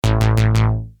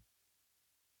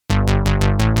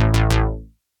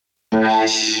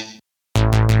Fresh.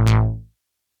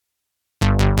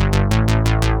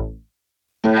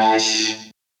 Fresh.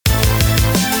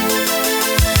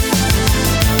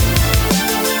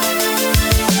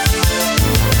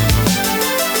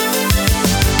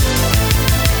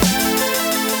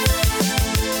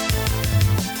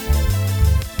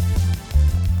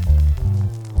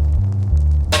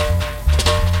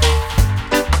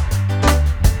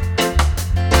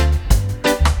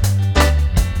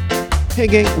 Hey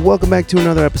gang, welcome back to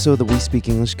another episode of the We Speak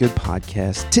English Good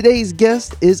podcast. Today's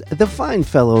guest is the fine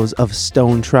fellows of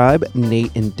Stone Tribe,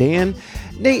 Nate and Dan.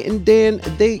 Nate and Dan,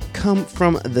 they come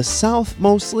from the South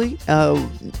mostly.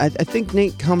 I think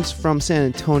Nate comes from San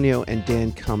Antonio and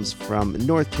Dan comes from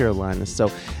North Carolina.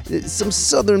 So some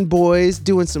Southern boys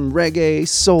doing some reggae,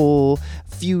 soul,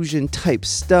 fusion type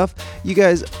stuff. You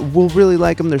guys will really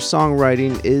like them. Their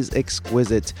songwriting is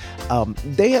exquisite.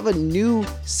 They have a new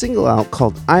single out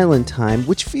called Island Time,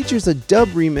 which features a dub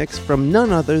remix from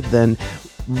none other than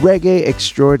reggae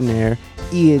extraordinaire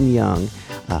Ian Young.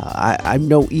 I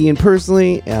know Ian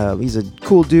personally. He's a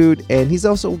cool dude, and he's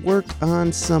also worked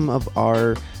on some of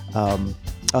our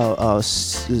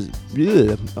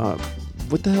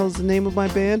what the hell is the name of my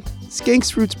band?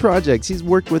 Skanks Roots Projects. He's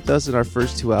worked with us in our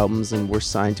first two albums, and we're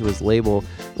signed to his label.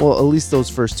 Well, at least those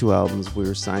first two albums, we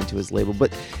were signed to his label.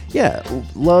 But yeah,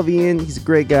 love Ian. He's a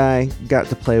great guy. Got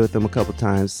to play with him a couple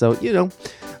times. So, you know,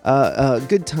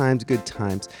 good times.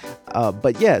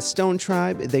 But yeah, Stone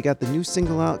Tribe, they got the new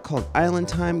single out called Island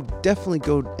Time. Definitely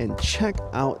go and check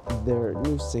out their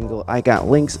new single. I got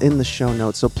links in the show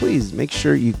notes, so please make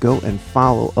sure you go and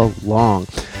follow along.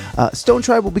 Stone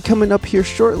Tribe will be coming up here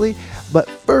shortly, but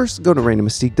first go to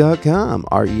ReinaMystique.com,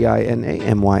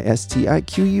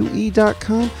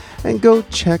 ReinaMystique.com, and go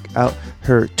check out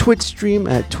her Twitch stream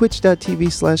at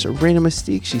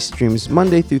twitch.tv/ReinaMystique. She streams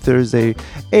Monday through Thursday,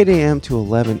 8 a.m. to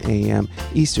 11 a.m.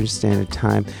 Eastern Standard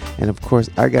Time. And of course,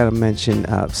 I gotta mention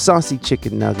Saucy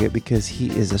Chicken Nugget because he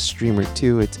is a streamer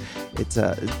too. It's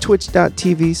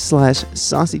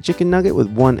twitch.tv/Saucy Chicken Nugget with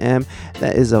one M.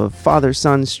 That is a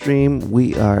father-son stream.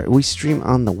 We stream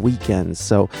on the weekends,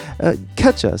 so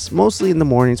catch us mostly in the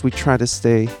mornings. We try to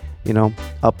stay,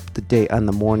 up to date on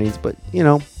the mornings, but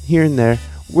here and there,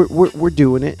 we're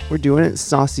doing it. We're doing it.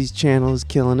 Saucy's channel is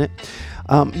killing it.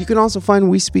 You can also find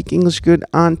We Speak English Good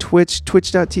on Twitch,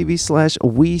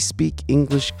 twitch.tv/We Speak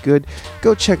English Good.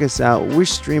 Go check us out. We're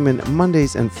streaming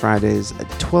Mondays and Fridays at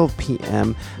 12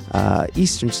 p.m.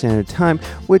 Eastern Standard Time,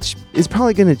 which is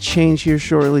probably going to change here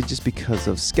shortly just because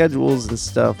of schedules and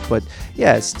stuff. But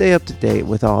yeah, stay up to date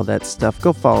with all that stuff.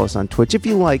 Go follow us on Twitch. If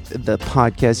you like the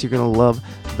podcast, you're going to love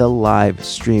the live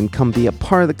stream. Come be a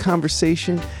part of the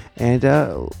conversation, and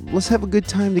let's have a good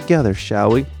time together,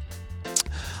 shall we?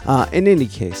 In any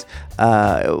case,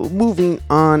 moving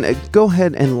on, go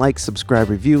ahead and subscribe,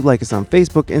 review, like us on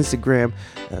Facebook, Instagram,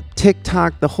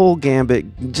 TikTok, the whole gambit.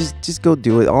 Just go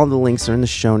do it. All the links are in the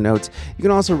show notes. You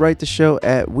can also write the show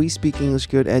at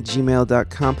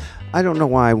WeSpeakEnglishGood@gmail.com. I don't know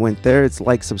why I went there. It's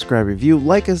subscribe, review,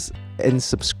 like us, and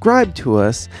subscribe to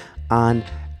us on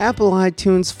Apple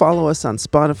iTunes, follow us on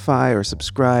Spotify, or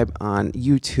subscribe on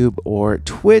YouTube or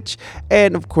Twitch.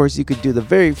 And of course, you could do the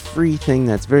very free thing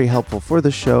that's very helpful for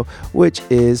the show, which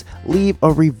is leave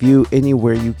a review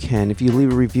anywhere you can. If you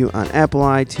leave a review on Apple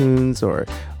iTunes or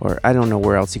I don't know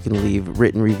where else you can leave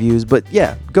written reviews, but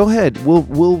yeah, go ahead.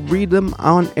 We'll read them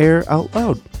on air out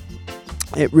loud.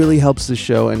 It really helps the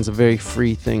show, and it's a very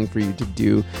free thing for you to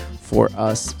do for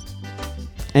us,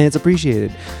 and it's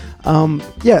appreciated.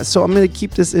 So I'm going to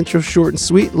keep this intro short and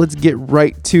sweet. Let's get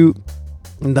right to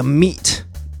the meat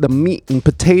and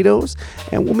potatoes,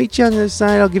 and we'll meet you on the other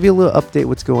side. I'll give you a little update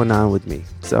what's going on with me.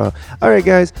 So, all right,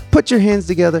 guys, put your hands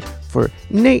together for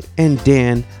Nate and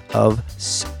Dan of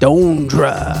Stone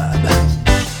Tribe.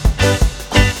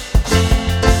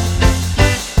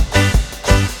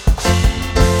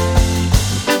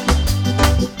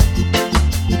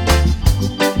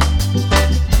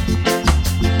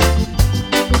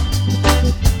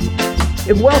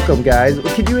 And welcome, guys.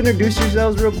 Could you introduce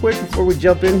yourselves real quick before we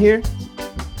jump in here?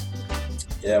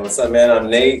 Yeah, what's up, man? I'm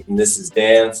Nate, and this is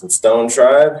Dan from Stone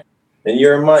Tribe, and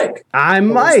you're Mike.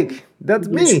 I'm Mike. That's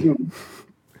me.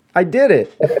 I did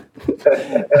it.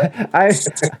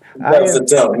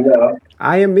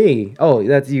 I am me. Oh,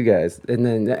 that's you guys. And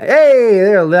then, hey,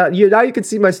 there. Now you can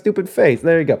see my stupid face.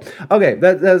 There you go. Okay,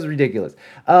 that was ridiculous.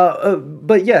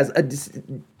 But yes,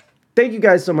 thank you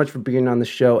guys so much for being on the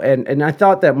show. And I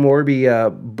thought that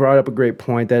Morby brought up a great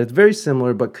point that it's very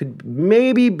similar, but could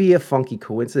maybe be a funky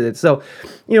coincidence. So,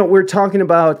 we're talking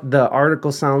about the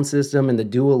Article Sound System and the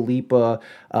Dua Lipa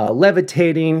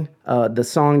Levitating, the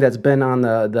song that's been on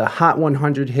the Hot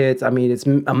 100 hits. I mean, it's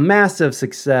a massive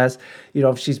success.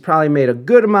 She's probably made a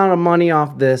good amount of money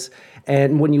off this.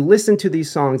 And when you listen to these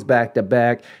songs back to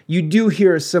back, you do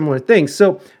hear a similar thing.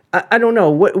 So I don't know.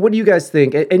 What do you guys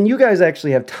think? And you guys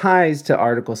actually have ties to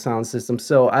Article Sound System.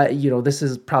 So this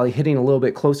is probably hitting a little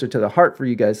bit closer to the heart for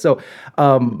you guys. So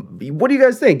what do you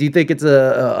guys think? Do you think it's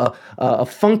a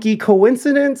funky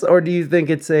coincidence, or do you think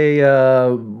it's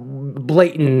a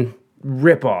blatant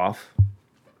ripoff?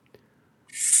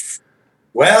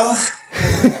 Well,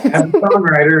 as a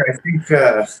songwriter, I think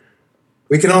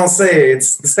we can all say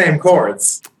it's the same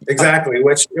chords. Exactly,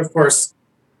 which, of course,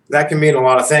 that can mean a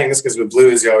lot of things, because with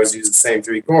blues, you always use the same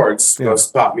three chords. Yeah.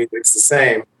 Most pop music's the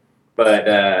same.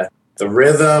 But the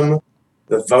rhythm,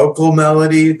 the vocal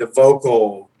melody, the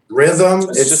vocal rhythm,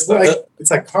 it's just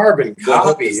it's a carbon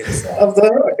copy of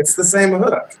the hook. It's the same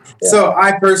hook. Yeah. So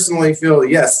I personally feel,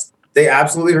 yes, they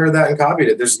absolutely heard that and copied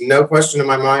it. There's no question in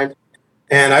my mind.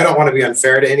 And I don't want to be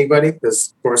unfair to anybody,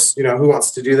 because, of course, who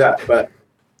wants to do that? But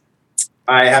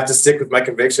I have to stick with my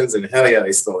convictions, and hell yeah,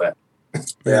 they stole that.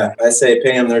 Yeah, I say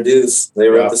pay them their dues. They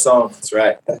wrote the song. That's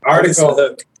right.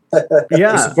 Article.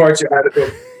 Yeah. We support your article.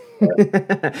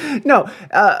 No,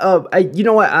 you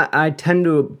know what? I tend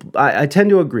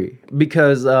to agree,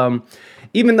 because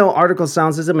even though Article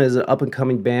Sound System is an up and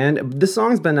coming band, the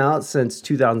song's been out since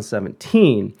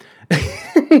 2017.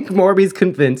 Morby's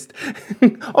convinced.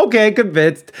 Okay,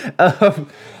 convinced.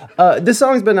 This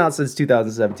song's been out since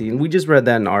 2017. We just read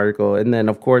that in an article. And then,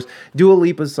 of course, Dua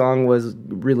Lipa's song was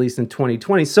released in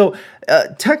 2020. So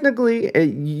technically,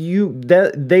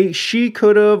 she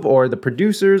could have, or the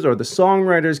producers or the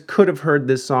songwriters could have heard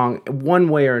this song one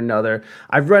way or another.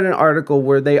 I've read an article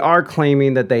where they are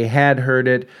claiming that they had heard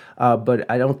it, but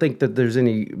I don't think that there's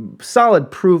any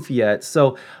solid proof yet.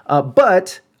 So,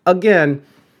 but again,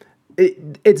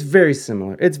 it's very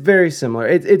similar. It's very similar.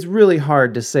 It's really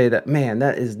hard to say that, man,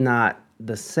 that is not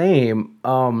the same.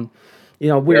 I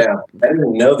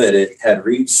didn't know that it had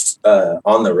reached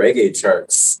on the reggae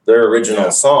charts. Their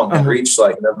original song had reached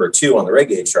number 2 on the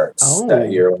reggae charts that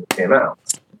year when it came out.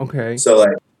 Okay. So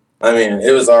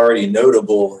it was already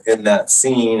notable in that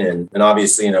scene, and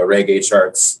obviously, reggae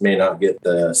charts may not get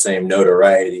the same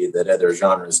notoriety that other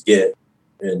genres get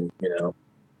in,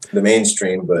 the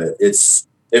mainstream, but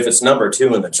if it's number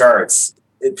 2 in the charts,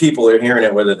 people are hearing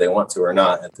it whether they want to or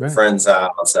not, at their friend's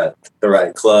house, at the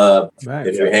right club. Right,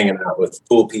 if you're hanging out with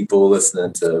cool people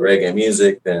listening to reggae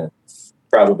music, then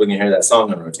probably can hear that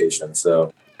song on rotation.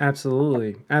 So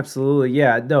absolutely,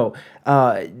 yeah. No,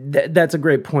 that's a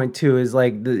great point too. Is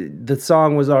the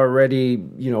song was already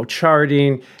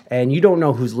charting, and you don't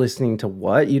know who's listening to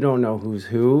what. You don't know who's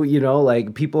who.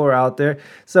 People are out there,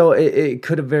 so it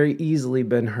could have very easily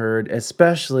been heard,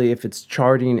 especially if it's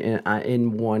charting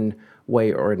in one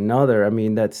way or another. I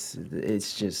mean, it's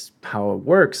just how it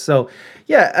works. So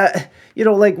yeah,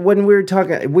 when we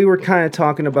were kind of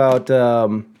talking about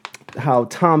how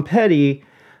Tom Petty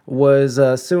was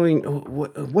suing,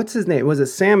 what's his name? Was it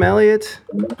Sam Elliott?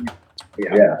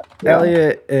 Yeah.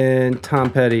 Elliott and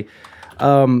Tom Petty.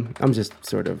 I'm just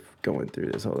sort of going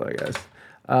through this. Hold on, guys.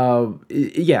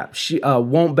 She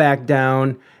Won't Back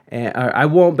Down. And I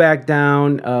Won't Back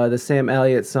Down, the Sam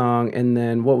Elliott song. And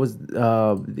then what was,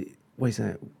 wait a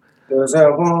second. Because I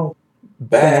won't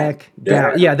back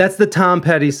down. Yeah, that's the Tom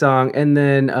Petty song. And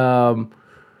then,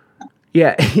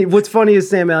 what's funny is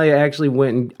Sam Elliott actually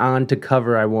went on to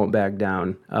cover "I Won't Back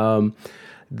Down." What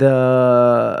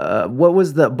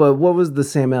was the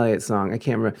Sam Elliott song? I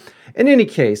can't remember. In any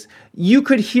case, you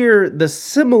could hear the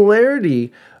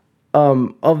similarity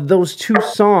of those two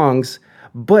songs,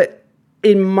 but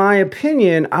in my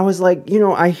opinion, I was like,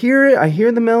 I hear it, I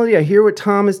hear the melody, I hear what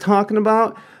Tom is talking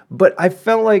about, but I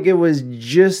felt like it was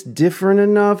just different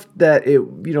enough that it,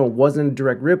 wasn't a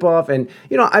direct ripoff. And,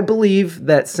 I believe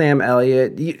that Sam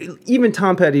Elliott, even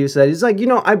Tom Petty, who said, he's like,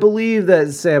 I believe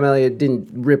that Sam Elliott didn't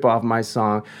rip off my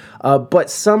song. But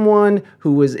someone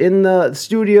who was in the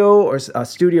studio, or a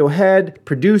studio head,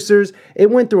 producers, it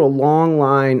went through a long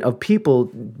line of people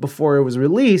before it was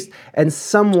released, and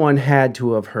someone had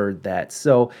to have heard that.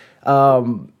 So,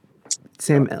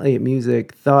 Sam Elliott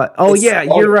Music thought,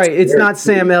 you're right. It's not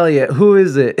Sam Elliott. Who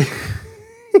is it?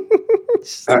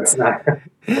 No, it's not.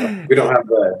 We don't have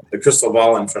the crystal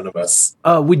ball in front of us.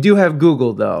 We do have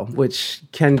Google though, which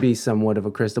can be somewhat of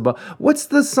a crystal ball. What's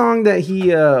the song that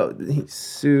he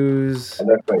sues? And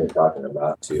that's what you're talking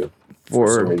about too.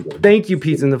 For thank you,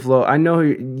 Pizza in the Flow. I know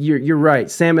you're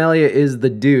right. Sam Elliott is the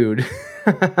dude.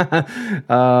 We're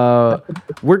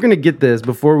gonna get this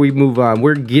before we move on.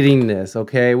 We're getting this,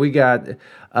 okay? We got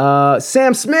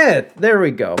Sam Smith. There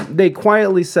we go. They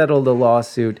quietly settled the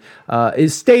lawsuit.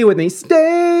 Is Stay With Me.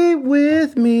 Stay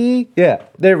With Me. Yeah,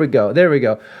 there we go.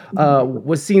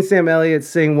 Was seeing Sam Elliott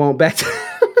sing Won't Back to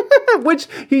which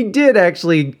he did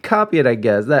actually copy it, I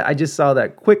guess. That I just saw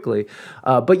that quickly.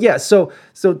 But yeah, so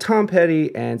Tom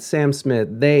Petty and Sam Smith,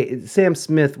 Sam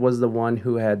Smith was the one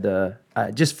who had the,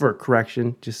 just for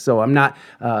correction, just so I'm not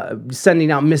sending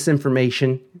out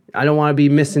misinformation. I don't want to be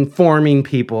misinforming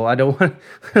people. I don't want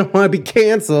to be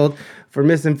canceled for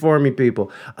misinforming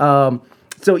people.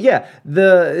 So yeah,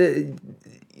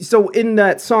 so in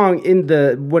that song,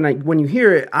 when you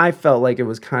hear it, I felt like it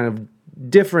was kind of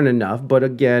different enough, but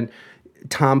again,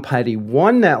 Tom Petty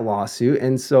won that lawsuit,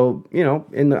 and so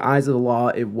in the eyes of the law,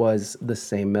 it was the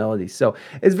same melody. So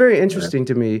it's very interesting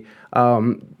to me.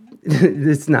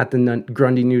 It's not the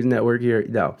Grundy News Network here,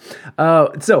 no. I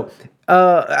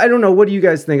don't know. What do you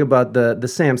guys think about the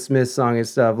Sam Smith song and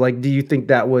stuff? Like, do you think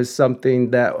that was something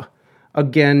that,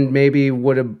 again, maybe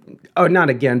would have? Oh,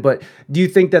 not again, but do you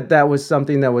think that was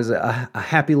something that was a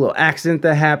happy little accident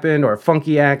that happened, or a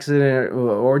funky accident,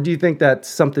 or do you think that's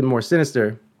something more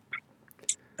sinister?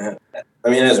 I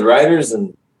mean, as writers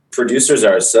and producers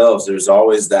ourselves, there's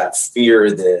always that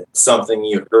fear that something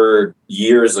you heard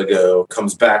years ago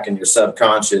comes back in your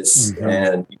subconscious,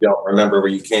 and you don't remember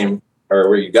where you came or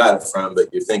where you got it from,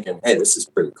 but you're thinking, hey, this is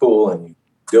pretty cool, and you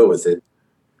go with it.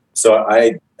 So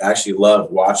I actually love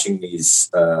watching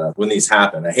these when these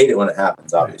happen. I hate it when it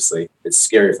happens, obviously. It's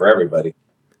scary for everybody.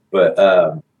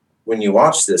 But when you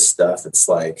watch this stuff, it's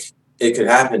like it could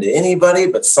happen to anybody,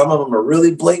 but some of them are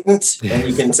really blatant. And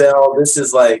you can tell this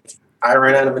is like, I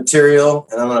ran out of material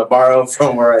and I'm going to borrow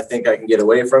from where I think I can get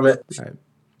away from it. Right.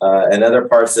 And other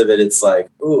parts of it, it's like,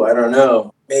 ooh, I don't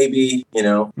know. Maybe,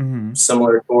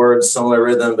 similar chords, similar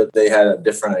rhythm, but they had a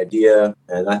different idea.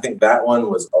 And I think that one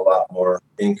was a lot more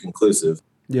inconclusive.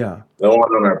 Yeah. The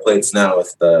one on our plates now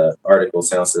with the Article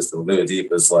Sound System, Blue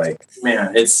Deep, is like,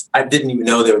 man, I didn't even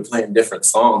know they were playing different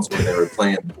songs when they were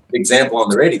playing Example on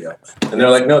the radio. And they're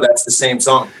like, no, that's the same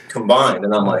song combined.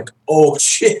 And I'm like, oh,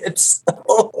 shit.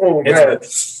 Oh, man.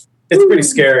 It's pretty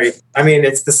scary. I mean,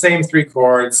 it's the same three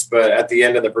chords, but at the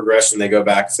end of the progression, they go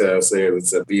back to, say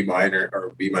it's a B minor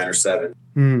or B minor 7.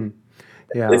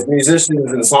 Yeah. If musicians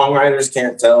and songwriters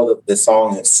can't tell that the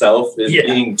song itself is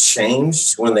being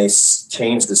changed when they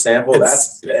change the sample,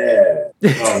 that's bad.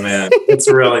 Oh, man. It's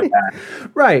really bad.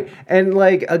 Right. And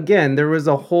like, again, there was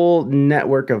a whole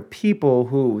network of people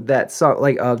who that song,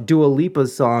 like Dua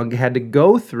Lipa's song, had to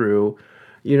go through.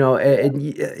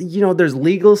 There's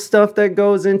legal stuff that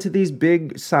goes into these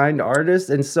big signed artists.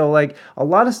 And so like a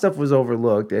lot of stuff was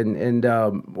overlooked and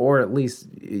or at least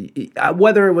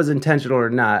whether it was intentional or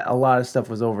not, a lot of stuff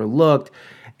was overlooked.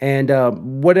 And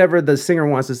whatever the singer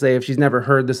wants to say, if she's never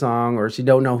heard the song or she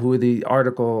don't know who the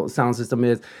Article Sound System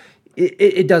is,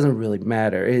 it doesn't really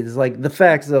matter. It's like the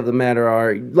facts of the matter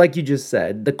are, like you just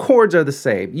said, the chords are the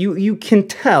same. You can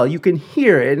tell, you can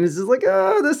hear it, and it's just like,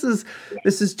 oh, this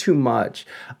is too much.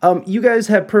 You guys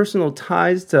have personal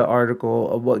ties to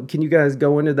Article. Can you guys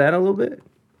go into that a little bit?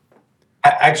 I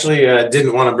actually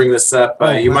didn't want to bring this up.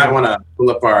 You might want to pull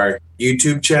up our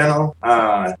YouTube channel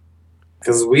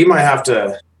because we might have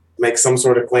to make some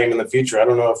sort of claim in the future. I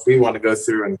don't know if we want to go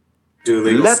through and do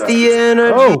legal stuff.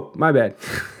 Oh, my bad.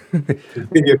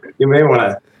 You may want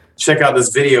to check out this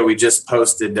video we just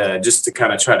posted just to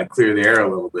kind of try to clear the air a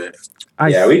little bit.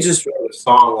 We just wrote a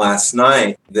song last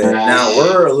night that now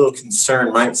we're a little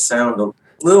concerned might sound a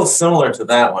little similar to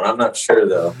that one. I'm not sure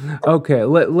though. Okay,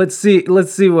 let's see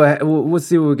what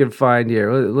we can find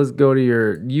here. Let's go to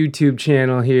your YouTube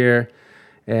channel here.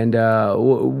 And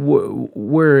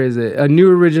where is it? A new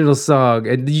original song.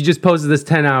 And you just posted this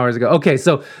 10 hours ago. Okay,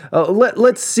 so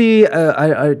let's see.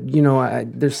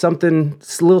 There's something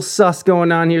a little sus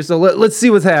going on here. So let's see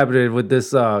what's happening with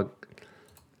this song.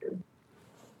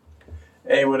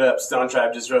 Hey, what up? Stone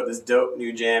Tribe just wrote this dope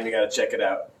new jam. You gotta check it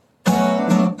out.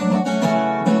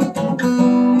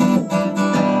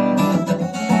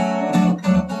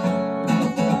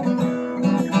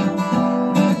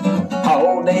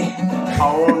 All day,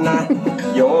 all night,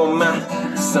 you're my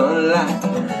sunlight.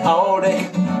 All day,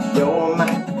 you're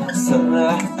my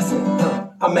sunlight.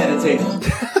 I meditated.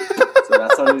 So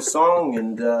that's our new new song,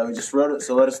 and we just wrote it.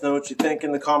 So let us know what you think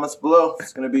in the comments below.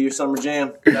 It's going to be your summer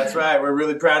jam. That's right. We're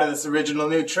really proud of this original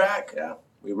new track. Yeah,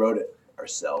 we wrote it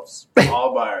ourselves,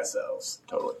 all by ourselves.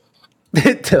 Totally.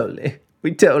 Totally.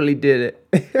 We totally did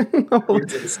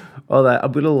it. All that.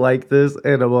 I'm gonna like this,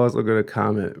 and I'm also gonna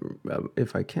comment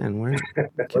if I can. Where?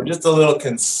 We're just a little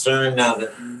concerned now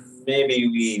that maybe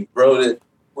we wrote it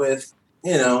with,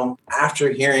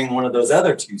 after hearing one of those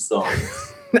other two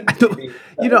songs.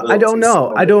 I don't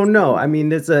know. I mean,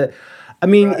 right.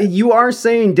 You are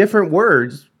saying different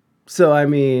words, so I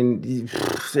mean,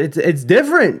 it's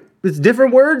different. It's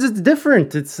different words. It's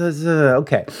different. It's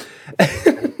okay.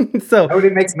 So nobody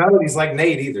makes melodies like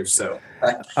Nate either. So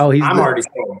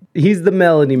he's the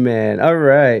melody man. All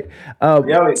right.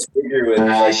 We always figure with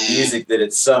music that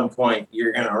at some point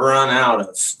you're gonna run out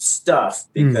of stuff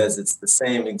because it's the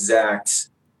same exact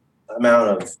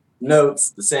amount of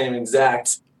notes, the same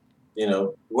exact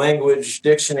language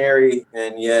dictionary,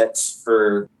 and yet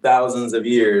for thousands of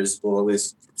years, well, at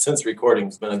least since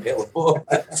recording's been available,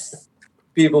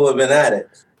 people have been at it.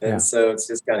 And so it's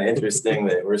just kind of interesting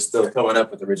that we're still coming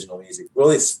up with original music. Well,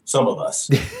 at least some of us.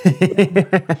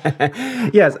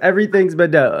 Yes, everything's been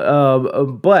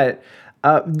done. But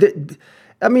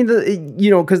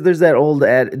because there's that old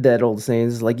saying,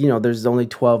 it's like, there's only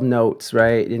 12 notes,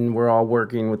 right? And we're all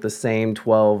working with the same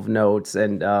 12 notes.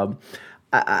 And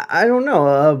I don't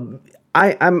know.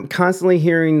 I'm constantly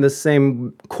hearing the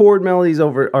same chord progressions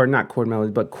over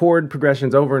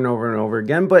and over and over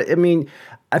again. But I mean,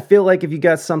 I feel like if you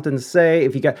got something to say,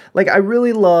 I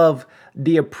really love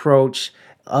the approach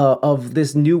of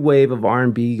this new wave of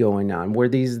R&B going on, where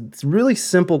these really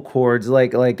simple chords,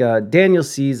 like Daniel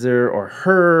Caesar or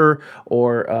Her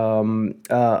or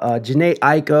Jhené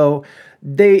Aiko,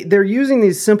 they're using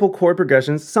these simple chord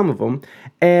progressions, some of them,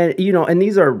 and and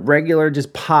these are regular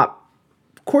just pop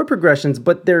chord progressions,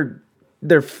 but their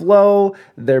flow,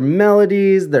 their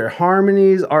melodies, their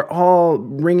harmonies are all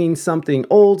ringing something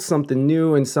old, something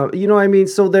new, and some, what I mean?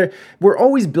 So we're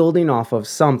always building off of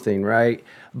something, right?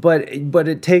 But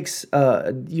it takes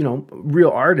real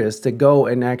artists to go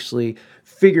and actually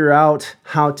figure out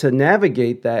how to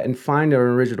navigate that and find an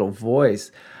original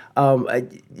voice.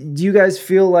 Do you guys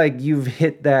feel like you've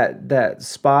hit that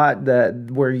spot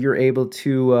where you're able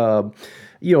to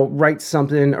write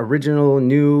something original,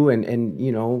 new, and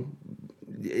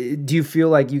do you feel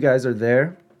like you guys are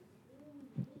there?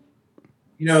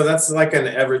 That's like an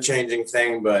ever-changing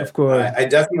thing, but of course. I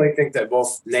definitely think that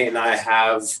both Nate and I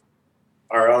have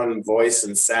our own voice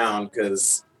and sound,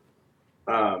 because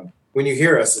when you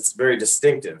hear us, it's very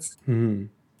distinctive. Mm-hmm.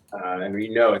 And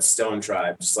it's Stone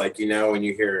Tribe, just like when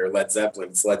you hear Led Zeppelin,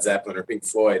 it's Led Zeppelin or Pink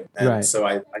Floyd. And right. So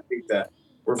I think that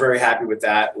we're very happy with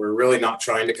that. We're really not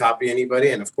trying to copy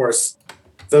anybody. And of course,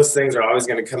 those things are always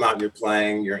going to come out in your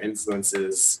playing, your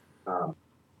influences.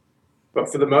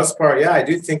 But for the most part, I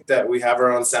do think that we have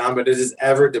our own sound, but it is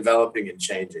ever developing and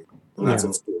changing. And that's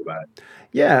what's cool about it.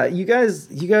 Yeah, you guys.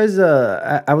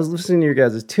 I was listening to your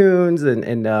guys' tunes,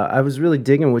 and I was really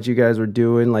digging what you guys were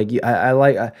doing. Like,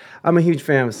 I'm a huge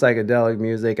fan of psychedelic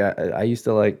music. I used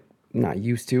to not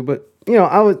used to, but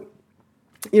I was,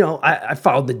 I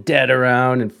followed the Dead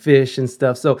around and Fish and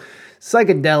stuff. So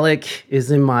psychedelic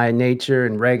is in my nature,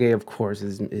 and reggae, of course,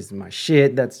 is my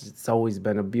shit. It's always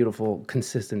been a beautiful,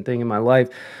 consistent thing in my life.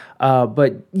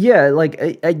 But yeah,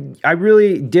 I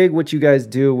really dig what you guys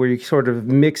do, where you sort of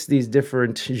mix these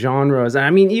different genres.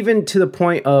 I mean, even to the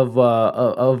point of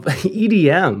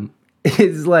EDM.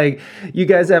 It's like you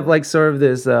guys have sort of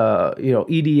this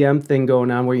EDM thing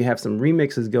going on, where you have some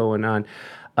remixes going on.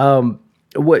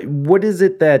 What is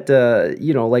it that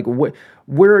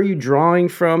where are you drawing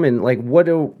from, and what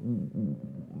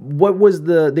was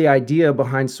the idea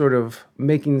behind sort of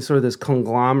making sort of this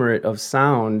conglomerate of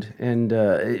sound, and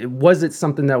was it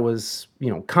something that was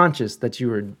conscious that you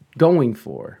were going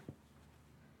for?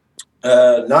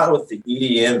 Not with the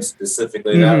EDM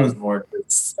specifically. Mm-hmm. That was more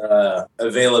just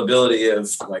availability of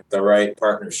the right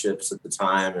partnerships at the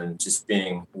time, and just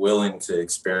being willing to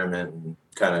experiment and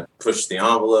kind of push the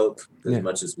envelope as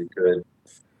much as we could.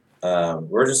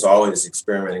 We're just always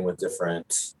experimenting with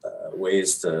different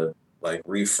ways to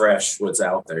refresh what's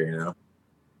out there,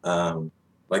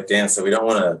 like Dan said, we don't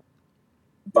want to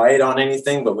bite on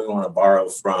anything, but we want to borrow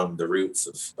from the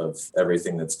roots of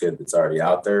everything that's good that's already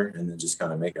out there, and then just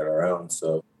kind of make it our own.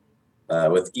 So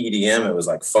with EDM, it was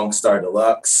Funk Star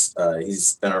Deluxe.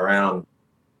 He's been around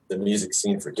the music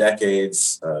scene for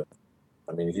decades.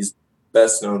 He's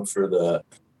best known for the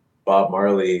Bob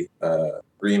Marley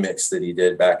remix that he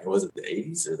did back, was it the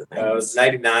 80s or the 90s? It was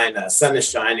 99, Sun is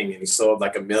Shining, and he sold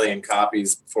 1 million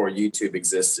copies before YouTube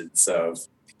existed. So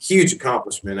huge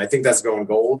accomplishment. I think that's going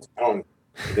gold. Do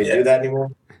they do that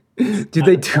anymore? Do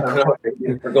they do? I don't know if they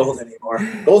do it for gold anymore.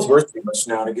 Gold's worth too much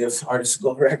now to give artists a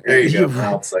gold record. There you go.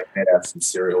 Now it's like they have some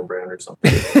cereal brand or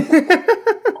something.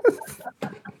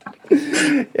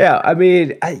 Yeah, I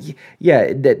mean,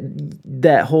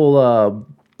 that whole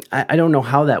I don't know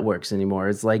how that works anymore.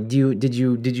 It's like, did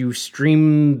you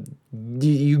stream?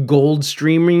 You gold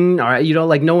streaming? All right,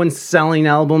 like no one's selling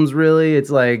albums really. It's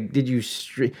like, did you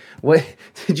stream? What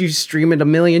did you stream it 1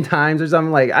 million times or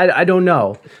something? Like, I don't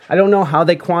know. I don't know how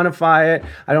they quantify it.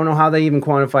 I don't know how they even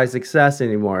quantify success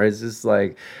anymore. It's just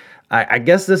like, I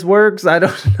guess this works. I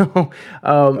don't know.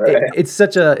 It's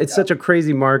such a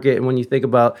crazy market, and when you think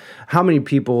about how many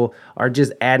people are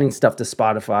just adding stuff to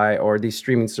Spotify or these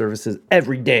streaming services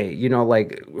every day,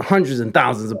 like hundreds and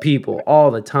thousands of people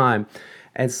all the time,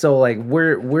 and so like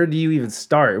where do you even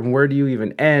start and where do you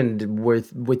even end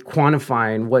with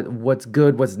quantifying what's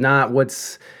good, what's not,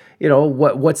 what's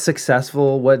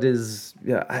successful, what is.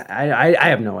 Yeah, I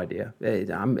have no idea.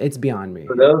 It's beyond me.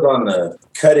 For those on the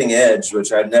cutting edge,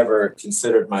 which I'd never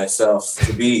considered myself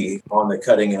to be on the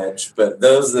cutting edge, but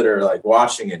those that are like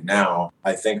watching it now,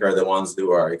 I think are the ones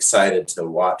who are excited to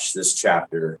watch this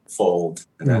chapter fold.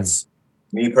 And that's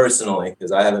me personally,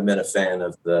 because I haven't been a fan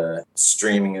of the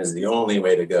streaming is the only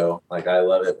way to go. Like, I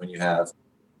love it when you have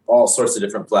all sorts of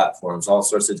different platforms, all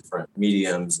sorts of different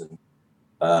mediums, and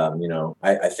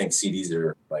I think CDs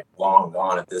are like long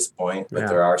gone at this point, but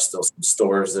there are still some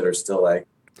stores that are still like,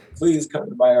 please come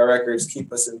to buy our records,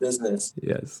 keep us in business.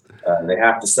 Yes. They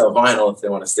have to sell vinyl if they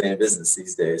want to stay in business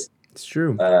these days. It's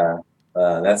true.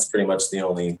 That's pretty much the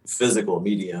only physical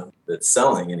medium that's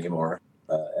selling anymore,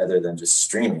 other than just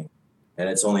streaming. And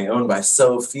it's only owned by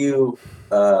so few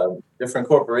different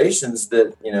corporations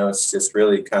that, it's just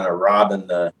really kind of robbing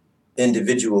the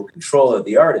individual control of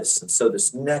the artists. And so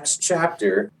this next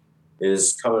chapter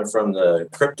is coming from the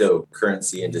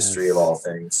cryptocurrency industry of all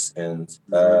things. And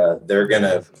they're going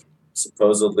to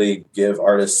supposedly give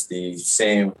artists the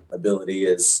same ability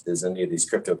as any of these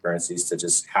cryptocurrencies to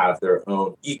just have their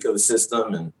own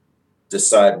ecosystem and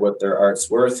decide what their art's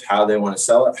worth, how they want to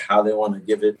sell it, how they want to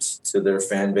give it to their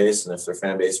fan base. And if their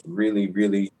fan base really,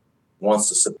 really wants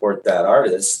to support that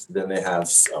artist, then they have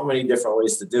so many different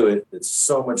ways to do it. It's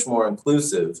so much more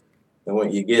inclusive than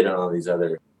what you get on all these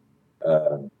other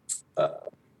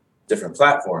different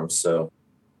platforms. So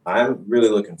I'm really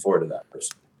looking forward to that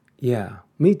person. Yeah,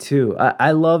 me too.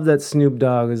 I love that Snoop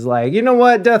Dogg is like, you know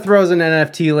what? Death Row's an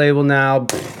NFT label now.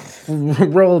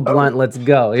 Roll a blunt, let's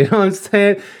go. You know what I'm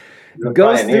saying?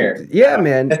 Yeah,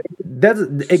 man. That's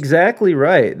exactly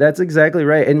right.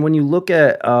 And when you look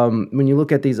at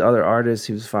these other artists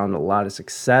who's found a lot of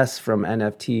success from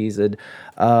NFTs, and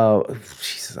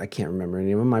Jesus, I can't remember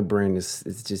any of them. My brain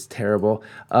is just terrible.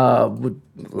 Let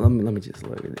me just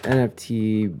look at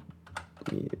NFT.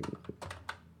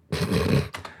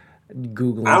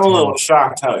 Google. I'm a little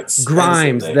shocked how it's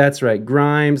Grimes. That's right,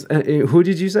 Grimes. Who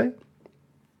did you say?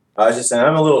 I was just saying,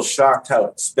 I'm a little shocked how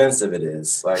expensive it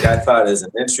is. Like, I thought as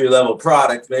an entry-level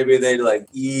product, maybe they'd like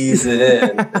ease it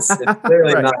in. It's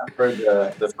clearly Right. not for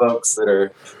the folks that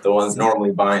are the ones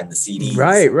normally buying the CDs.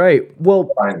 Right. Well,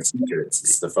 Buying the sneakers.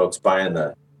 It's the folks buying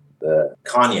the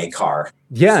Kanye car.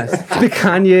 yes, the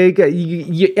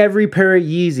Kanye. Every pair of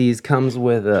Yeezys comes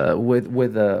with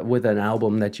an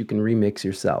album that you can remix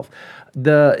yourself.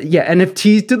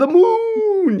 NFTs to the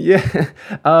moon.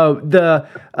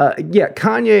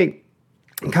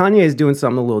 Kanye is doing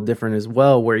something a little different as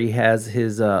well, where he has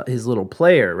his little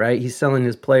player, right? He's selling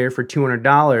his player for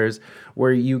 $200,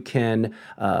 where you can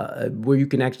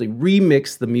actually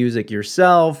remix the music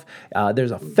yourself.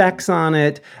 There's effects on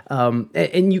it,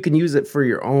 and you can use it for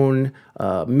your own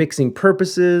mixing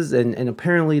purposes. And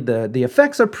apparently the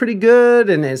effects are pretty good,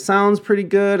 and it sounds pretty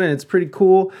good, and it's pretty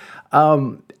cool.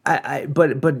 What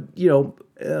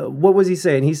was he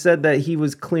saying? He said that he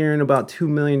was clearing about $2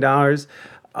 million.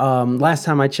 Last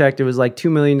time I checked, it was like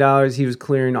 $2 million he was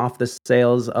clearing off the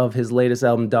sales of his latest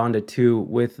album, Donda 2,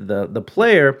 with the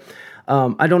player.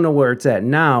 I don't know where it's at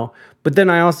now, but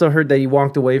then I also heard that he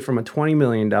walked away from a $20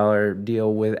 million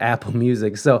deal with Apple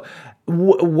Music. So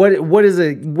what is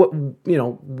it?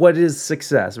 What is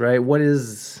success, right?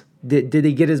 Did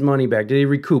he get his money back? Did he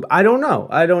recoup? I don't know.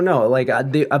 Like,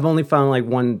 I've only found like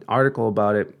one article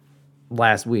about it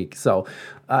last week. So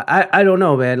I don't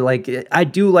know, man. Like, I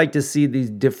do like to see these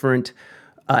different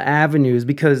avenues,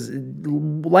 because,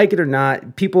 like it or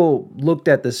not, people looked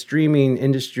at the streaming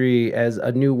industry as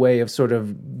a new way of sort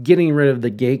of getting rid of the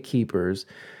gatekeepers.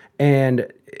 And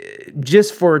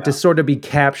just for it to sort of be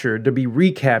captured, to be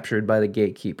recaptured by the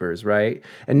gatekeepers, right?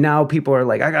 And now people are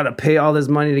like, I gotta pay all this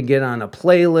money to get on a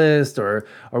playlist or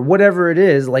whatever it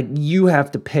is. Like, you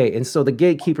have to pay, and so the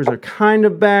gatekeepers are kind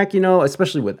of back,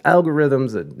 especially with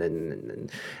algorithms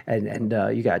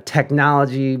and you got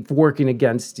technology working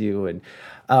against you. And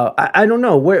I don't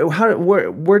know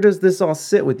where does this all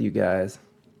sit with you guys?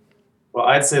 Well,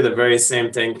 I'd say the very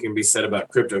same thing can be said about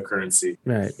cryptocurrency,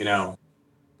 Right?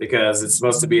 Because it's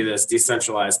supposed to be this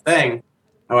decentralized thing.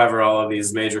 However, all of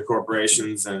these major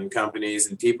corporations and companies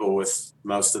and people with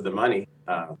most of the money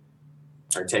are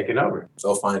taking over.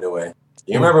 They'll find a way.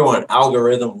 You remember when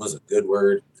algorithm was a good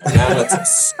word? And now it's a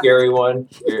scary one.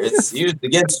 It's used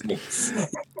against me.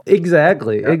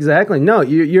 Exactly. No,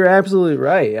 you're absolutely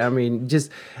right.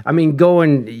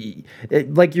 Going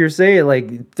like you're saying,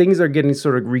 like things are getting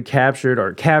sort of recaptured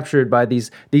or captured by these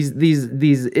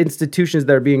institutions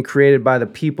that are being created by the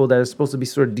people that are supposed to be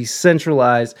sort of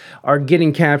decentralized, are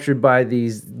getting captured by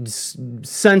these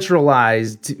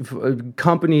centralized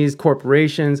companies,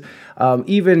 corporations.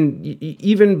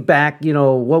 Even back,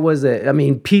 what was it? I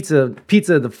mean,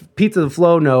 the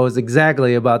Flow knows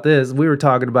exactly about this. We were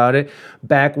talking about it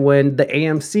back when the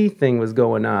AMC thing was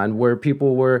going on, where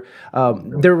people were,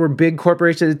 there were big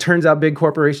corporations. It turns out big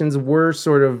corporations were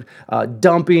sort of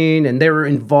dumping, and they were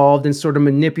involved in sort of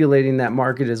manipulating that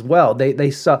market as well.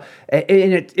 They saw,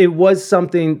 and it was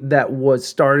something that was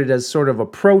started as sort of a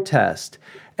protest,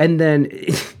 and then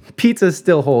Pizza's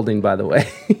still holding, by the way.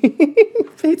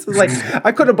 Pizza's like,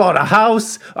 I could have bought a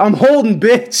house. I'm holding,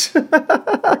 bitch. You're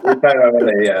talking about when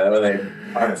they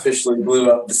artificially blew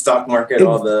up the stock market,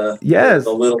 all the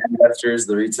little investors,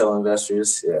 the retail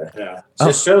investors. Yeah.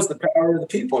 Just shows the power of the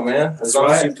people, man. As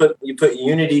long as you put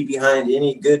unity behind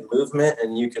any good movement,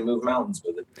 and you can move mountains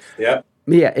with it. Yep.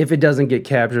 Yeah, if it doesn't get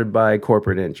captured by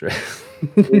corporate interests.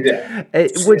 Yeah.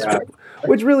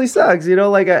 Which really sucks,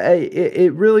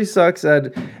 it really sucks.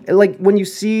 Like when you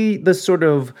see the sort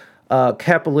of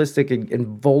capitalistic and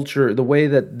vulture, the way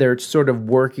that they're sort of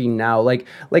working now, like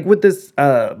with this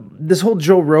whole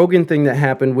Joe Rogan thing that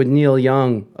happened with Neil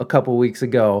Young a couple weeks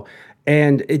ago.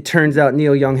 And it turns out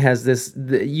Neil Young has this,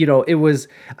 it was,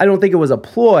 I don't think it was a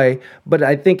ploy, but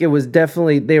I think it was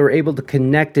definitely, they were able to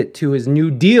connect it to his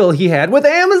new deal he had with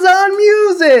Amazon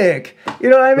Music. You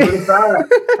know what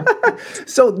I mean?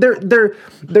 So they're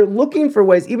looking for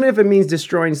ways, even if it means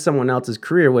destroying someone else's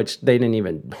career, which they didn't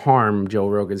even harm Joe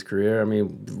Rogan's career. I mean,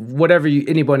 whatever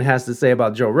anyone has to say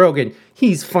about Joe Rogan,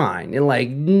 he's fine.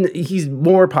 And he's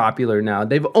more popular now.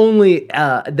 They've only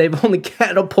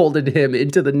catapulted him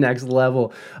into the next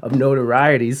level of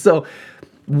notoriety. So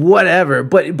whatever,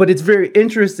 but it's very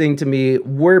interesting to me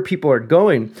where people are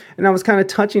going. And I was kind of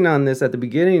touching on this at the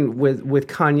beginning with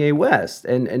Kanye West,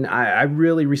 and I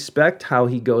really respect how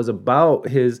he goes about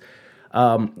his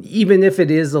even if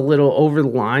it is a little over the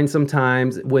line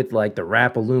sometimes with like the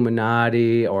rap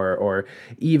Illuminati or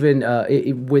even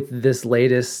with this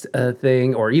latest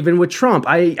thing, or even with Trump.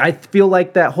 I feel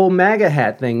like that whole MAGA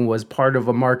hat thing was part of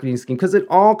a marketing scheme because it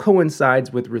all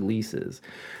coincides with releases.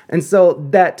 And so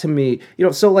that to me,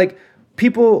 so like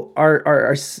people are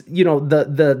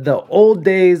the old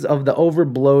days of the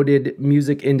overbloated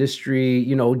music industry,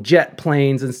 jet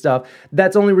planes and stuff,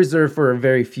 that's only reserved for a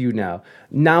very few now.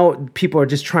 Now people are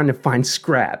just trying to find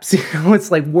scraps.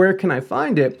 It's like, where can I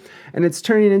find it? And it's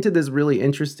turning into this really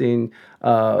interesting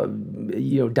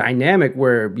dynamic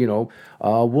where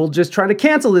we'll just try to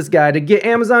cancel this guy to get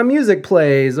Amazon Music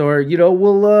plays, or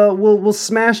we'll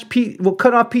smash we'll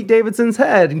cut off Pete Davidson's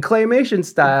head in claymation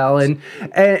style, and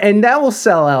that will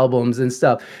sell albums and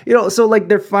stuff. So like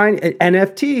they're finding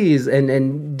NFTs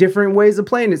and different ways of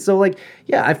playing it. So like,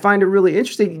 yeah, I find it really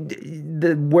interesting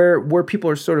where people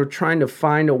are sort of trying to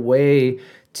find a way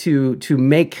to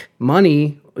make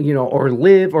money, or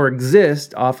live or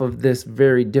exist off of this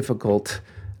very difficult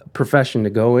profession to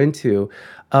go into.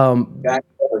 Back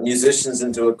musicians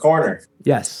into a corner.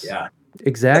 Yes. Yeah.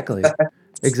 Exactly.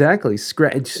 Exactly.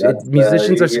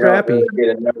 Musicians are scrappy. Really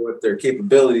get to know what their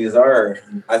capabilities are.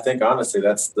 I think honestly,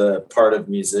 that's the part of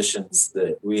musicians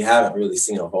that we haven't really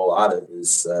seen a whole lot of,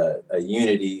 is a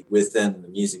unity within the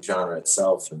music genre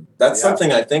itself, and that's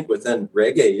something I think within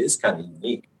reggae is kind of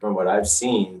unique from what I've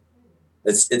seen.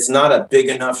 It's not a big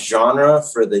enough genre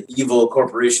for the evil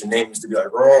corporation names to be like,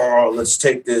 oh, let's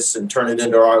take this and turn it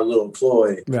into our little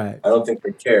ploy. Right. I don't think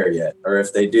they care yet. Or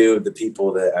if they do, the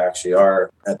people that actually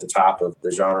are at the top of the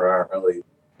genre aren't really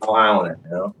allowing it,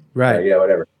 Right. Yeah,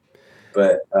 whatever.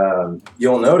 But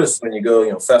you'll notice when you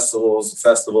go,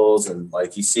 festivals, and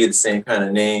like you see the same kind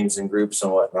of names and groups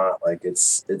and whatnot, like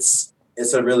it's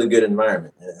a really good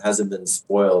environment. It hasn't been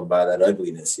spoiled by that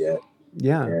ugliness yet.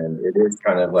 Yeah, and it is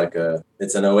kind of like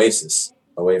it's an oasis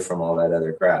away from all that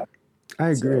other crap.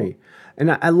 I So agree.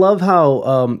 And I love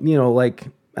how, like,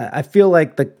 I feel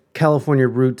like the California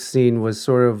roots scene was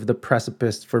sort of the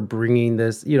precipice for bringing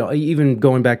this, even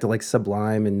going back to like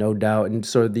Sublime and No Doubt and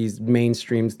sort of these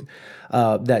mainstreams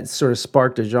that sort of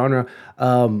sparked a genre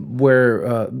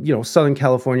where, Southern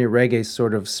California reggae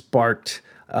sort of sparked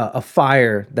a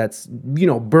fire that's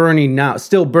burning now,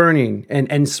 still burning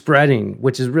and spreading,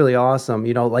 which is really awesome.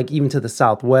 Like even to the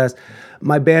Southwest.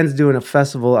 My band's doing a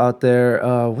festival out there.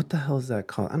 What the hell is that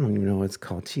called? I don't even know what it's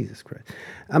called. Jesus Christ,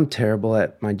 I'm terrible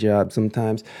at my job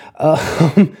sometimes.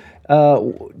 Hold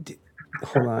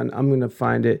on, I'm gonna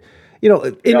find it.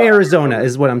 In Arizona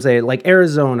is what I'm saying. Like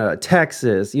Arizona,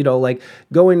 Texas. Like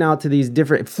going out to these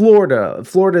different Florida.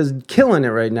 Florida's killing it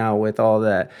right now with all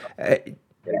that.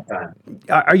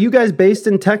 Are you guys based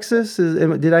in Texas?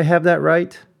 Did I have that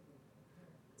right?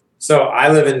 So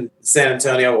I live in San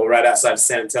Antonio, well, right outside of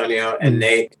San Antonio, and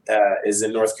Nate is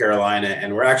in North Carolina,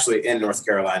 and we're actually in North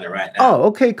Carolina right now. Oh,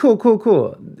 okay,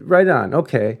 cool. Right on.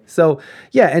 Okay. So,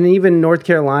 yeah, and even North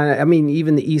Carolina, I mean,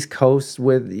 even the East Coast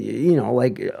with,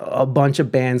 like a bunch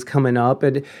of bands coming up.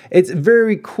 And it's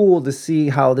very cool to see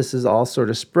how this is all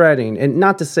sort of spreading. And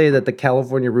not to say that the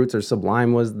California roots or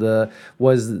Sublime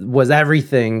was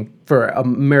everything for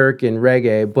American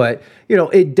reggae, but,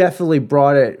 it definitely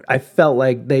brought it. I felt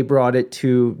like they brought it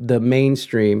to the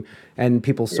mainstream, and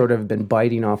people sort of have been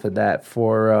biting off of that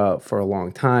for a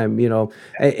long time,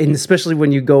 and especially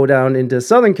when you go down into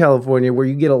Southern California, where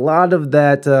you get a lot of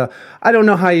that. I don't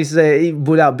know how you say it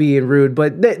without being rude,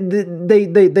 but they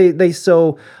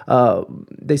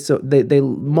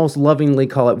most lovingly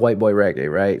call it white boy reggae,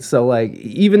 right? So like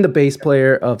even the bass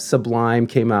player of Sublime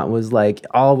came out and was like,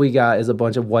 all we got is a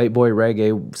bunch of white boy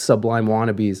reggae Sublime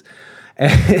wannabes.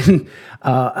 And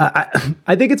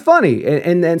I think it's funny,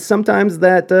 and sometimes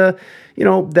that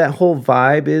that whole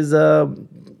vibe is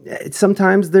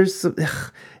sometimes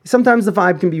the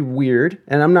vibe can be weird,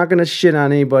 and I'm not gonna shit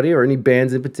on anybody or any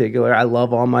bands in particular. I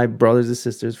love all my brothers and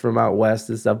sisters from out west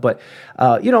and stuff, but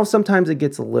sometimes it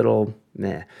gets a little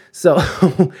meh. So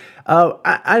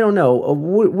I don't know.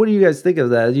 What do you guys think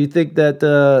of that? Do you think that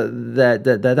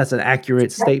that's an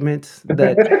accurate statement?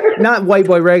 That not white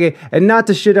boy reggae, and not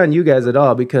to shit on you guys at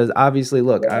all, because obviously,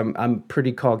 look, I'm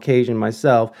pretty Caucasian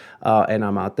myself, and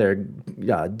I'm out there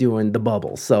doing the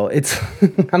bubble. So it's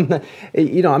I'm not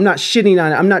shitting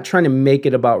on it. I'm not trying to make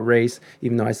it about race,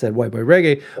 even though I said white boy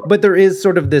reggae. But there is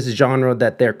sort of this genre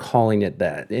that they're calling it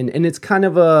that, and it's kind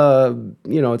of a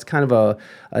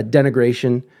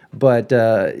denigration. But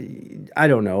I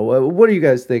don't know. What do you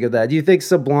guys think of that? Do you think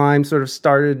Sublime sort of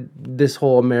started this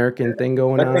whole American thing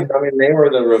going on? I mean, they were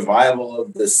the revival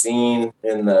of the scene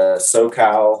in the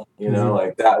SoCal.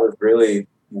 Like that was really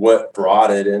what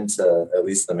brought it into at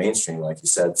least the mainstream. Like you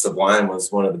said, Sublime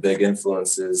was one of the big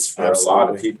influences for a lot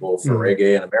of people for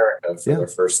reggae in America for their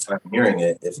first time hearing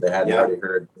it, if they hadn't already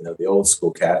heard, the old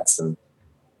school cats. And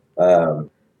I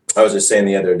was just saying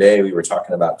the other day, we were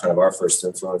talking about kind of our first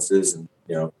influences, and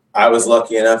I was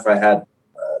lucky enough. I had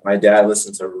my dad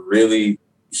listened to a really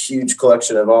huge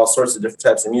collection of all sorts of different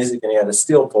types of music, and he had a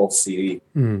Steel Pulse CD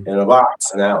in a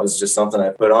box, and that was just something I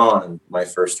put on my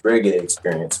first reggae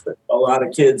experience. But a lot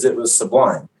of kids, it was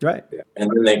Sublime, right? And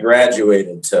then they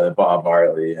graduated to Bob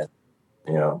Marley and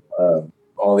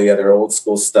all the other old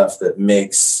school stuff that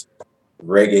makes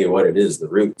reggae what it is, the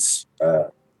roots.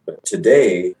 But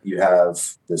today you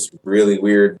have this really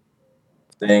weird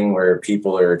thing where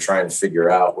people are trying to figure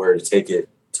out where to take it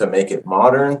to make it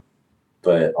modern,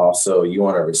 but also you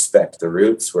want to respect the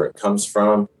roots, where it comes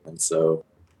from. And so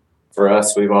for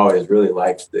us, we've always really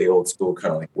liked the old school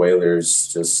kind of like Wailers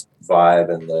just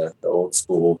vibe, and the old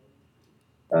school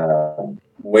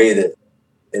way that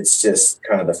it's just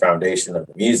kind of the foundation of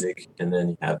the music. And then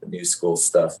you have the new school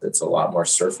stuff that's a lot more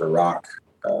surfer rock.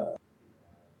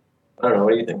 I don't know.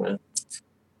 What do you think, man?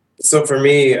 So for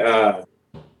me,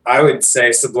 I would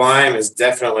say Sublime is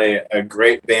definitely a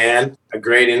great band, a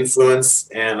great influence,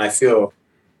 and I feel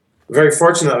very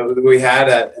fortunate that we had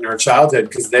that in our childhood,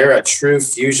 because they're a true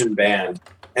fusion band.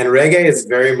 And reggae is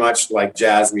very much like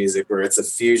jazz music, where it's a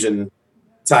fusion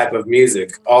type of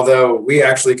music. Although we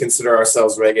actually consider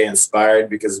ourselves reggae inspired,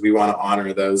 because we want to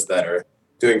honor those that are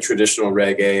doing traditional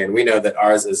reggae, and we know that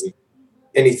ours isn't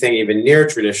anything even near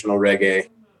traditional reggae.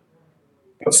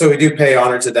 So we do pay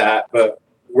honor to that, but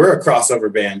we're a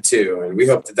crossover band too, and we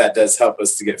hope that does help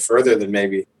us to get further than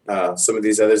maybe some of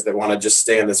these others that want to just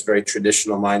stay in this very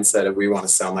traditional mindset of we want to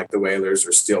sound like the Wailers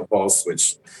or Steel Pulse,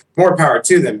 which more power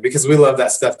to them, because we love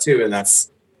that stuff too, and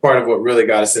that's part of what really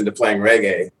got us into playing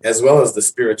reggae, as well as the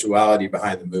spirituality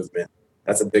behind the movement.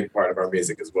 that's a big part of our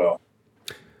music as well.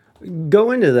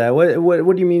 Go into that.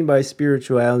 What do you mean by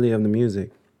spirituality of the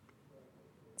music?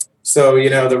 So,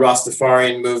 the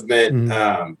Rastafarian movement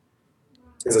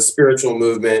is a spiritual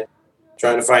movement,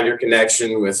 trying to find your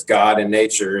connection with God and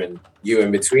nature and you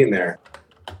in between there,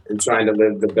 and trying to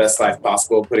live the best life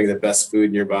possible, putting the best food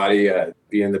in your body,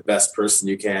 being the best person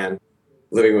you can,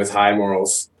 living with high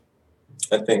morals.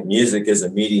 I think music as a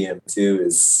medium too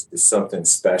is something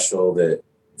special that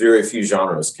very few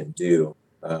genres can do.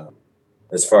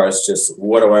 As far as just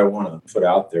what do I want to put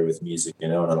out there with music,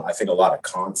 and I think a lot of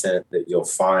content that you'll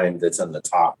find that's in the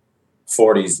top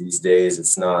 40s these days,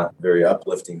 it's not very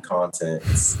uplifting content.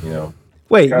 It's,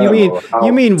 Wait,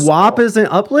 you mean WAP isn't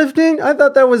uplifting? I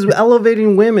thought that was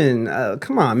elevating women.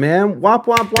 Come on, man. WAP.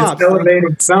 It's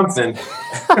elevating something.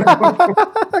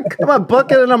 Come on,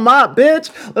 bucket and a mop,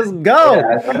 bitch. Let's go.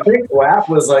 Yeah, I think WAP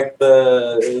was like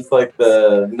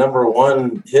the number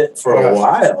one hit for a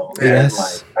while.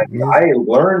 Yes. I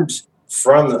learned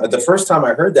from the first time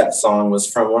I heard that song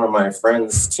was from one of my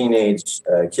friend's teenage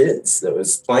kids that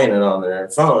was playing it on their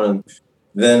phone.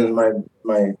 And then my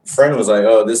friend was like,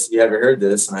 "Oh, you ever heard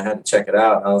this?" And I had to check it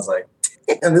out. And I was like,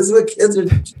 "Damn, this is what kids are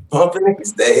pumping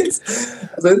these days." I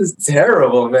was like, "This is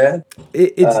terrible, man."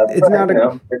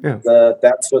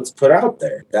 That's what's put out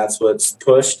there. That's what's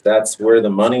pushed. That's where the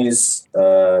money's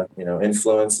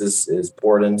influence is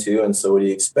poured into. And so what do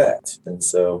you expect? And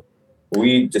so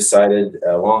we decided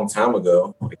a long time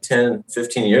ago, like 10,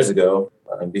 15 years ago,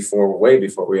 way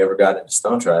before we ever got into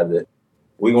Stone Tribe, that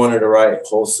we wanted to write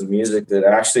wholesome music that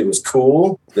actually was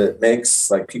cool, that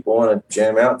makes like people want to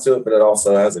jam out to it, but it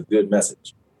also has a good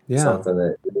message. Yeah. Something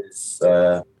that is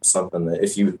something that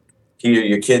if you hear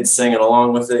your kids singing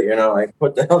along with it, you're not like,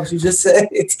 what the hell did you just say?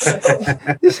 Did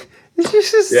you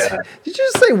just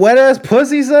say wet ass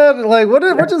pussy, son? Like what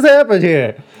just happened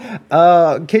here?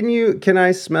 Can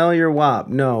I smell your WAP?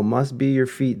 No, must be your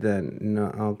feet then. No,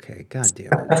 okay, god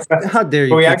damn it. How dare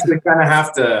you? We actually kind of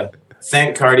have to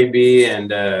thank Cardi B and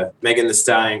Megan Thee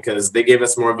Stallion because they gave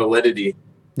us more validity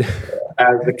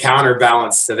as the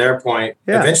counterbalance to their point.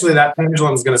 Yeah. Eventually that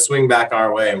pendulum is going to swing back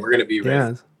our way and we're going to be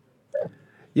ready.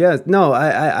 Yes. No,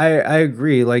 I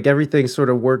agree. Like everything sort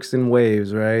of works in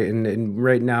waves, right? And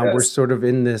right now we're sort of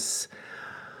in this,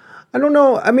 I don't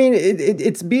know. I mean,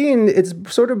 it's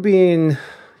sort of being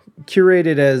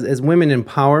curated as women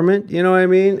empowerment, you know what I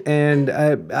mean? And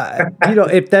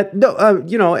if that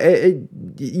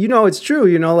it's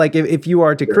true, like if you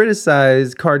are to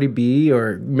criticize Cardi B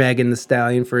or Megan Thee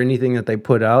Stallion for anything that they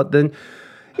put out, then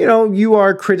you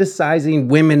are criticizing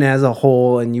women as a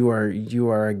whole, and you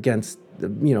are against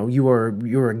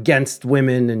you're against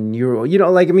women, and how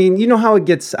it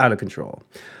gets out of control.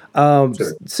 Sure.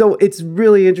 So it's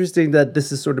really interesting that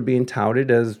this is sort of being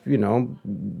touted as,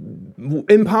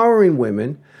 empowering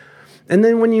women. And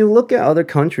then when you look at other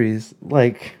countries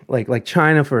like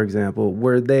China, for example,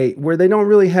 where they don't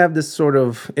really have this sort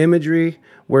of imagery,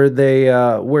 where they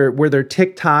where their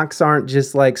TikToks aren't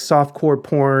just like softcore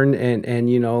porn and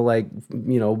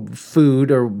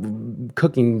food or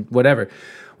cooking, whatever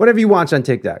you watch on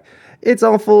TikTok. It's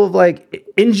all full of like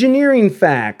engineering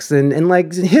facts and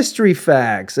like history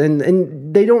facts, and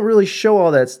they don't really show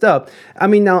all that stuff. I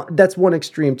mean, now that's one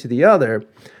extreme to the other.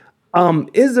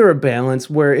 Is there a balance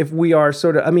where if we are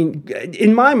sort of, I mean,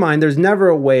 in my mind, it's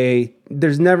never okay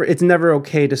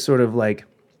to sort of like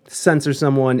censor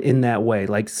someone in that way.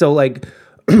 Like, so like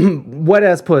wet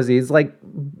ass pussies, like,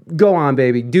 go on,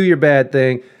 baby, do your bad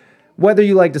thing. Whether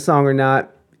you like the song or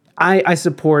not, I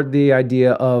support the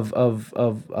idea of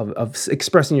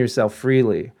expressing yourself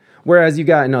freely. Whereas you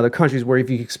got in other countries where if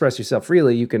you express yourself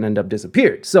freely, you can end up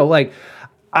disappeared. So like,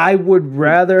 I would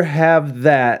rather have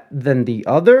that than the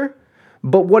other.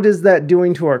 But what is that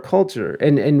doing to our culture?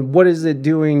 And what is it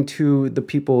doing to the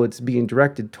people it's being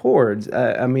directed towards?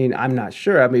 I mean, I'm not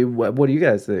sure. I mean, what do you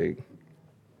guys think?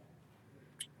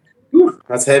 Whew,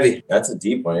 that's heavy. That's a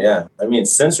deep one, yeah. I mean,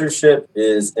 censorship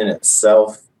is in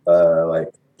itself, I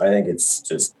think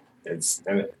it's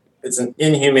an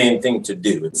inhumane thing to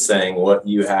do. It's saying what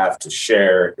you have to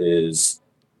share is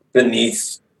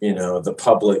beneath, the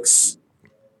public's,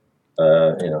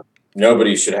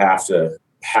 nobody should have to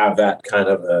have that kind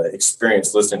of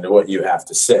experience listening to what you have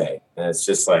to say. And it's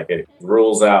just like it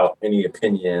rules out any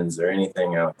opinions or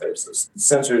anything out there. So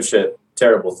censorship,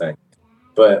 terrible thing.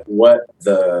 But what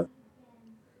the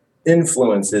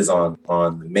influence is on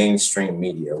the mainstream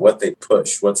media, what they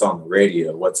push, what's on the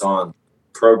radio, what's on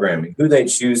programming, who they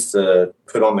choose to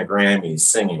put on the Grammys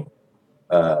singing,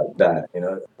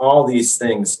 all these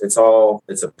things, it's a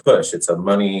push. It's a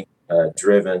money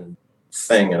driven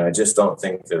thing, and I just don't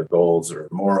think their goals or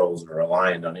morals are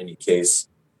aligned on any case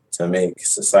to make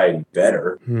society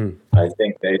better. I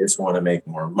think they just want to make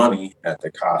more money at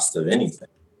the cost of anything.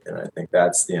 And I think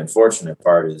that's the unfortunate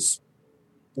part, is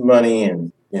money,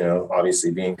 and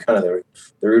obviously being kind of the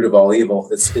root of all evil.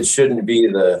 It shouldn't be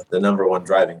the number one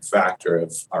driving factor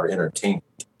of our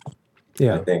entertainment.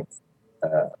 Yeah. I think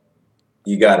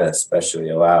you got to especially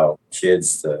allow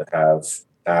kids to have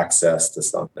access to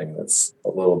something that's a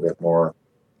little bit more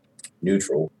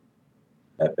neutral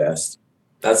at best.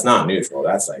 That's not neutral.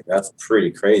 That's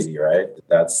pretty crazy, right?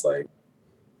 That's like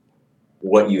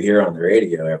what you hear on the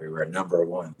radio everywhere. Number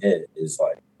one hit is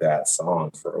like that song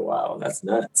for a while. That's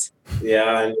nuts.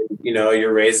 Yeah, and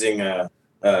you're raising a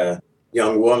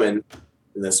young woman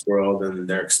in this world, and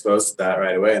they're exposed to that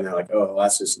right away, and they're like, "Oh, well,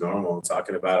 that's just normal." I'm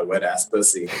talking about a wet ass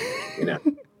pussy,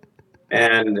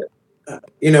 And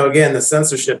again, the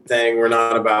censorship thing. We're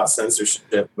not about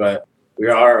censorship, but we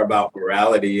are about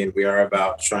morality, and we are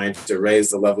about trying to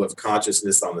raise the level of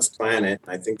consciousness on this planet.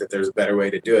 I think that there's a better way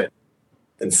to do it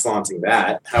than flaunting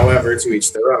that. However, to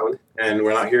each their own. And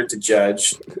we're not here to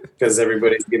judge, because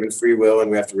everybody's given free will, and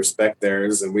we have to respect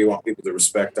theirs, and we want people to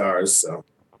respect ours. So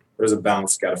there's a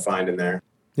balance got to find in there.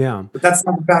 Yeah. But that's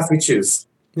not the path we choose.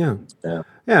 Yeah,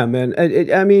 man.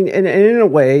 I mean, and in a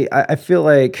way, I feel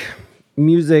like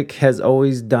music has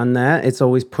always done that. It's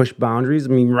always pushed boundaries. I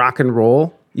mean, rock and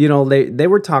roll, they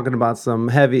were talking about some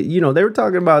heavy, they were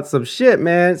talking about some shit,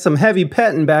 man, some heavy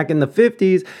petting back in the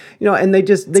 50s, and they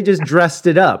just dressed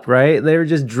it up, right? They were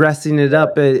just dressing it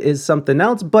up as something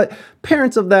else. But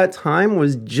parents of that time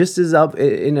was just as up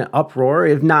in an uproar,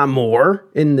 if not more,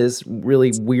 in this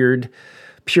really weird,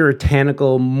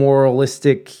 puritanical,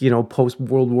 moralistic, post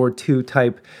World War II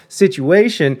type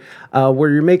situation,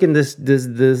 where you're making this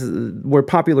where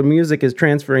popular music is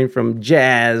transferring from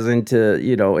jazz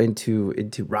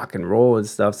into rock and roll and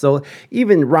stuff. So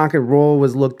even rock and roll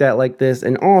was looked at like this,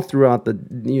 and all throughout the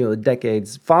the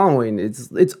decades following,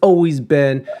 it's always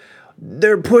been,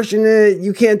 they're pushing it.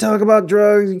 You can't talk about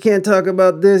drugs. You can't talk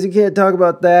about this. You can't talk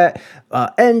about that.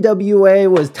 NWA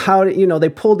was touted. They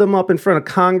pulled them up in front of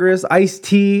Congress.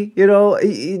 Ice-T.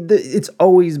 It's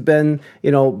always been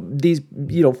these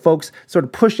folks sort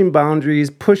of pushing boundaries,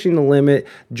 pushing the limit,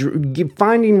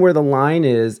 finding where the line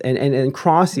is, and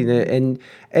crossing it. And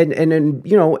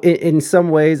in some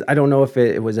ways, I don't know if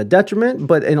it was a detriment,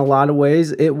 but in a lot of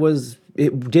ways,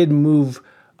 it did move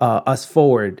us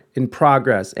forward in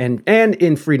progress and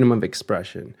in freedom of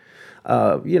expression.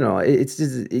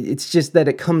 It's just that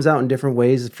it comes out in different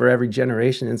ways for every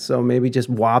generation, and so maybe just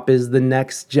WAP is the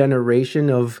next generation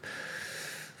of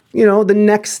the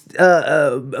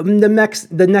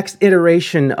next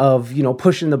iteration of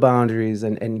pushing the boundaries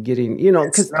and getting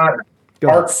it's not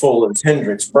artful as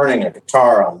Hendrix burning a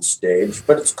guitar on stage,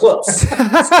 but it's close.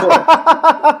 It's close.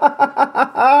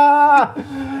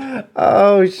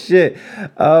 Oh shit!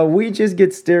 We just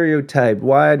get stereotyped.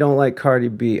 Why I don't like Cardi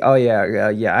B? Oh yeah.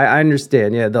 I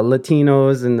understand. Yeah, the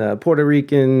Latinos and the Puerto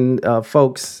Rican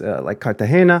folks like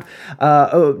Cartagena.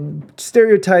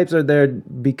 Stereotypes are there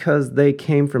because they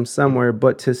came from somewhere.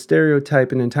 But to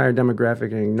stereotype an entire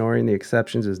demographic and ignoring the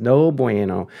exceptions is no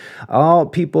bueno. All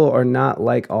people are not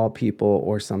like all people,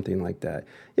 or something like that.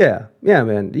 Yeah,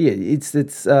 man. Yeah, it's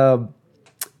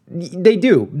they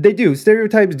do.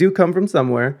 Stereotypes do come from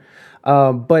somewhere.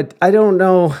 But I don't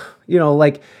know,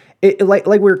 like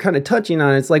we were kind of touching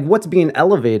on, it's like what's being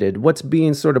elevated, what's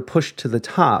being sort of pushed to the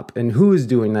top, and who's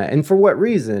doing that, and for what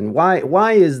reason?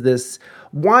 Why is this?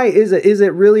 Why is it? Is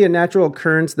it really a natural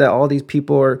occurrence that all these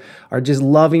people are just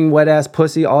loving wet ass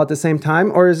pussy all at the same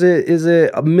time, or is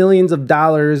it millions of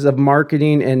dollars of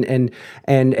marketing and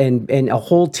a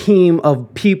whole team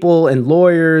of people and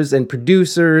lawyers and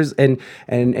producers and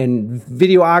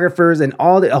videographers and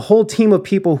a whole team of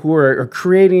people who are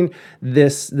creating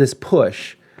this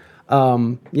push?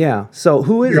 So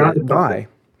who is it? Why?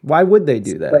 Why would they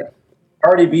do that? Like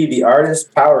Cardi B, the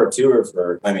artist, power to her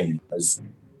for, as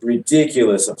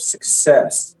ridiculous of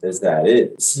success as that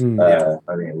is.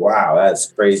 Wow,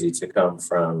 that's crazy to come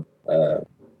from,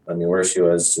 where she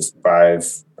was just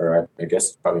 5, or I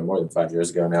guess probably more than 5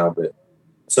 years ago now, but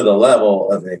to the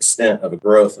level of an extent of a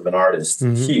growth of an artist,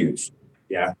 huge.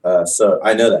 Yeah. So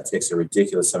I know that takes a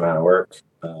ridiculous amount of work.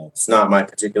 It's not my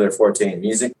particular forte in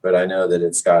music, but I know that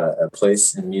it's got a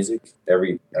place in music.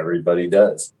 Everybody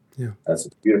does. Yeah. That's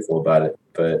what's beautiful about it.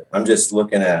 But I'm just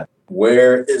looking at,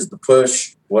 where is the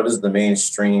push? What is the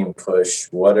mainstream push?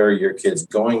 What are your kids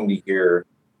going to hear?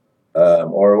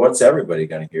 Or what's everybody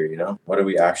going to hear? What are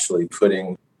we actually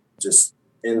putting just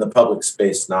in the public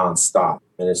space nonstop?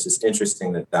 And it's just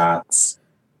interesting that that's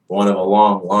one of a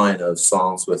long line of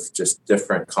songs with just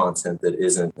different content that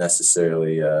isn't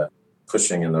necessarily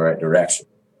pushing in the right direction.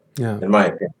 Yeah. In my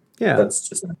opinion. Yeah. That's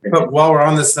just an opinion. But while we're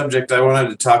on this subject, I wanted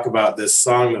to talk about this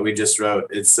song that we just wrote.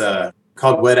 It's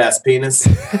called Wet Ass Penis,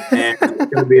 and it's going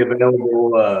to be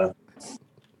available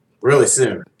really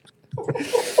soon.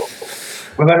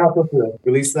 Was I not supposed to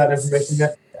release that information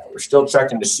yet? Yeah, we're still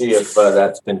checking to see if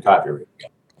that's been copyrighted.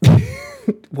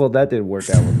 Well, that didn't work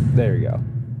out. There you go.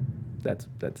 That's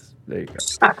there you go.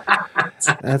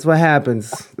 That's what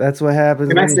happens. That's what happens.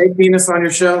 Can I say penis on your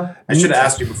show? I should have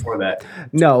asked you before that.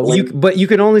 No, but you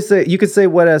can only say, you could say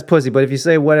wet ass pussy, but if you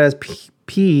say wet ass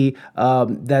pee,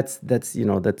 that's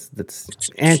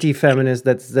anti-feminist,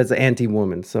 that's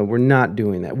anti-woman. So we're not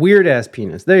doing that. Weird ass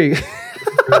penis. There you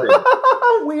go.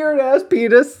 Weird ass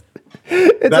penis.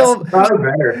 It's all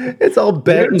better. It's all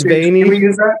bent and veiny. Can we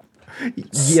use that?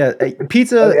 Yeah,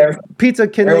 pizza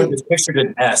can Everyone just pictured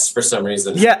an S for some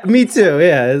reason. Yeah, me too.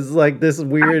 Yeah, it's like this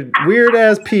weird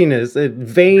ass penis. It's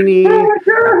veiny.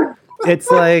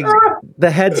 It's like the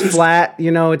head's flat.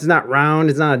 You know, it's not round.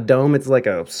 It's not a dome. It's like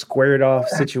a squared off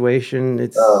situation.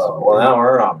 It's well, now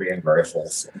we're not being very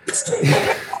false.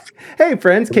 Hey,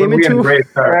 friends, came into. We're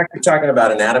actually talking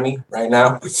about anatomy right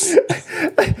now.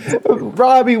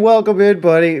 Robbie, welcome in,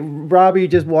 buddy. Robbie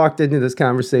just walked into this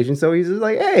conversation, so he's just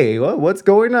like, "Hey, what's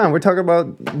going on? We're talking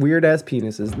about weird ass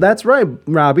penises." That's right,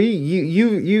 Robbie.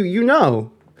 You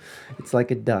know, it's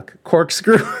like a duck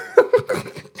corkscrew.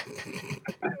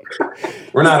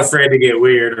 We're not afraid to get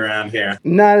weird around here.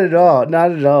 Not at all.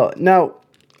 Not at all. Now,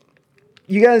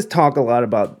 you guys talk a lot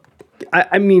about.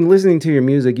 I mean, listening to your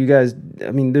music, you guys,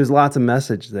 I mean, there's lots of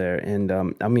message there. And,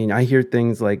 I mean, I hear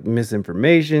things like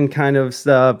misinformation kind of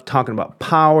stuff, talking about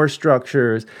power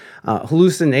structures,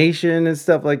 hallucination and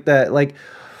stuff like that. Like,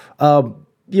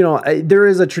 you know, there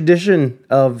is a tradition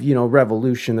of, you know,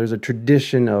 revolution. There's a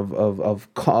tradition of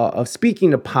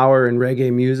speaking to power in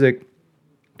reggae music.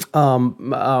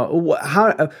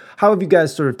 How have you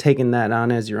guys sort of taken that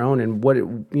on as your own, and what,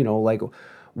 you know, like,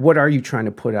 what are you trying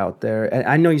to put out there? And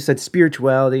I know you said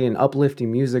spirituality and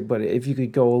uplifting music, but if you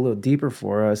could go a little deeper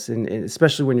for us, and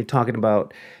especially when you're talking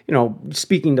about, you know,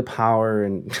 speaking to power,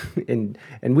 and and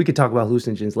we could talk about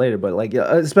hallucinogens later, but like,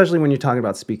 especially when you're talking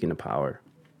about speaking to power.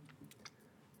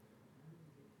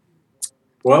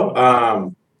 Well, I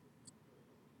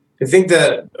think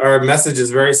that our message is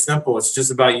very simple. It's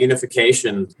just about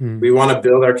unification. We want to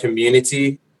build our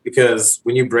community, because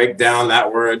when you break down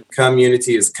that word,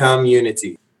 community is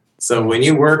community. So when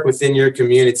you work within your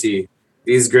community,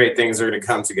 these great things are going to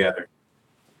come together.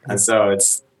 And so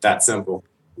it's that simple.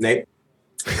 Nate?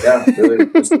 Yeah, really.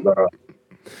 It's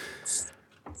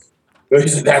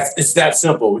that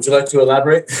simple. Would you like to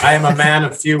elaborate? I am a man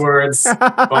of few words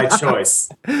by choice.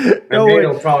 And Nate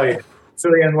will probably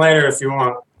fill you in later if you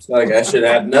want. It's like I should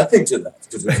add nothing to that,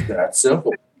 because it's that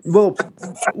simple. Well,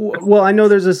 I know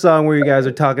there's a song where you guys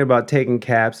are talking about taking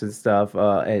caps and stuff,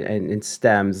 and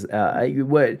stems.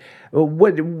 What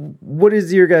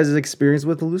is your guys' experience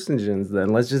with hallucinogens? Then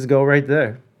let's just go right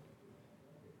there.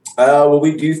 Well,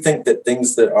 we do think that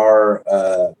things that are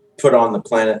put on the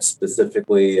planet,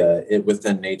 specifically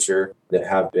within nature, that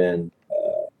have been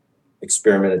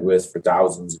experimented with for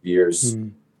thousands of years,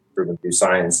 proven through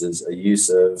science, is a use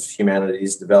of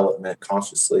humanity's development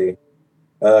consciously.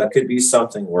 Could be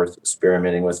something worth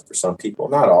experimenting with for some people.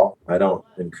 Not all. I don't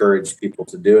encourage people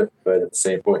to do it, but at the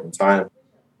same point in time,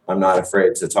 I'm not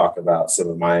afraid to talk about some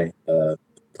of my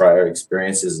prior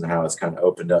experiences and how it's kind of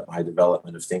opened up my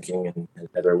development of thinking in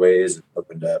other ways, and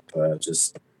opened up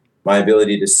just my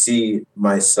ability to see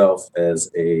myself as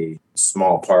a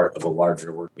small part of a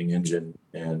larger working engine,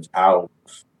 and how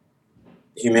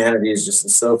humanity is just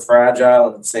so fragile,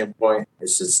 and at the same point,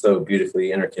 it's just so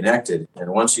beautifully interconnected. And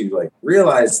once you like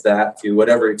realize that, through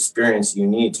whatever experience you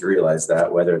need to realize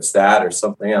that, whether it's that or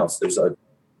something else, there's a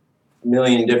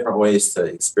million different ways to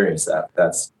experience that.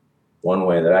 That's one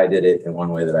way that I did it, and one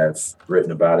way that I've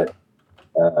written about it.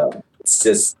 It's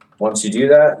just, once you do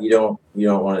that, you don't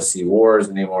want to see wars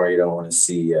anymore. You don't want to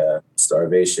see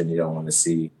starvation. You don't want to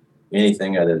see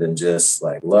anything other than just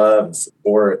like love and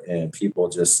support, and people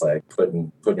just like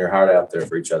putting your heart out there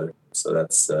for each other. So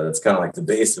that's kind of like the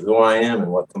base of who I am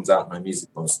and what comes out in my music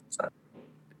most of the time.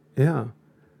 Yeah,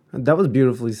 that was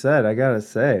beautifully said. I gotta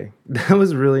say, that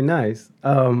was really nice.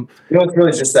 It's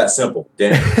really just that simple.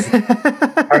 Dan.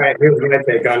 All right, here's my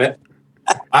take on it.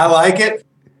 I like it,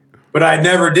 but I'd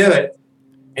never do it.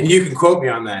 And you can quote me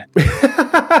on that.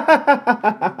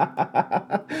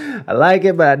 I like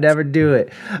it, but I never do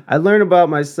it. I learned about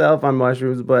myself on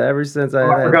mushrooms, but ever since I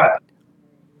forgot.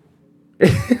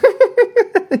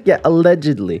 Yeah,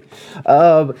 allegedly.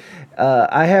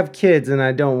 I have kids and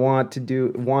I don't want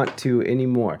to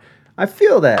anymore. I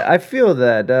feel that. I feel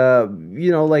that.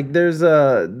 Like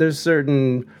there's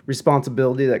certain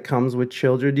responsibility that comes with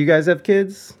children. Do you guys have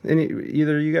kids?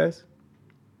 Either of you guys?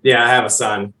 Yeah, I have a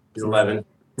son. He's 11.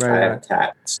 Right. I have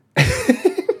cats.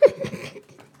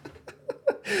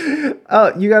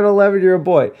 Oh, you got an 11-year-old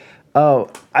boy. Oh,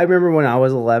 I remember when I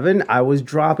was 11, I was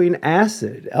dropping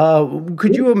acid.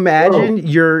 Could you imagine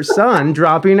your son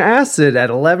dropping acid at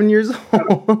 11 years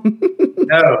old?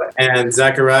 No, and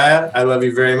Zachariah, I love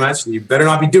you very much, and you better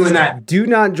not be doing that. Do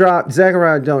not drop,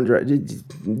 Zachariah. Don't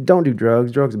do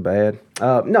drugs. Drugs are bad.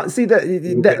 No, see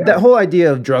that whole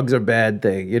idea of drugs are bad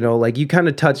thing. Like you kind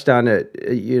of touched on it,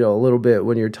 a little bit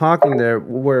when you're talking there,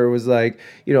 where it was like,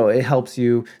 it helps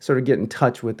you sort of get in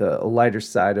touch with a lighter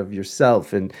side of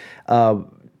yourself, and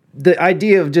the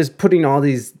idea of just putting all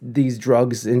these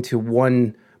drugs into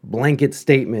one blanket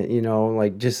statement,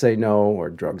 like just say no or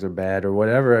drugs are bad or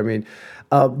whatever. I mean,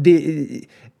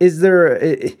 is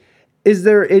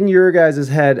there in your guys'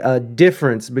 head a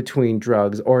difference between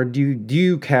drugs, or do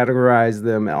you categorize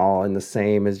them all in the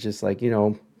same as just like,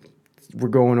 we're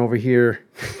going over here,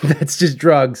 that's just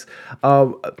drugs?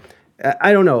 I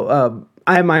don't know.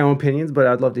 I have my own opinions, but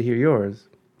I'd love to hear yours.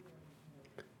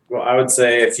 Well, I would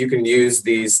say if you can use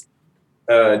these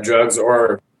drugs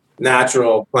or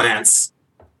natural plants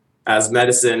as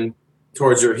medicine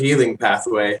towards your healing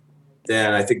pathway,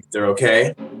 then I think they're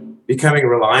okay. Becoming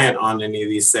reliant on any of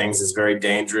these things is very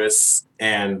dangerous,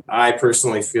 and I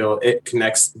personally feel it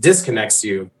disconnects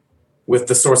you with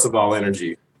the source of all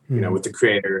energy, with the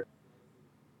creator.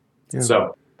 Yeah.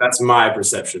 So that's my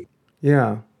perception.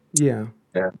 Yeah.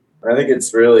 I think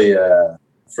it's really,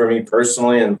 for me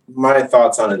personally, and my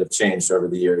thoughts on it have changed over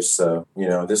the years. So,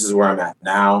 this is where I'm at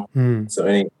now. So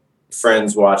any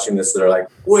friends watching this that are like,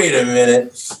 wait a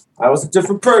minute, I was a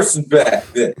different person back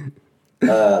then.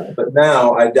 But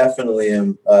now I definitely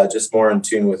am just more in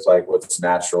tune with like what's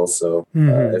natural. So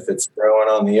if it's growing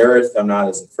on the earth, I'm not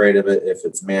as afraid of it. If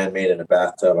it's man-made in a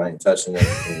bathtub, I ain't touching it.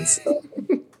 And so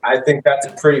I think that's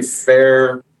a pretty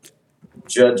fair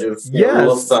judge of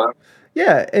rule of thumb.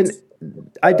 Yeah, and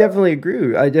I definitely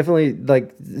agree. I definitely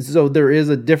so there is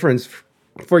a difference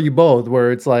for you both,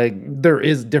 where it's like there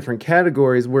is different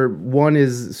categories where one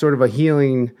is sort of a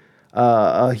healing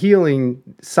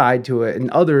side to it,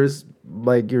 and others,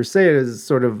 like you're saying, is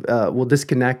sort of will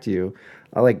disconnect you.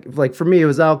 Like for me, it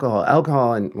was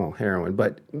alcohol and heroin,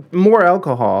 but more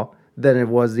alcohol than it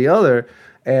was the other.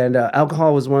 And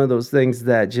alcohol was one of those things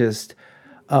that just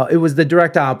it was the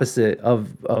direct opposite of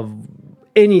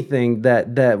anything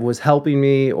that was helping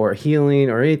me or healing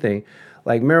or anything.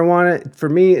 Like marijuana for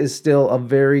me is still a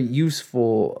very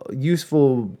useful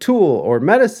tool or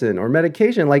medicine or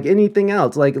medication, like anything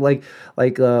else. Like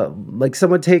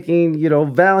someone taking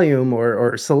Valium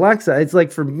or Celexa. It's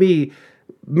like, for me,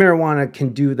 marijuana can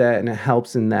do that, and it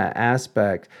helps in that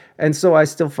aspect. And so I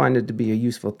still find it to be a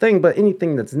useful thing. But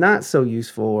anything that's not so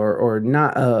useful or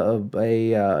not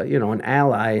an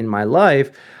ally in my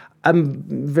life, I'm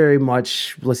very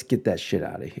much, let's get that shit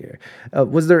out of here.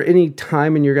 Was there any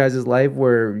time in your guys' life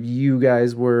where you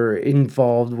guys were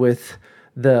involved with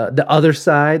the other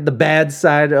side, the bad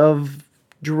side of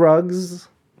drugs?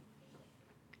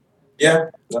 Yeah,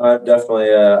 no, I've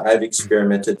definitely I've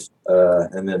experimented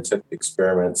and then took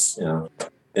experiments,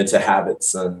 into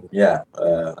habits, and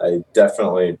I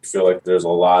definitely feel like there's a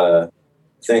lot of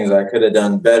things I could have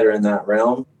done better in that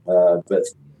realm, but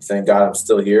thank God I'm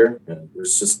still here. And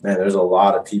there's a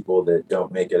lot of people that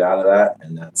don't make it out of that,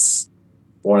 and that's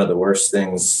one of the worst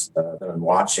things that I'm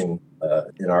watching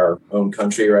in our own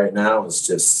country right now, is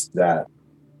just that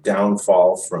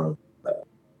downfall from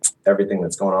everything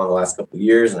that's going on the last couple of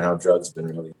years, and how drugs have been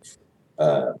really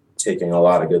taking a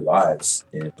lot of good lives.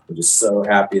 And I'm just so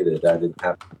happy that didn't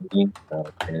happen to me,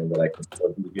 and that I can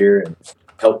still be here and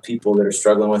help people that are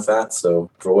struggling with that. So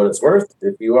for what it's worth,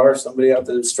 if you are somebody out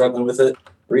there that's struggling with it,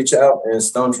 reach out, and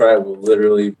Stone Tribe will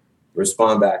literally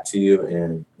respond back to you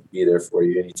and be there for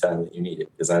you anytime that you need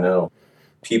it. Because I know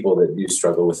people that do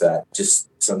struggle with that just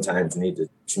sometimes need to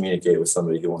communicate with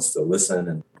somebody who wants to listen.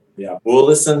 And we'll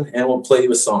listen, and we'll play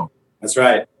you a song. That's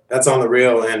right. That's on the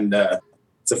real. And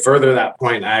to further that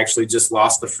point, I actually just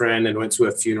lost a friend and went to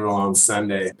a funeral on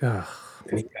Sunday. And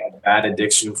he had bad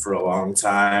addiction for a long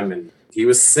time, and he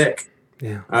was sick.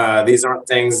 Yeah. These aren't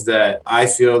things that I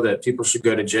feel that people should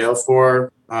go to jail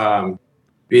for,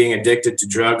 being addicted to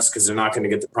drugs, because they're not going to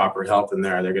get the proper help in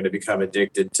there. They're going to become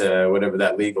addicted to whatever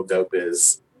that legal dope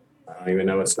is. I don't even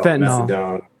know what's called.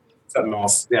 Methadone. Something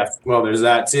else. Yeah. Well, there's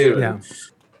that too. Yeah.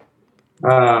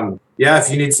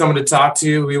 If you need someone to talk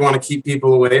to, we want to keep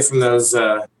people away from those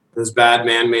those bad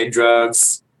man-made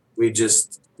drugs. We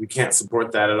can't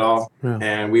support that at all. Yeah.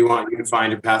 And we want you to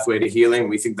find your pathway to healing.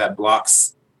 We think that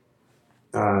blocks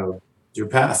your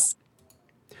path.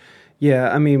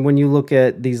 Yeah, I mean, when you look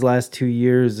at these last 2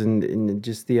 years and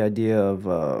just the idea of,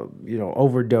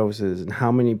 overdoses and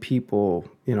how many people,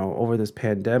 over this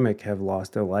pandemic have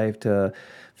lost their life to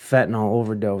fentanyl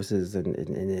overdoses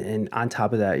and on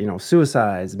top of that,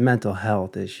 suicides, mental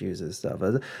health issues and stuff.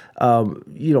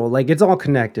 Like it's all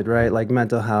connected, right? Like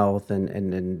mental health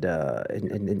and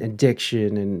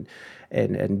addiction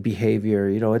and behavior,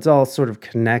 it's all sort of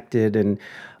connected. And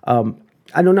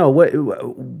I don't know,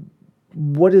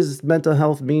 what does mental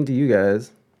health mean to you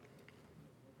guys?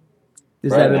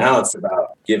 Right now, it's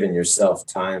about giving yourself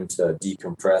time to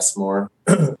decompress more.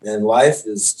 And life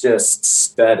is just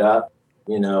sped up,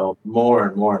 more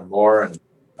and more and more. And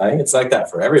I think it's like that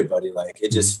for everybody. Like,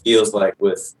 it just feels like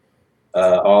with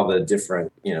all the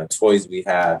different, toys we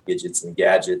have, gadgets and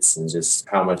gadgets, and just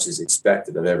how much is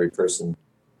expected of every person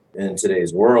in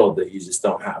today's world, that you just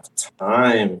don't have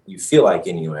time. You feel like,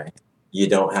 anyway, you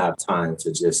don't have time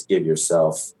to just give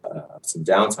yourself some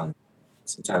downtime,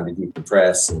 some time to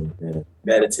decompress and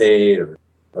meditate or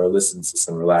listen to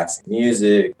some relaxing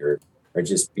music or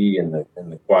just be in the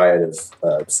quiet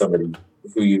of somebody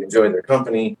who you enjoy their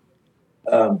company.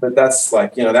 But that's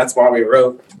like, that's why we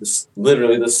wrote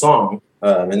literally the song.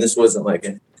 And this wasn't like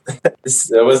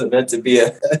this wasn't meant to be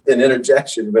an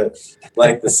interjection, but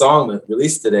like the song that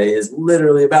released today is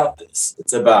literally about this.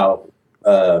 It's about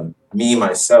me,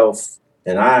 myself,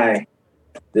 and I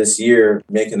this year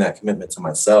making that commitment to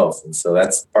myself. And so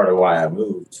that's part of why I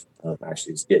moved.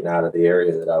 Actually, just getting out of the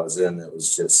area that I was in that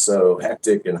was just so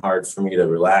hectic and hard for me to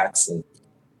relax and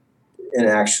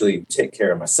actually take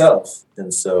care of myself.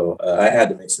 And so I had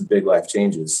to make some big life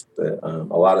changes, but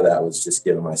a lot of that was just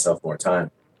giving myself more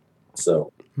time.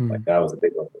 So like that was a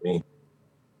big one for me.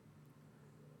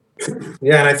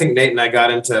 Yeah, and I think Nate and I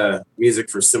got into music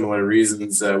for similar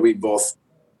reasons. We both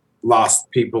lost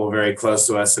people very close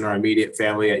to us in our immediate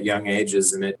family at young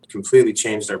ages, and it completely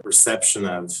changed our perception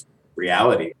of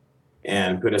reality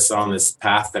and put us on this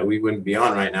path that we wouldn't be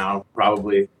on right now,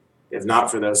 probably, if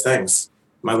not for those things.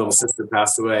 My little sister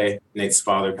passed away. Nate's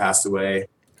father passed away.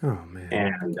 Oh, man.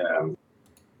 And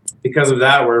because of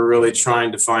that, we're really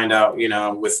trying to find out,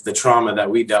 with the trauma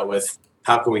that we dealt with,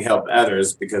 how can we help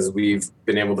others? Because we've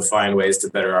been able to find ways to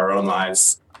better our own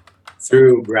lives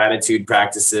through gratitude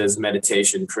practices,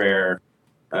 meditation, prayer,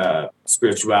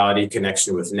 spirituality,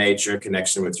 connection with nature,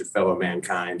 connection with your fellow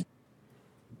mankind.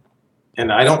 And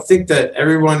I don't think that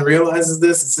everyone realizes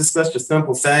this. It's just such a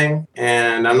simple thing.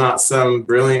 And I'm not some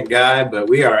brilliant guy, but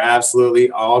we are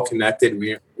absolutely all connected.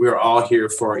 We're all here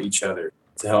for each other,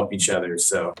 to help each other.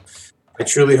 So I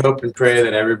truly hope and pray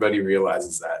that everybody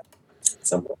realizes that.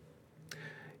 Simple.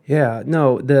 Yeah,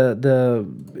 no, that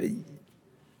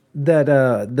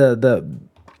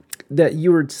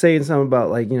you were saying something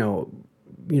about, like,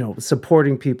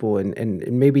 supporting people and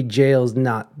maybe jail's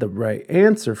not the right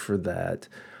answer for that.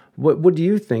 What do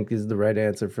you think is the right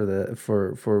answer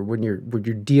for when you're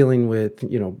dealing with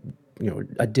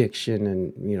addiction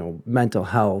and mental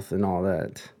health and all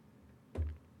that?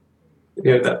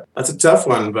 Yeah, that's a tough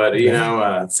one, but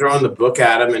throwing the book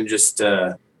at them and just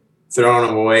throwing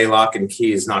them away, lock and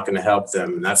key, is not going to help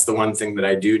them. And that's the one thing that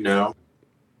I do know.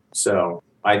 So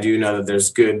I do know that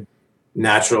there's good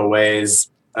natural ways,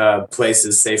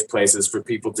 places, safe places for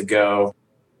people to go,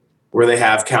 where they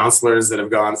have counselors that have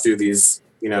gone through these,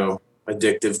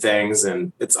 addictive things,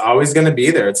 and it's always going to be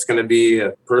there. It's going to be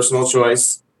a personal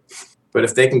choice. But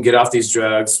if they can get off these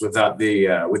drugs without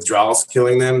the withdrawals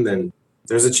killing them, then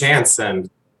there's a chance. And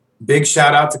big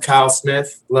shout out to Kyle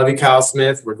Smith. Love you, Kyle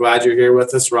Smith. We're glad you're here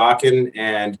with us, rocking,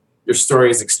 and your story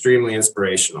is extremely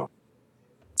inspirational.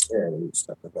 Yeah, we just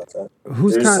talked about that.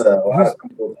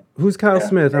 Who's Kyle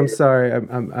Smith? I'm sorry,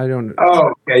 I don't.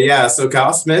 Oh, okay, yeah. So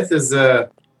Kyle Smith is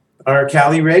our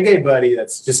Cali reggae buddy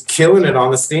that's just killing it on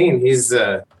the scene. He's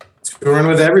touring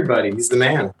with everybody. He's the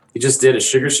man. He just did a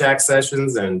Sugar Shack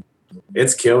sessions, and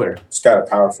it's killer. He's got a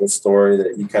powerful story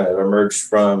that he kind of emerged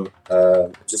from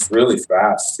just really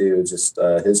fast too. Just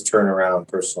his turnaround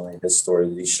personally, his story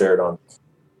that he shared on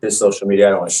his social media. I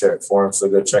don't want to share it for him, so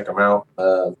go check him out.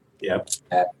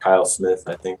 At Kyle Smith,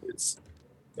 I think it's.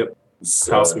 Yep,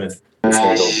 Kyle Smith.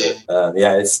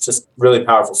 It's just really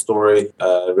powerful story.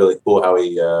 Really cool how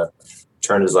he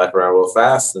turned his life around real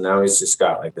fast, and now he's just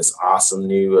got like this awesome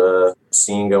new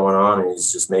scene going on, and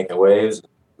he's just making waves.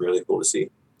 Really cool to see.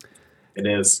 It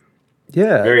is.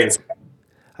 Yeah. Very inspiring.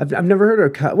 I've never heard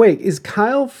of Kyle. Wait, is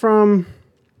Kyle from?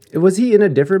 Was he in a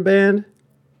different band?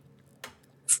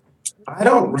 I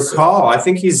don't recall. I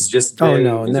think he's just Oh been.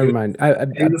 no, never mind.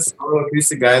 He's a solo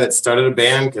acoustic guy that started a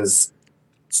band because.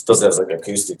 Still does like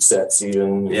acoustic sets,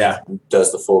 even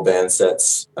does the full band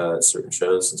sets at certain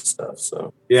shows and stuff.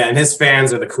 So yeah, and his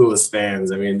fans are the coolest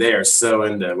fans. I mean, they are so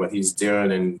into what he's doing.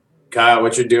 And Kyle,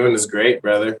 what you're doing is great,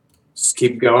 brother. Just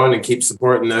keep going and keep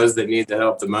supporting those that need the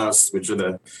help the most, which are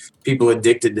the people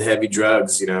addicted to heavy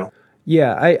drugs.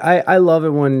 Yeah, I love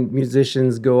it when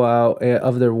musicians go out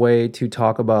of their way to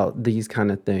talk about these kind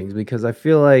of things, because I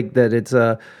feel like that it's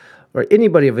or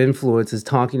anybody of influence is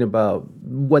talking about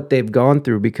what they've gone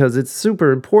through, because it's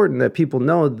super important that people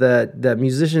know that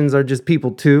musicians are just people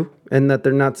too, and that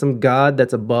they're not some god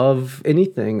that's above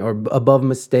anything or above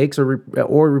mistakes or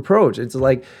reproach. It's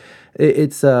like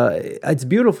it's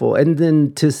beautiful, and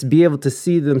then to be able to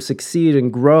see them succeed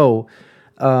and grow.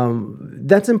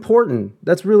 That's important.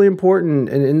 That's really important.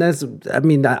 And that's, I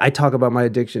mean, I talk about my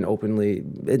addiction openly,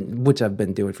 which I've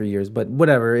been doing for years, but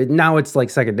whatever. Now it's like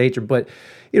second nature. But,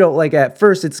 like at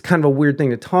first it's kind of a weird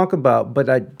thing to talk about. But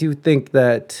I do think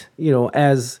that,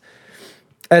 as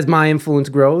my influence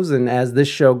grows and as this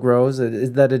show grows,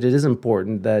 that it is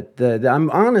important that I'm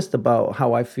honest about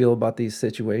how I feel about these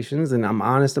situations, and I'm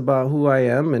honest about who I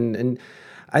am. And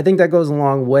I think that goes a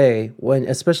long way,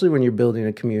 especially when you're building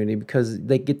a community, because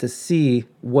they get to see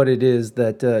what it is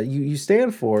that you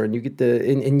stand for, and you get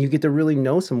to really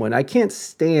know someone. I can't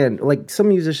stand, like, some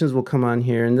musicians will come on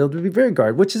here and they'll be very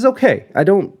guarded, which is okay.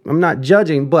 I'm not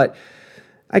judging, but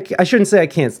I shouldn't say I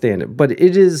can't stand it, but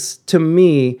it is, to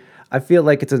me, I feel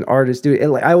like it's an artist's duty.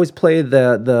 Like, I always play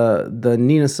the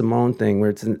Nina Simone thing, where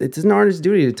it's an artist's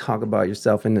duty to talk about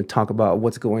yourself and to talk about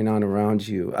what's going on around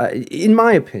you. In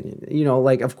my opinion,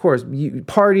 like, of course, you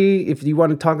party if you want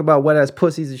to talk about wet ass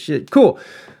pussies and shit, cool.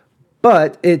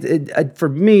 But for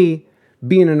me,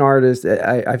 being an artist,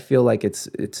 I feel like it's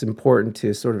important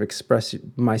to sort of express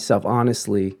myself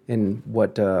honestly in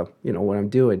what what I'm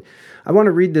doing. I want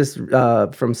to read this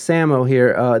from Samo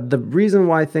here. The reason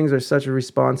why things are such a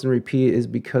response and repeat is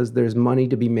because there's money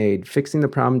to be made. Fixing the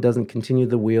problem doesn't continue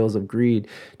the wheels of greed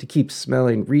to keep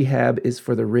smelling. Rehab is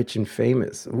for the rich and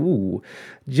famous. Ooh.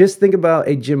 Just think about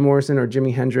a Jim Morrison or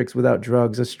Jimi Hendrix without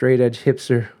drugs. A straight edge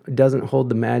hipster doesn't hold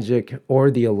the magic or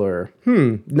the allure.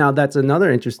 Now that's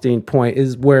another interesting point,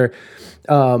 is where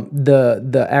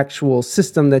the actual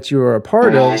system that you are a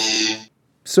part of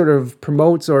sort of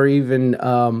promotes or even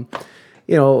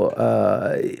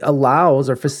allows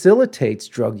or facilitates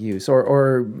drug use,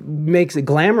 or makes it,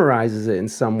 glamorizes it in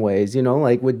some ways,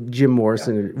 like with Jim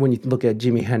Morrison, when you look at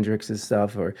Jimi Hendrix and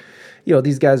stuff, or,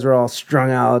 these guys are all strung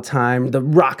out all the time, the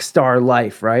rock star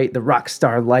life, right? The rock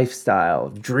star lifestyle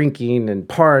of drinking and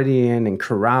partying and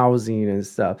carousing and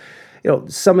stuff.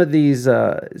 Some of the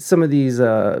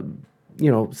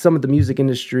music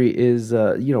industry is,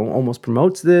 almost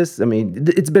promotes this. I mean,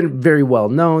 it's been very well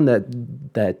known that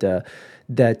the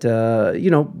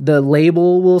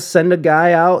label will send a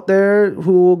guy out there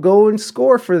who will go and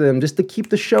score for them just to keep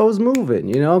the shows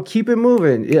moving, keep it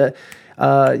moving. Yeah.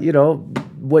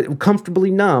 What Comfortably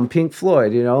Numb, Pink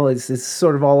Floyd, it's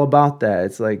sort of all about that.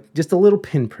 It's like just a little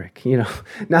pinprick,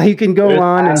 Now you can go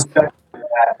on and...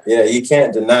 Yeah, you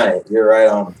can't deny it. You're right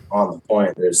on the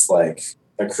point. There's like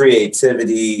a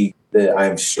creativity that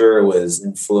I'm sure was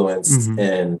influenced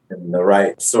in the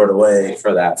right sort of way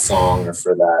for that song or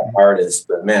for that artist.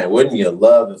 But man, wouldn't you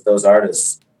love if those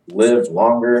artists lived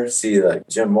longer? See like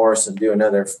Jim Morrison do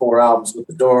another 4 albums with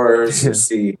the Doors, or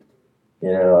see,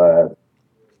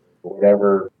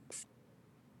 whatever.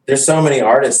 There's so many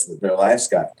artists that their lives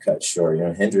got cut short.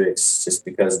 Hendrix, just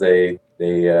because they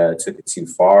took it too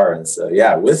far. And so,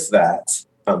 yeah, with that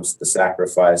comes the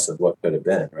sacrifice of what could have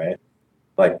been, right?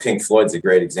 Like Pink Floyd's a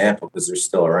great example because they're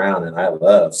still around, and I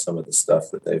love some of the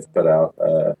stuff that they've put out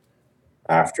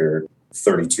after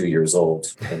 32 years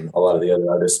old, and a lot of the other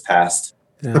artists passed.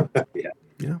 Yeah.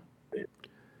 Yeah.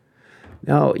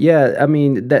 No, yeah, I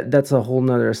mean, that's a whole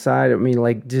nother side. I mean,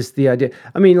 like, just the idea.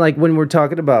 I mean, like, when we're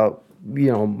talking about,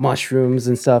 mushrooms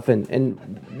and stuff,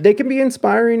 and they can be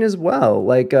inspiring as well.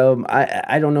 Like,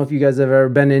 I don't know if you guys have ever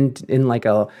been in like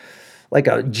a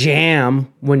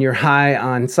jam when you're high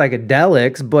on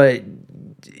psychedelics, but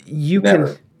you Never.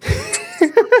 can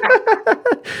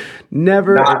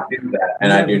never Not do that,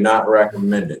 and I do not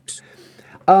recommend it.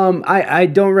 I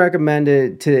don't recommend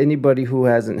it to anybody who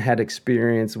hasn't had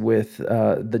experience with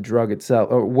the drug itself,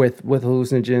 or with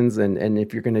hallucinogens. And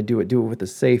if you're going to do it with a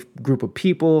safe group of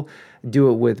people.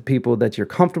 Do it with people that you're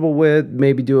comfortable with.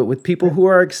 Maybe do it with people who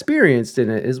are experienced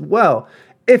in it as well.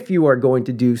 If you are going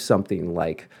to do something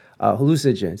like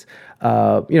hallucinogens,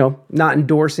 not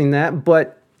endorsing that,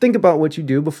 but think about what you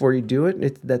do before you do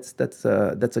it. That's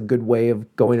a good way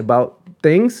of going about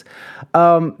things.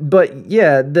 But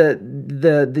yeah,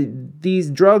 these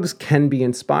drugs can be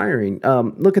inspiring.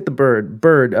 Look at the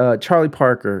Bird, Charlie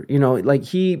Parker. You know, like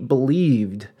he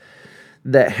believed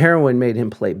that heroin made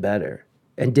him play better,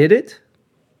 and did it?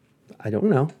 I don't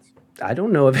know. I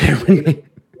don't know if heroin made.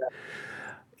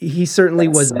 He certainly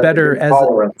was better as.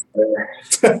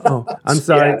 Oh, I'm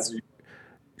sorry.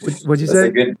 What'd you say? That's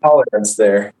a good tolerance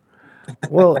there.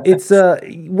 Well, it's I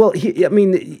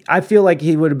mean, I feel like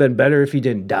he would have been better if he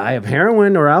didn't die of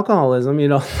heroin or alcoholism. You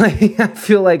know, like, I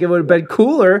feel like it would have been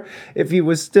cooler if he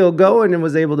was still going and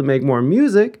was able to make more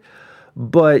music.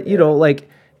 But you know, like,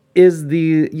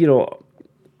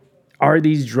 are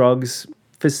these drugs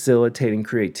facilitating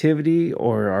creativity,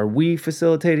 or are we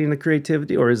facilitating the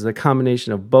creativity, or is it a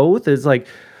combination of both? It's like,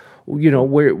 you know,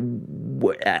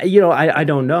 I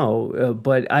don't know,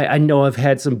 but I know I've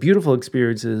had some beautiful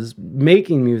experiences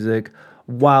making music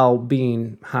while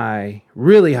being high,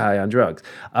 really high on drugs.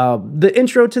 The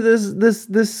intro to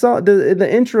this song,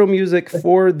 the intro music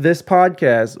for this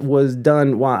podcast was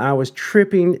done while I was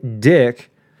tripping dick.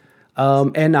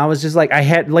 And I was just like, I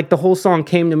had like the whole song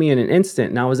came to me in an instant,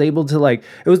 and I was able to like,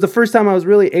 it was the first time I was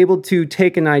really able to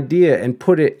take an idea and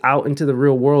put it out into the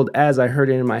real world as I heard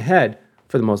it in my head,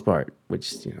 for the most part,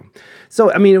 which, you know,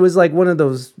 so I mean, it was like one of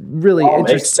those really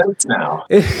interesting. Makes sense now.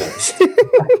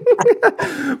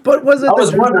 But was it? I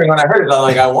was wondering when I heard it. I'm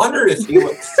like, I wonder if he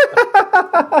was.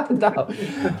 No.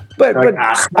 But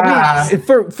I mean,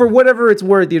 for whatever it's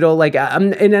worth, you know, like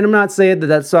I'm not saying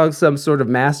that song's some sort of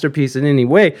masterpiece in any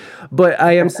way, but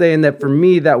I am saying that for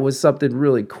me, that was something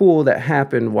really cool that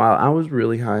happened while I was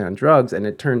really high on drugs, and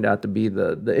it turned out to be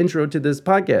the intro to this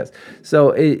podcast. So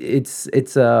it's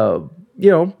you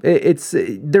know,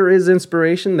 there is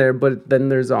inspiration there, but then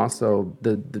there's also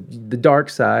the dark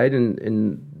side,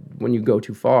 and when you go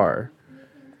too far.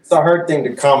 It's a hard thing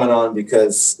to comment on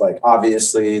because, like,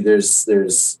 obviously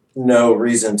there's no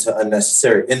reason to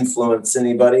unnecessarily influence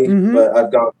anybody, but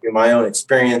I've gone through my own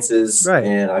experiences,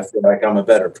 and I feel like I'm a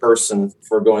better person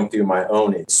for going through my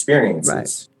own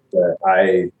experiences. But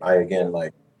I again,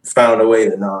 like, found a way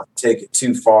to not take it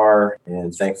too far,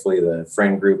 and thankfully the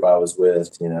friend group I was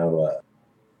with, you know,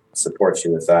 supports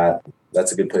you with that.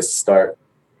 That's a good place to start.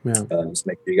 Yeah. Just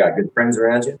make sure you got good friends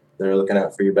around you. They're looking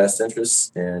out for your best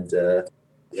interests, and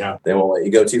they won't let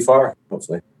you go too far,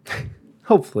 hopefully.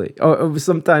 Or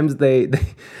sometimes they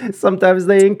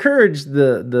encourage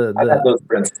the I had those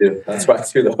friends too. That's why I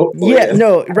threw the hopefully. Yeah,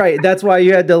 no, right. That's why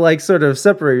you had to like sort of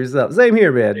separate yourself. Same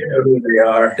here, man. You know who they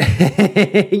are.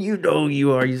 You know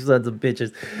you are, you sons of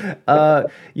bitches.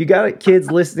 You got kids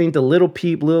listening to Lil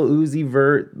Peep, Lil Uzi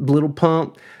Vert, Lil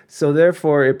Pump. So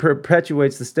therefore, it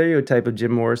perpetuates the stereotype of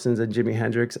Jim Morrison's and Jimi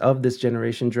Hendrix of this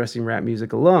generation dressing rap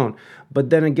music alone. But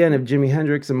then again, if Jimi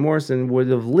Hendrix and Morrison would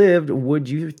have lived, would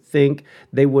you think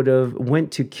they would have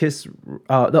went to Kiss,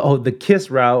 the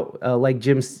Kiss route, like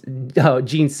Gene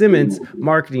Simmons'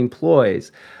 marketing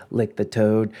ploys? Lick the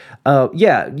toad.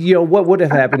 Yeah, you know, what would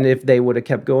have happened if they would have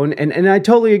kept going? And I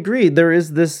totally agree. There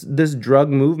is this drug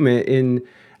movement in,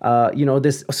 you know,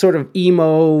 this sort of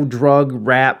emo drug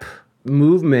rap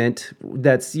movement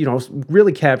that's, you know,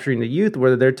 really capturing the youth,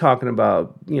 where they're talking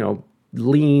about, you know,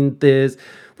 lean this,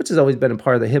 which has always been a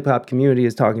part of the hip hop community,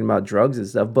 is talking about drugs and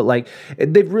stuff. But like,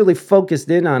 they've really focused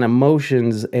in on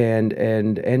emotions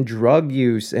and drug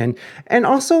use and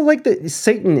also like the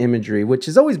Satan imagery, which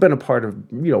has always been a part of,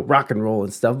 you know, rock and roll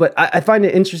and stuff. But I find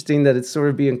it interesting that it's sort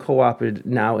of being co-opted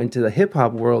now into the hip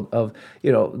hop world of,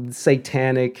 you know,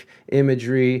 satanic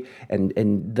imagery and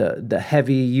the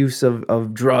heavy use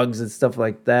of drugs and stuff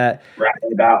like that.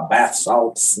 Rapping about bath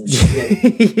salts and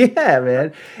shit. Yeah,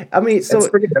 man. I mean, so it's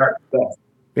pretty dark stuff.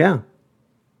 Yeah,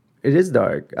 it is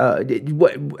dark. I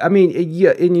mean,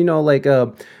 yeah, and you know, like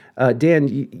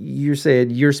Dan, you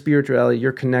said your spirituality,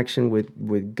 your connection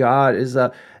with God is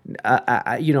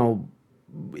you know,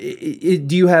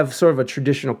 do you have sort of a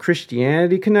traditional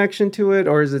Christianity connection to it,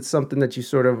 or is it something that you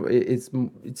sort of it's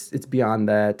beyond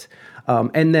that?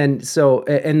 And then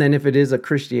if it is a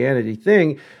Christianity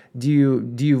thing,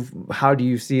 how do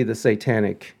you see the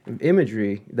satanic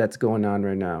imagery that's going on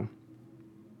right now?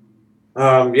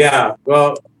 Yeah,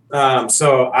 well,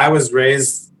 so I was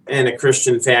raised in a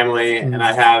Christian family, and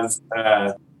I have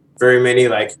very many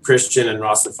like Christian and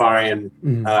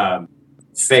Rastafarian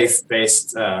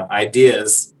faith-based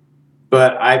ideas,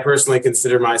 but I personally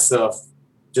consider myself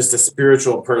just a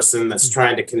spiritual person that's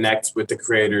trying to connect with the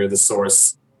creator, the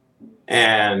source,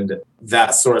 and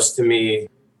that source to me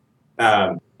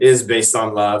is based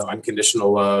on love,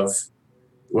 unconditional love,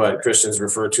 what Christians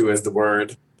refer to as the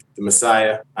Word, the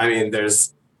Messiah. I mean,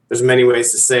 there's There's many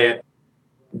ways to say it,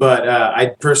 but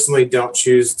I personally don't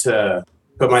choose to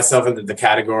put myself into the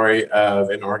category of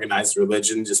an organized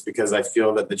religion, just because I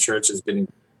feel that the church has done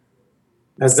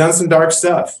some dark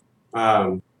stuff,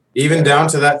 even down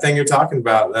to that thing you're talking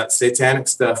about, that satanic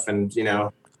stuff. And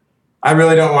I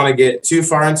really don't want to get too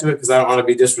far into it because I don't want to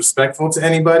be disrespectful to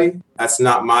anybody. That's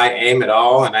not my aim at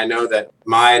all, and I know that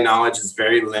my knowledge is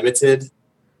very limited.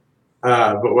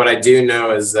 But what I do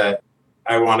know is that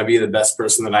I want to be the best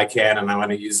person that I can, and I want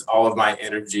to use all of my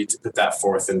energy to put that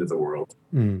forth into the world.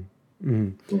 So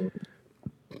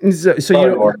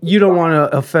you don't want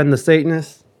to offend the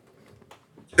Satanists?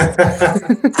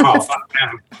 Oh, fuck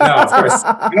them. No, of course.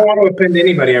 I don't want to offend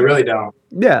anybody. I really don't.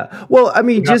 Yeah. Well, I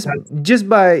mean, just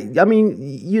by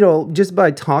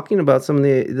talking about some of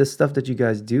the stuff that you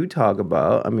guys do talk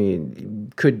about, I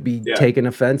mean, could be taken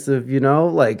offensive,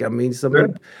 like, I mean, so,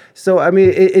 I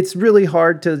mean, it's really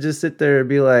hard to just sit there and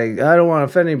be like, I don't want to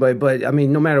offend anybody, but I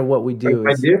mean, no matter what we do.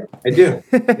 I do.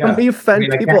 Yeah. We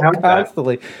offend people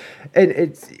constantly. And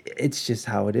it's just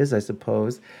how it is, I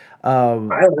suppose. I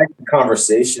like the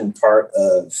conversation part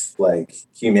of like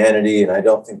humanity, and I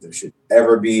don't think there should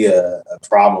ever be a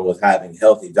problem with having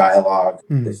healthy dialogue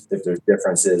if there's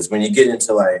differences. When you get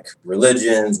into like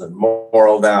religions and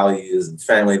moral values and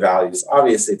family values,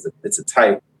 obviously it's a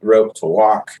tight rope to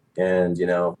walk, and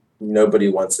nobody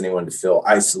wants anyone to feel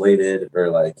isolated or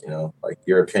like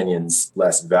your opinion's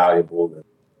less valuable than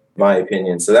my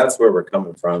opinion. So that's where we're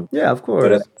coming from. Yeah, of course.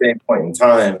 But at the same point in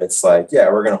time, it's like,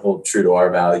 we're going to hold true to our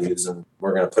values and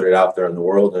we're going to put it out there in the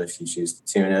world. And if you choose to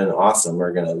tune in, awesome.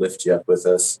 We're going to lift you up with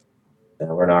us. And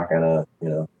we're not going to,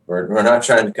 we're not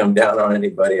trying to come down on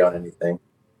anybody on anything.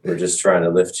 We're just trying to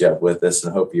lift you up with us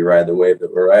and hope you ride the wave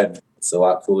that we're riding. It's a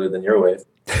lot cooler than your wave.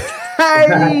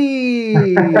 Hey!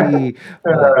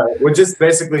 We'll just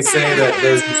basically say that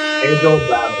there's this age-old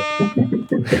battle.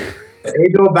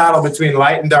 Age-old battle between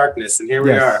light and darkness, and here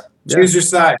we are. Choose your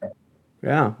side.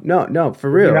 Yeah, no, for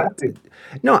real.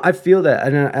 No, I feel that,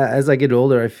 and as I get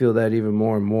older, I feel that even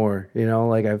more and more.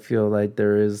 Like I feel like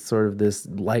there is sort of this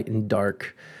light and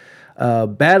dark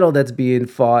battle that's being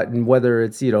fought, and whether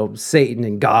it's Satan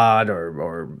and God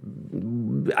or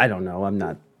I don't know. I'm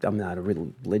not a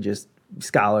religious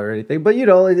scholar or anything, but you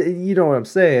know what I'm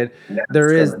saying. Yeah,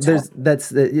 there's that's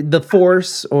the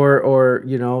force or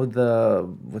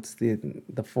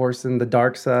the force in the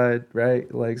dark side, right?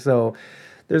 Like, so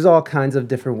there's all kinds of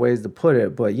different ways to put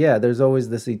it, but yeah, there's always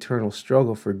this eternal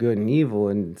struggle for good and evil.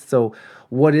 And so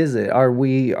what is it? Are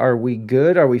we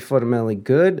good? Are we fundamentally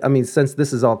good? I mean, since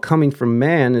this is all coming from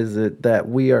man, is it that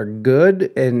we are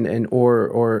good and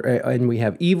we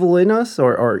have evil in us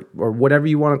or whatever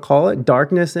you want to call it,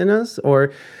 darkness in us,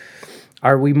 or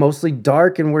are we mostly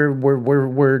dark and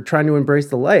we're trying to embrace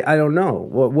the light? I don't know.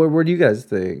 What do you guys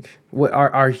think? What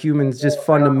are humans just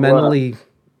fundamentally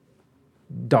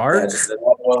dark? Yeah, just it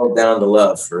all boiled down to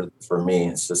love for me.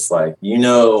 It's just like,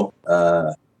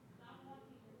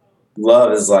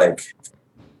 love is like,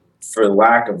 for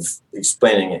lack of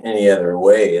explaining it any other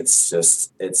way, it's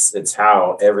just it's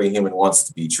how every human wants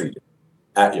to be treated.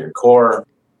 At your core,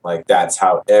 like, that's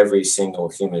how every single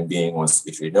human being wants to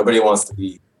be treated. Nobody wants to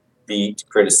be beat,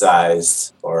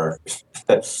 criticized, or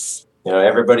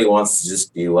everybody wants to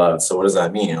just be loved. So what does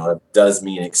that mean? It does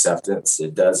mean acceptance.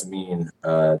 It does mean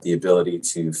the ability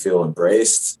to feel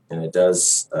embraced, and it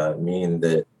does mean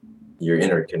that you're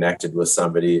interconnected with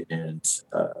somebody and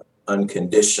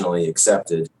unconditionally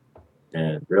accepted.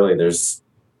 And really, there's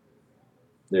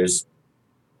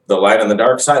the light and the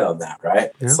dark side on that,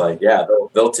 right? Yeah. It's like,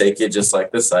 they'll take you just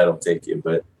like this side will take you.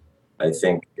 But I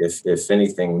think if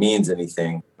anything means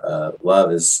anything,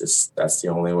 love is just, that's the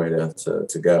only way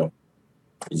to go.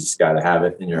 You just got to have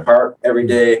it in your heart every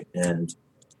day, and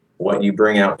what you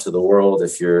bring out to the world.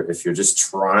 If you're just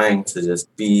trying to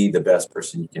just be the best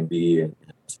person you can be and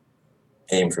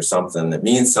aim for something that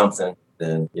means something,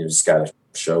 then you just got to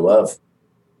show love.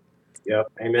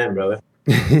 Yep. Amen, brother.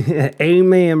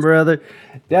 Amen, brother.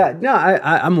 Yeah, no,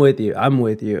 I'm with you.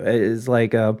 It's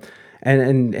like,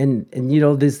 and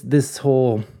this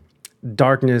whole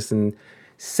darkness and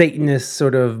Satanist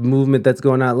sort of movement that's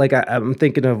going on. Like, I'm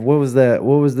thinking of, what was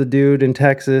the dude in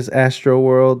Texas, Astro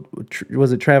World?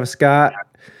 Was it Travis Scott?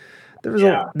 There was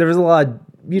a lot of,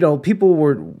 people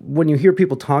were, when you hear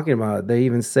people talking about it, they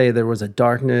even say there was a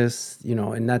darkness,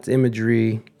 and that's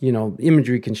imagery.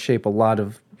 Imagery can shape a lot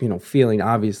of, feeling,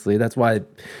 obviously. That's why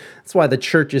That's why the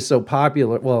church is so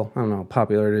popular. Well, I don't know how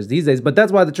popular it is these days, but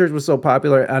that's why the church was so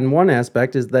popular. On one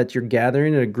aspect is that you're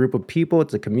gathering in a group of people.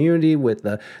 It's a community with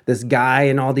this guy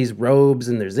in all these robes,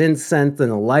 and there's incense, and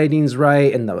the lighting's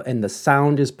right, and the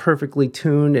sound is perfectly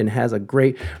tuned and has a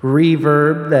great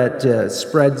reverb that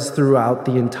spreads throughout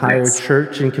the entire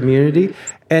church and community.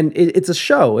 And it's a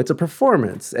show, it's a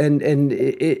performance, and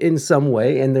in some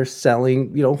way, and they're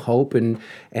selling, hope and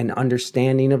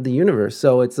understanding of the universe.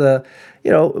 So it's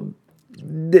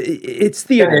it's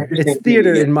theater. It's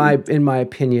theater in my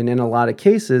opinion in a lot of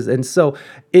cases. And so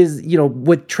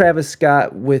with Travis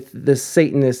Scott with this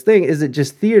Satanist thing, is it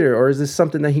just theater, or is this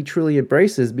something that he truly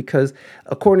embraces? Because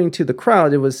according to the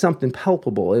crowd, it was something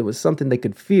palpable. It was something they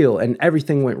could feel, and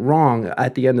everything went wrong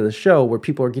at the end of the show where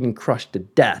people are getting crushed to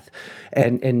death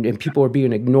and people are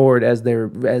being ignored as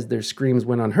their screams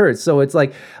went unheard. So it's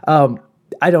like,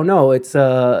 I don't know.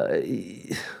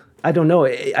 I don't know.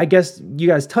 I guess you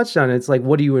guys touched on it. It's like,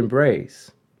 what do you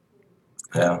embrace?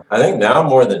 Yeah, I think now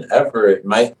more than ever, it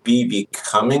might be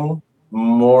becoming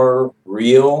more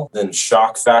real than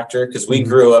shock factor, because we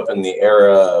grew up in the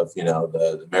era of,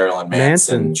 the Marilyn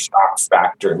Manson shock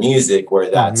factor music, where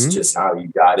that's just how you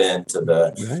got into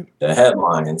the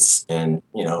headlines. And,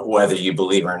 whether you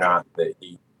believe or not that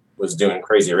he was doing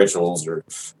crazy rituals or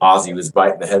Ozzy was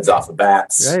biting the heads off of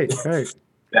bats. Right.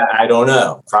 I don't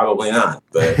know. Probably not.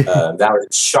 But that was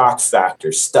shock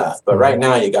factor stuff. But right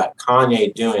now you got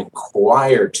Kanye doing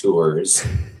choir tours,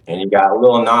 and you got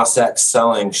Lil Nas X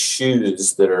selling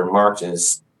shoes that are marked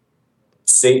as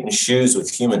Satan shoes with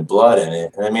human blood in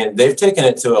it. And I mean, they've taken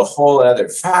it to a whole other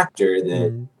factor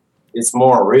that it's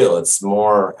more real. It's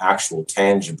more actual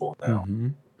tangible now.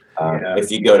 If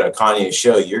you go to a Kanye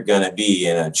show, you're going to be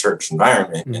in a church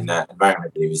environment, in that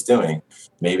environment that he was doing.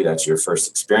 Maybe that's your first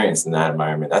experience in that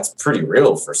environment. That's pretty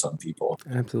real for some people.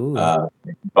 Absolutely.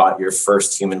 You bought your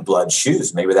first human blood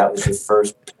shoes. Maybe that was your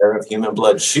first pair of human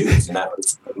blood shoes. And that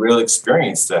was a real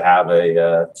experience to have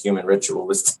a human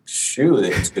ritualistic shoe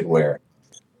that you could wear.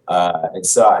 And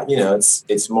so,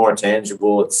 it's more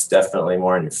tangible. It's definitely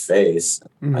more in your face.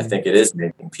 I think it is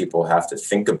making people have to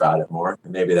think about it more.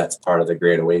 And maybe that's part of the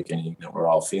Great Awakening that we're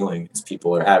all feeling, is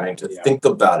people are having to think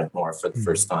about it more for the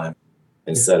first time,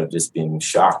 instead of just being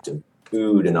shocked and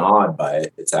oohed and awed by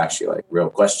it. It's actually like real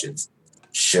questions.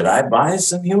 Should I buy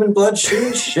some human blood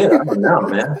shoes? Shit, I don't know,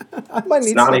 man.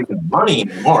 It's not even money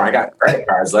anymore. I got credit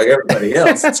cards like everybody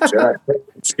else. Should I put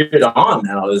shit on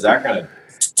now? Is that going to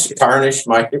tarnish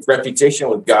my reputation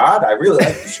with God? I really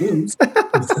like the shoes.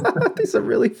 It's a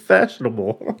really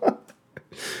fashionable.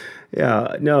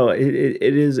 Yeah, no, it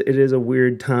is a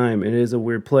weird time. It is a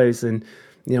weird place, and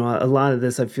a lot of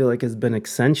this I feel like has been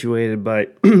accentuated by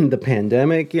the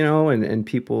pandemic, and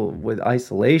people with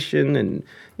isolation, and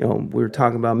we were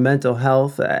talking about mental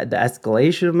health, the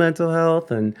escalation of mental health,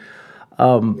 and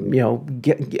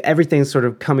everything's sort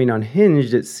of coming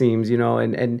unhinged, it seems,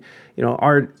 and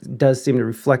art does seem to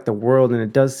reflect the world, and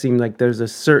it does seem like there's a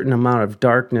certain amount of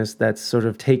darkness that's sort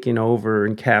of taken over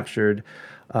and captured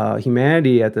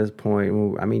humanity at this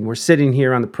point. I mean, we're sitting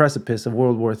here on the precipice of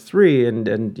World War III,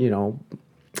 and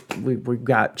we've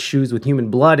got shoes with human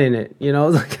blood in it.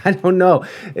 Like, I don't know.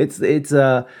 It's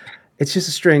just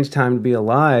a strange time to be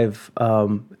alive,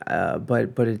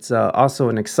 but it's also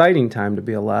an exciting time to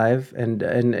be alive,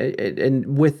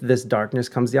 and with this darkness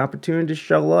comes the opportunity to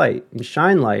show light and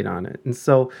shine light on it. And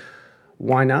so,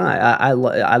 why not? I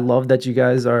love that you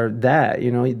guys are that.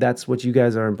 That's what you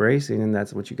guys are embracing, and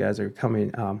that's what you guys are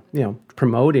coming,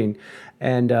 promoting.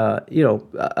 And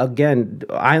again,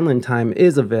 Island Time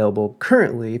is available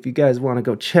currently. If you guys want to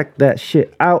go check that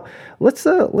shit out, let's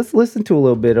listen to a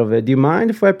little bit of it. Do you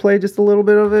mind if I play just a little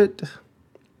bit of it?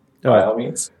 By all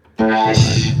means.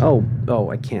 Oh,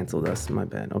 I canceled us. My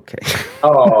bad. Okay.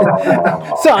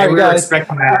 Oh, sorry, guys.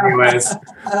 Expecting that anyways.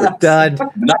 We're done.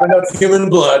 Not enough human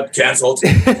blood. Canceled.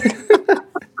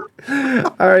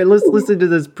 All right, let's listen to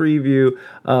this preview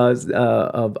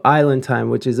of Island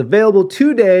Time, which is available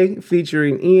today,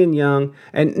 featuring Ian Young.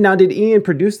 And now, did Ian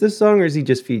produce this song, or is he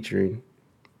just featuring?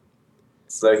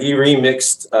 So he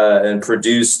remixed and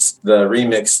produced the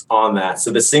remix on that.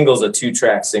 So the single's a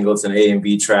 2-track single. It's an A and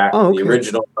B track. Oh, okay. The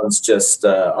original one's just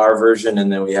our version, and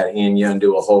then we had Ian Young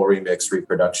do a whole remix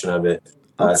reproduction of it.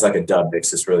 It's like a dub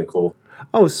mix. It's really cool.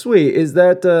 Oh, sweet. Is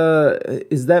that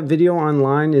video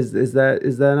online? Is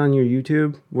that on your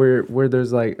YouTube where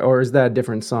there's like, or is that a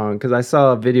different song? Because I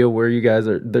saw a video where you guys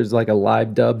there's like a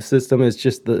live dub system. It's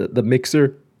just the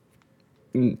mixer.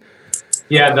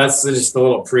 Yeah, that's just a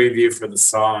little preview for the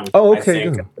song. Oh, okay.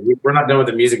 I think. We're not done with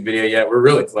the music video yet. We're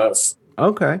really close.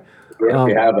 Okay.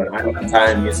 We have an Island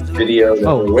Time music video that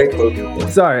we're way closer.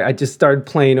 Sorry, I just started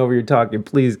playing over your talking.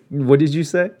 Please, what did you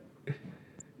say?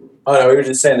 Oh no, we were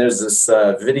just saying there's this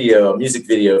music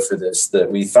video for this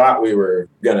that we thought we were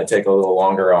going to take a little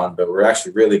longer on, but we're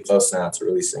actually really close now to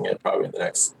releasing it, probably in the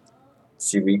next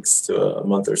few weeks to a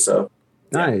month or so.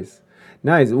 Nice.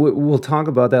 We'll talk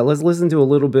about that. Let's listen to a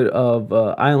little bit of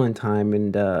Island Time,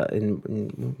 and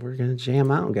we're gonna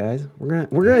jam out, guys. We're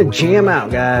gonna jam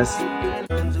out, guys.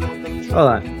 Hold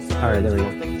on. All right, there we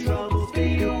go.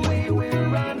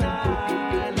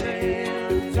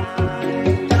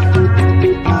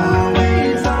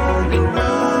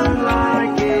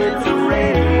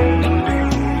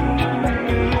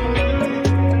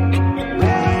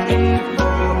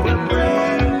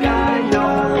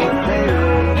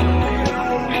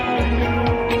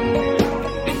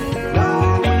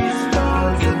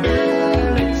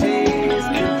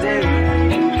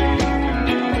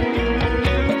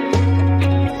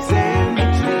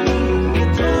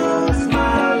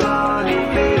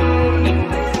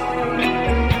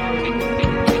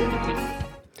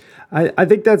 I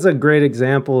think that's a great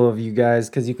example of you guys,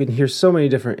 because you can hear so many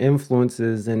different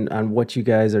influences on what you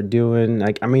guys are doing.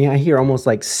 Like, I mean, I hear almost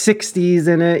like 60s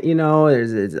in it, you know.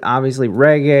 It's obviously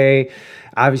reggae,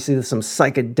 obviously there's some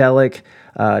psychedelic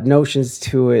notions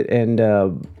to it, and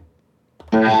come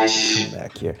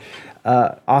back here.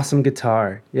 Awesome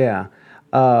guitar, yeah.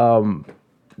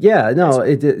 Yeah,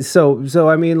 no. So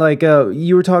I mean, like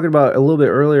you were talking about a little bit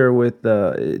earlier with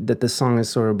that the song is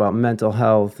sort of about mental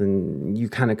health, and you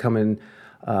kind of come in,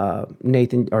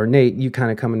 Nate, you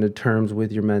kind of come into terms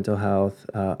with your mental health.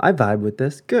 I vibe with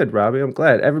this. Good, Robbie. I'm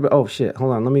glad. Everybody. Oh shit.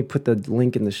 Hold on. Let me put the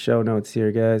link in the show notes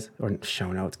here, guys. Or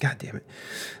show notes. God damn it.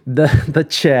 The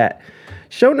chat.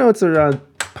 Show notes are on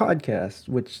podcast,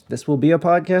 which this will be a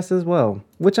podcast as well,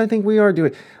 which I think we are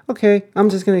doing. Okay, I'm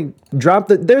just gonna drop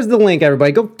there's the link,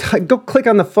 everybody. Go click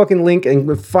on the fucking link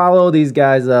and follow these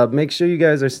guys up. Make sure you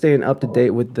guys are staying up to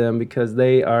date with them, because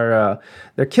they are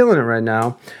they're killing it right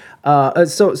now.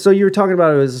 So you were talking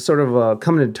about it as sort of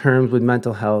coming to terms with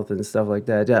mental health and stuff like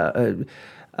that.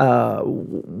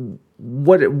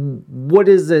 What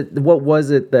is it? What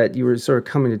was it that you were sort of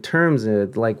coming to terms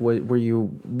with? Like, what are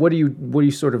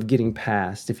you sort of getting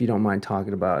past, if you don't mind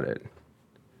talking about it?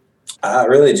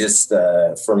 Really, just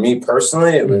for me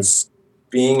personally, it was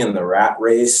being in the rat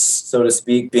race, so to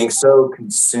speak, being so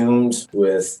consumed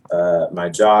with my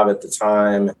job at the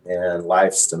time and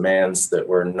life's demands that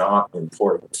were not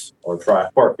important or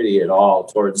priority at all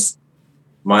towards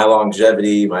my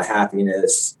longevity, my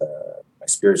happiness, my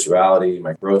spirituality,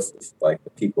 my growth with like the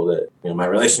people that, you know, my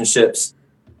relationships,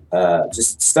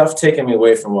 just stuff taking me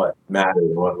away from what mattered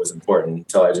and what was important,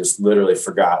 until I just literally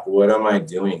forgot, what am I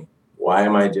doing? Why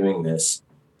am I doing this?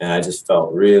 And I just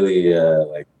felt really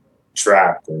like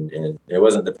trapped, and it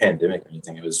wasn't the pandemic or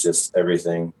anything. It was just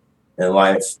everything in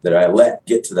life that I let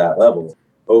get to that level,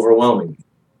 overwhelming.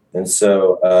 And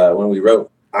so when we wrote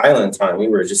Island Time, we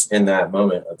were just in that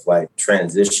moment of like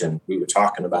transition. We were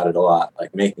talking about it a lot,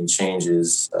 like making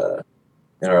changes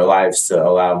in our lives to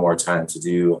allow more time to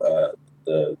do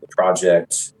the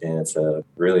project and to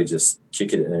really just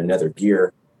kick it in another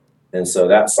gear. And so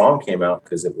that song came out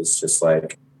because it was just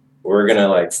like, we're gonna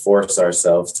like force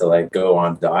ourselves to like go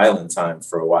on the island time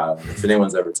for a while. And if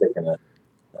anyone's ever taken a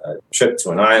trip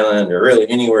to an island, or really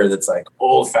anywhere that's like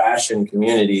old-fashioned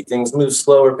community, things move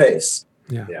slower pace.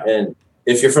 Yeah. And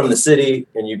if you're from the city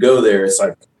and you go there, it's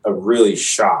like a really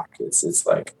shock. It's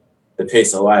like the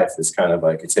pace of life is kind of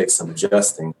like, it takes some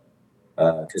adjusting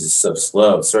because it's so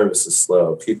slow. Service is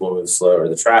slow. People move slower.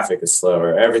 The traffic is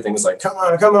slower. Everything's like, come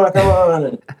on.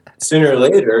 And sooner or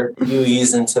later, you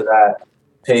ease into that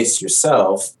pace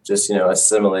yourself, just, you know,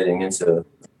 assimilating into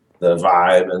the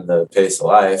vibe and the pace of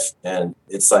life. And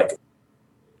it's like,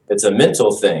 it's a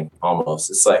mental thing almost.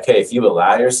 It's like, hey, if you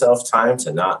allow yourself time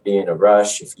to not be in a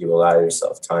rush, if you allow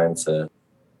yourself time to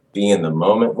be in the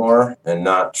moment more and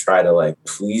not try to like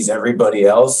please everybody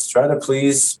else, try to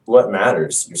please what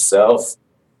matters, yourself,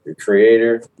 your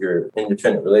creator, your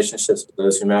independent relationships with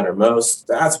those who matter most.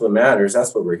 That's what matters.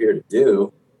 That's what we're here to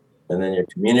do. And then your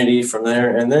community from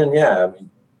there. And then, yeah, I mean,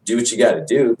 do what you got to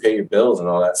do, pay your bills and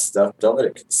all that stuff. Don't let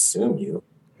it consume you.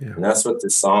 Yeah. And that's what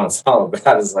this song is all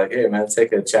about, is like, hey, man,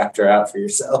 take a chapter out for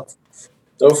yourself.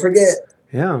 Don't forget.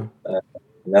 Yeah. And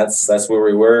that's where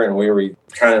we were and where we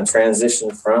kind of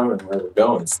transitioned from and where we're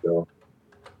going still.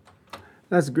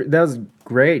 That was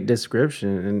great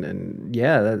description, and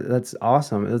yeah, that's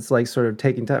awesome. It's like sort of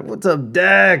taking time. What's up,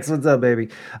 Dex? What's up, baby?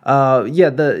 Yeah,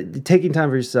 the taking time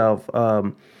for yourself.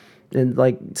 and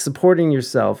like supporting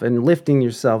yourself and lifting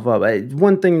yourself up.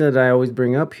 One thing that I always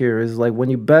bring up here is like when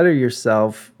you better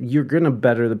yourself, you're gonna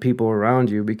better the people around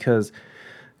you, because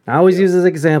I always use this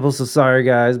example, so sorry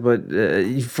guys, but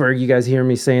for you guys hearing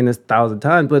me saying this 1,000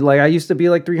 times, but like I used to be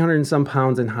like 300 and some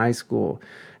pounds in high school,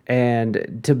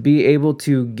 and to be able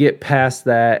to get past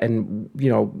that and, you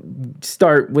know,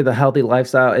 start with a healthy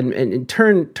lifestyle and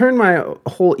turn my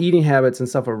whole eating habits and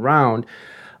stuff around,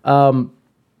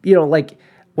 you know, like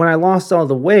when I lost all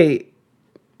the weight,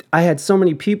 I had so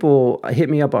many people hit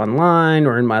me up online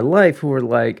or in my life who were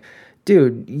like,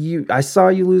 dude, I saw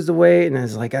you lose the weight, and I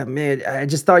was like, man, I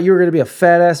just thought you were gonna be a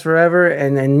fat ass forever,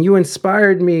 and then you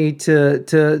inspired me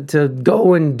to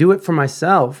go and do it for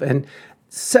myself. And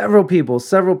several people.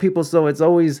 So it's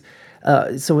always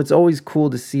cool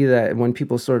to see that when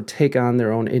people sort of take on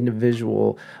their own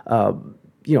individual,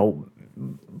 you know,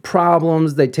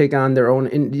 problems, they take on their own,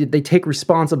 they take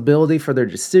responsibility for their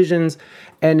decisions,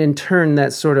 and in turn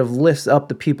that sort of lifts up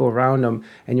the people around them,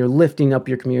 and you're lifting up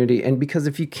your community. And because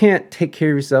if you can't take care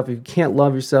of yourself, if you can't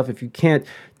love yourself, if you can't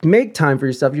make time for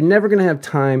yourself, you're never going to have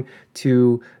time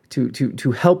to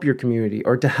help your community,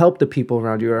 or to help the people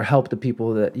around you, or help the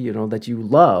people that you know that you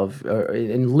love,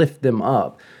 and lift them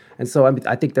up. And so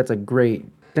I think that's a great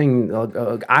thing.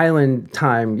 Island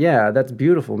time, yeah, that's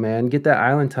beautiful, man. Get that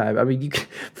island time. I mean, you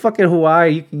fucking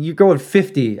Hawaii, you're going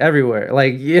 50 everywhere,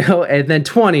 like, you know, and then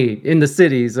 20 in the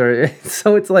cities, or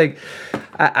so it's like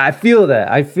I feel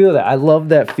that. I love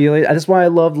that feeling. That's why I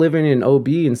love living in OB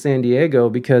in San Diego,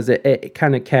 because it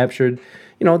kind of captured,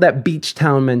 you know, that beach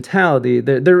town mentality.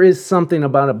 There is something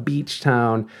about a beach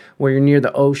town where you're near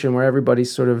the ocean, where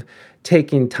everybody's sort of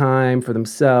taking time for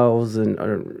themselves, and,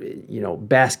 or, you know,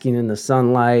 basking in the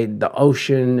sunlight, the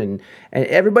ocean, and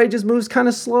everybody just moves kind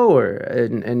of slower.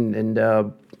 And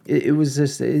it was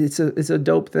just, it's a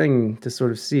dope thing to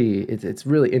sort of see. It's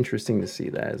really interesting to see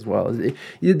that as well.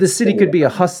 The city could be a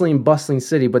hustling, bustling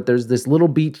city, but there's this little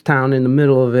beach town in the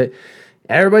middle of it.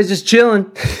 Everybody's just chilling.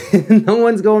 No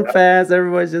one's going fast.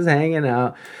 Everybody's just hanging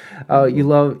out. We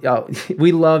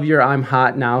love your "I'm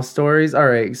hot now" stories. All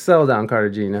right, settle down,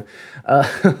 Cartagena.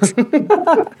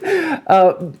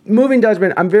 Moving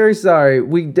Dutchman, I'm very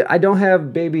sorry. I don't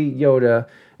have Baby Yoda,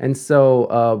 and so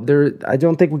I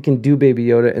don't think we can do Baby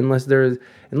Yoda unless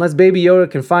Baby Yoda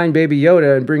can find Baby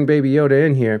Yoda and bring Baby Yoda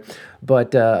in here.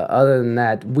 But other than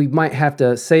that, we might have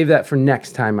to save that for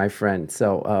next time, my friend.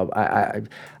 So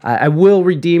I will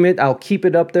redeem it. I'll keep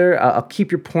it up there. I'll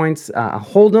keep your points. I'll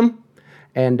hold them.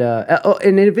 And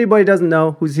if anybody doesn't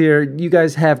know who's here, you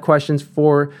guys have questions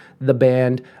for the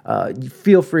band,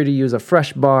 feel free to use a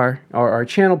fresh bar or our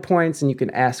channel points, and you can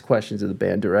ask questions of the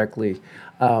band directly.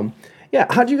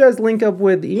 How'd you guys link up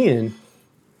with Ian?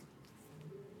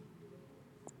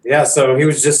 Yeah, so he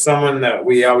was just someone that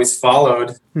we always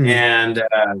followed, and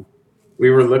we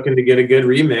were looking to get a good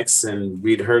remix, and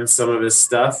we'd heard some of his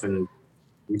stuff, and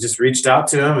we just reached out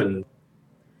to him, and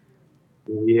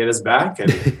he hit us back,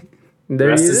 and the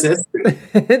rest is history.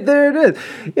 There it is.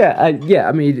 Yeah.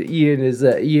 I mean, Ian is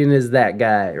that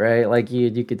guy, right? Like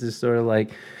Ian, you could just sort of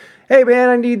like, hey man,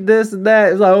 I need this and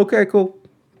that. It's like, okay, cool.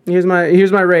 Here's my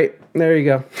rate. There you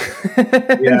go.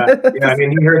 yeah. I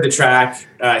mean, he heard the track.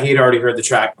 He'd already heard the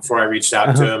track before I reached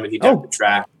out to him, and he dug the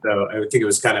track. So I think it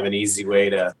was kind of an easy way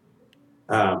to,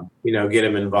 get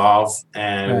him involved.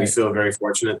 And we feel very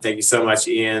fortunate. Thank you so much,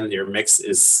 Ian. Your mix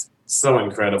is so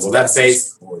incredible. That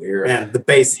bass, man, the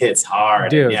bass hits hard.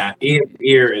 Dude. Yeah, Ian's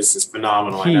ear is just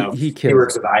phenomenal. I know he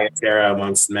works with Ayaterra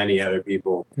amongst many other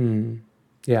people.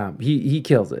 Yeah, he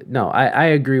kills it. No, I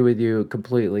agree with you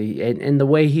completely. And the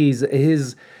way his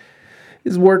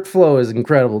workflow is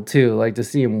incredible too. Like to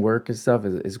see him work and stuff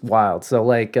is wild. So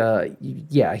like,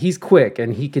 he's quick,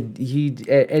 and it's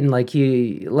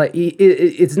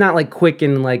not like quick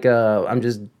and like I'm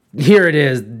just, here it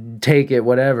is, take it,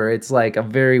 whatever. It's like a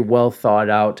very well thought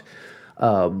out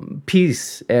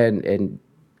piece, and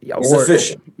he's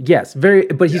efficient. Yes,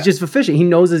 but he's just efficient. He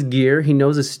knows his gear, he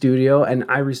knows his studio, and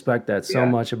I respect that so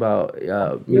much about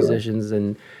musicians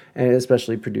and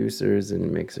especially producers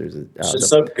and mixers. It's just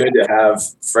so good to have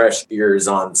fresh ears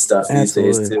on stuff these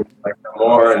days too. Like the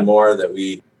more and more that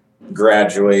we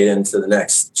graduate into the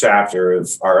next chapter of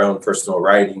our own personal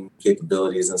writing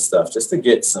capabilities and stuff, just to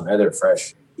get some other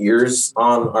fresh ears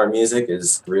on our music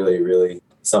is really, really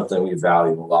something we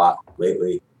value a lot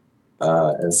lately.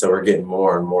 And so we're getting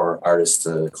more and more artists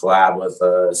to collab with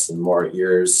us, and more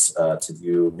ears to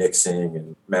do mixing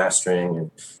and mastering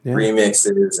and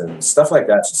remixes and stuff like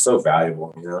that. It's just so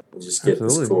valuable, We just get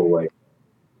this cool,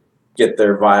 get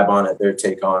their vibe on it, their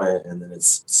take on it, and then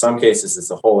it's some cases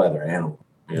it's a whole other animal,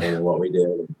 than what we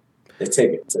did. they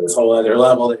take it to this whole other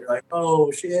level that you're like,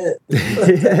 oh shit.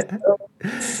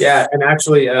 Yeah, and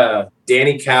actually,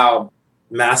 Danny Cow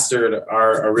mastered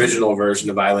our original version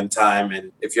of Island Time.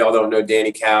 And if y'all don't know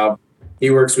Danny Cow, he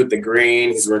works with The Green.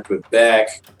 He's worked with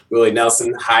Beck, Willie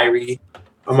Nelson, Hyrie,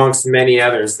 amongst many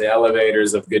others, the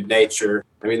Elevators of Good Nature.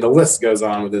 I mean, the list goes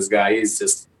on with this guy. He's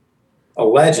just a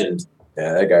legend.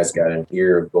 Yeah, that guy's got an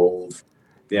ear of gold.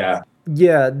 Yeah.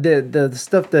 Yeah, the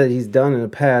stuff that he's done in the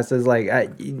past is like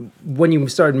when you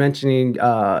started mentioning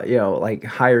like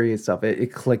Hyrie and stuff,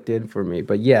 it clicked in for me.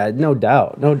 But yeah, no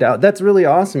doubt. That's really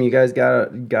awesome. You guys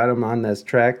got him on this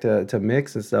track to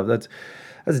mix and stuff. That's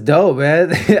dope,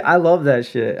 man. I love that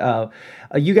shit.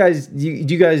 You guys do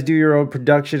you guys do your own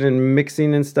production and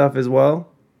mixing and stuff as well?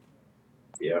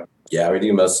 Yeah, we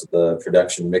do most of the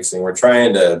production mixing. We're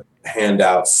trying to hand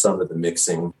out some of the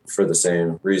mixing for the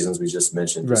same reasons we just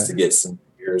mentioned, just to get some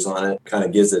ears on it. Kind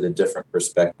of gives it a different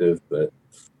perspective, but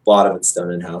a lot of it's done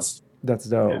in-house. That's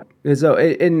dope. Yeah. So,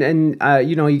 and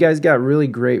you guys got really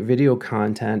great video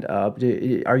content up.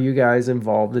 Are you guys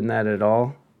involved in that at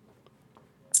all?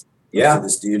 Yeah,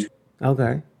 this dude.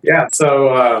 Okay. Yeah,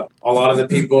 so a lot of the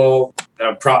people,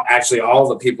 actually all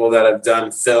the people that have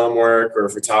done film work or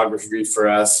photography for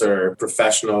us are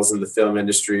professionals in the film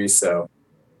industry. So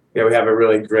yeah, we have a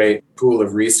really great pool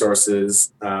of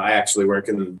resources. I actually work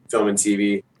in film and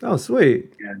TV. Oh,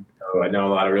 sweet. And so I know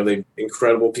a lot of really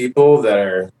incredible people that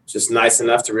are just nice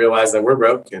enough to realize that we're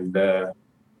broke and,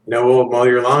 we'll mow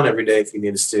your lawn every day if you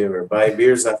need us to, or buy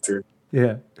beers after.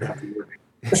 Yeah.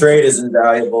 Trade is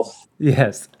invaluable.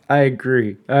 Yes, I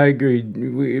agree.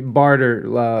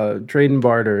 Barter, trade and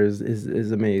barter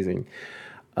is amazing.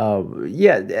 I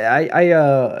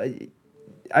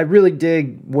really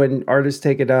dig when artists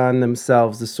take it on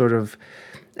themselves to sort of,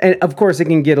 and of course it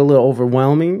can get a little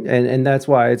overwhelming, and that's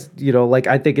why it's,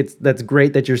 I think that's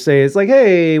great that you're saying it's like,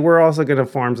 hey, we're also going to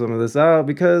farm some of this out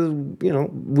because,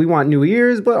 we want new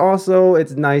ears, but also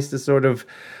it's nice to sort of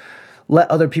let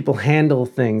other people handle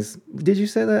things. Did you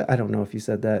say that? I don't know if you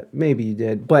said that. Maybe you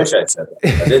did. But I wish I said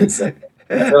that. I didn't say that.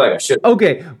 I feel like I should.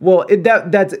 Okay. Well,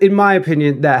 that's in my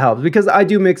opinion, that helps because I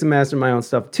do mix and master my own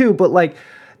stuff too. But like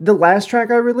the last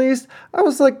track I released, I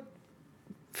was like,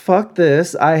 fuck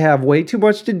this. I have way too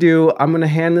much to do. I'm going to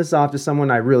hand this off to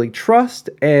someone I really trust.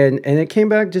 And it came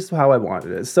back just how I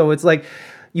wanted it. So it's like,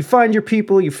 you find your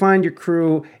people, you find your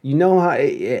crew, how,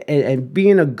 and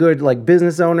being a good like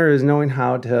business owner is knowing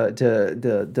how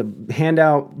to hand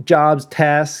out jobs,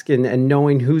 tasks, and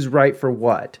knowing who's right for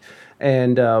what.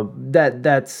 And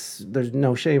that's there's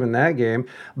no shame in that game.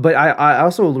 But I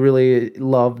also really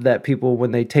love that people,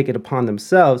 when they take it upon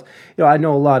themselves, I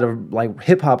know a lot of like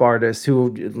hip hop artists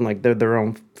who like they're their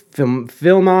own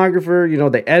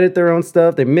filmographer, they edit their own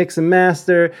stuff, they mix and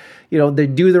master, they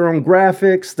do their own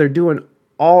graphics, they're doing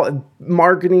all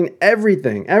marketing,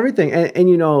 everything.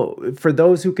 And for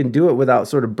those who can do it without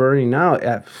sort of burning out,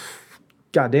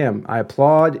 goddamn, I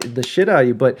applaud the shit out of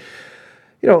you. But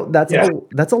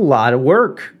that's a lot of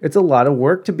work. It's a lot of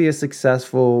work to be a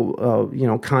successful,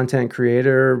 content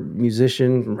creator,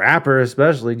 musician, rapper,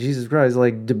 especially. Jesus Christ,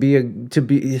 like to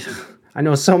be. I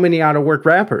know so many out of work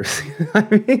rappers. I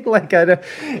mean, like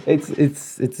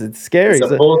it's scary.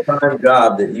 It's a full-time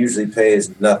job that usually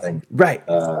pays nothing. Right.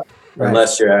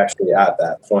 Unless you're actually at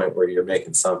that point where you're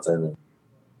making something.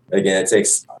 Again, it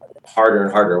takes harder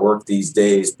and harder work these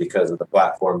days because of the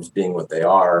platforms being what they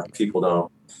are. People don't.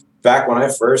 Back when I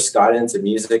first got into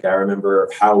music, I remember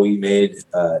how we made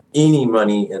any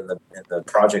money in the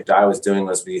project I was doing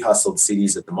was we hustled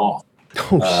CDs at the mall.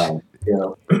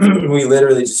 We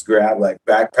literally just grabbed like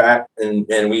backpack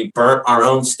and we burnt our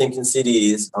own stinking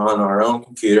CDs on our own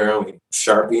computer and we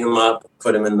Sharpie them up,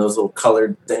 put them in those little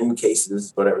colored denim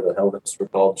cases, whatever the hell those were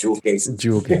called, jewel cases.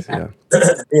 Yeah.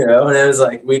 And it was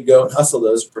like we'd go and hustle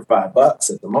those for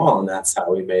 $5 at the mall, and that's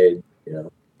how we made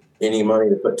any money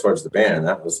to put towards the band.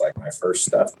 That was like my first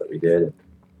stuff that we did.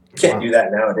 You can't do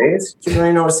that nowadays. You don't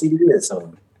even know what a CD is.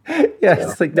 So. Yeah,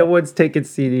 it's like no one's taking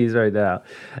CDs right now.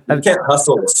 You can't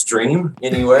hustle a stream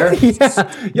anywhere.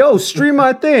 Yeah. Yo, stream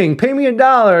my thing. Pay me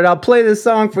 $1 and I'll play this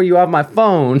song for you off my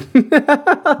phone. The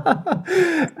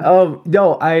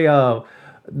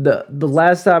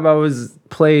last time I was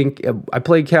playing, I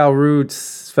played Cal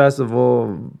Roots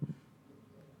Festival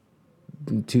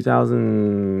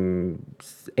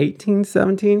 2018,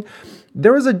 17.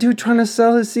 There was a dude trying to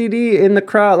sell his CD in the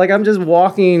crowd. Like, I'm just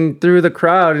walking through the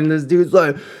crowd, and this dude's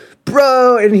like,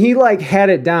 bro, and he like had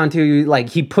it down to like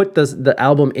he put the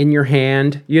album in your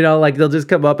hand, like they'll just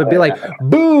come up and be like,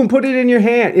 boom, put it in your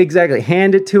hand. Exactly.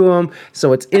 Hand it to them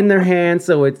so it's in their hand,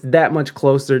 so it's that much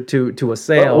closer to a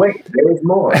sale. But wait, they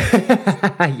more.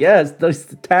 Yes, those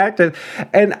tactics.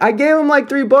 And I gave him like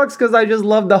 $3 because I just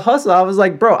loved the hustle. I was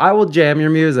like, bro, I will jam your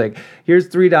music. Here's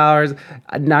 $3.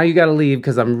 Now you got to leave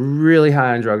because I'm really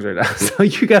high on drugs right now. So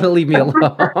you got to leave me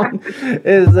alone.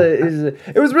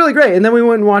 It was really great. And then we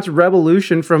went and watched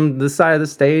Revolution from the side of the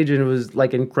stage, and it was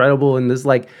like incredible. And this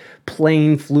like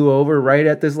plane flew over right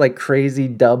at this like crazy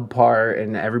dub part,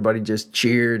 and everybody just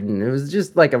cheered, and it was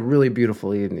just like a really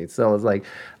beautiful evening. So it was like,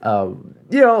 we're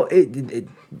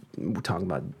talking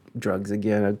about drugs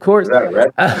again, of course.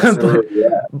 Right.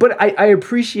 But I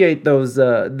appreciate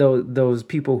those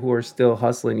people who are still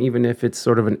hustling, even if it's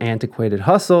sort of an antiquated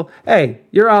hustle. Hey,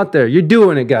 you're out there, you're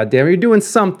doing it, goddamn, you're doing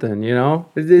something,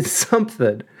 it's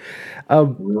something.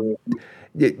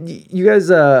 You guys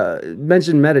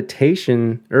mentioned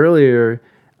meditation earlier.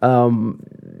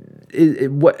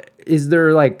 Is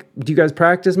there like, do you guys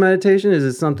practice meditation? Is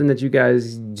it something that you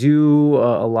guys do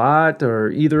a lot,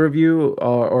 or either of you,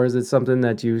 or is it something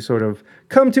that you sort of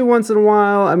come to once in a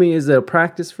while? I mean, is it a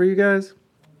practice for you guys?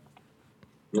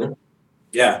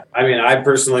 Yeah. I mean, I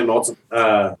personally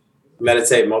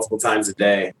meditate multiple times a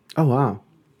day. Oh, wow.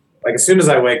 Like as soon as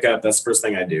I wake up, that's the first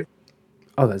thing I do.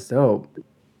 Oh, that's dope.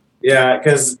 Yeah,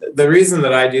 because the reason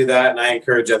that I do that, and I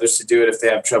encourage others to do it if they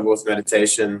have trouble with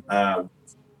meditation,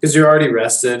 because you're already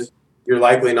rested, you're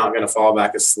likely not going to fall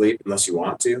back asleep unless you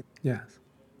want to. Yes.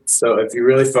 So if you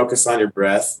really focus on your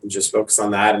breath and just focus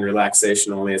on that and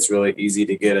relaxation only, it's really easy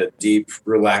to get a deep,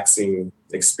 relaxing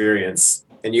experience.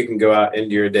 And you can go out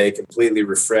into your day completely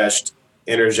refreshed,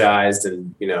 energized,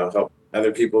 and, help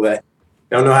other people that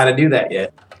don't know how to do that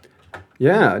yet.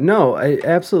 Yeah, no,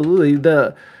 absolutely.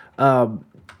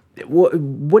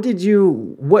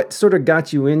 What sort of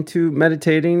got you into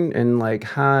meditating, and like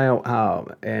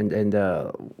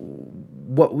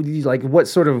what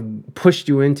sort of pushed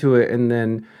you into it, and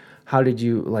then how did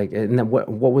you and then what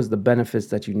was the benefits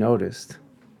that you noticed?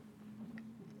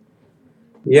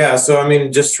 Yeah, so I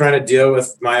mean, just trying to deal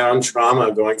with my own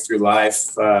trauma going through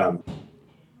life, trying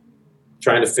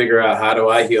to figure out how do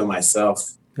I heal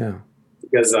myself. Yeah.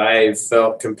 Because I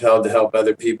felt compelled to help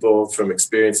other people from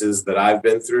experiences that I've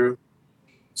been through.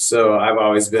 So I've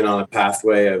always been on a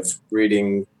pathway of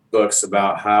reading books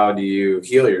about how do you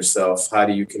heal yourself? How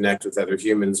do you connect with other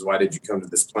humans? Why did you come to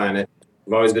this planet?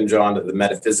 I've always been drawn to the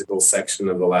metaphysical section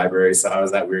of the library. So I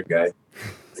was that weird guy.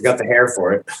 I got the hair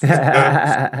for it.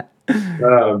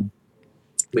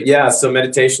 But yeah, so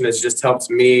meditation has just helped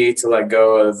me to let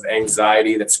go of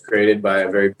anxiety that's created by a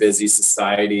very busy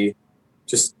society.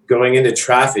 Just going into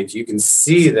traffic, you can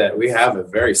see that we have a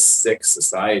very sick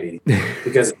society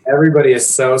because everybody is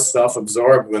so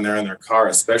self-absorbed when they're in their car,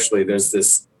 especially. There's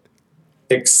this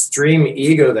extreme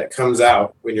ego that comes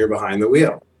out when you're behind the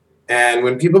wheel. And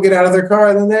when people get out of their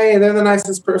car, then they're the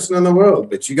nicest person in the world.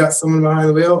 But you got someone behind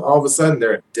the wheel, all of a sudden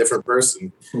they're a different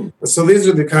person. And so these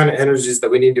are the kind of energies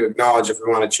that we need to acknowledge if we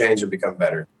want to change and become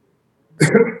better.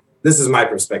 This is my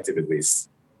perspective, at least.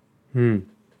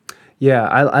 Yeah,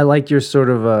 I like your sort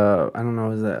of I don't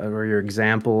know, is that, or your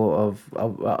example of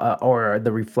or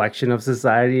the reflection of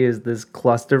society is this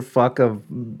clusterfuck of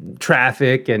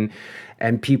traffic and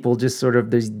people just sort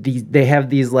of they have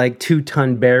these like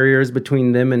 2-ton barriers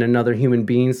between them and another human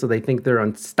being, so they think they're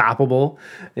unstoppable,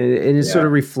 and it sort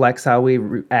of reflects how we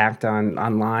act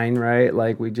online, right?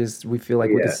 Like we feel like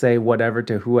we could say whatever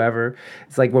to whoever.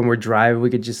 It's like when we're driving,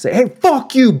 we could just say, "Hey,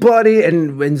 fuck you, buddy,"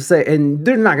 and there's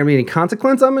not gonna be any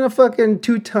consequence. I'm in a fucking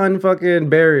 2-ton fucking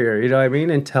barrier, you know what I mean?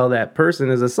 Until that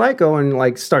person is a psycho and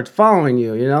like starts following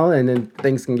you, and then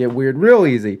things can get weird real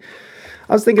easy.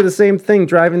 I was thinking the same thing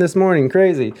driving this morning.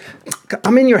 Crazy.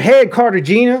 I'm in your head,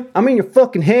 Cartagena. I'm in your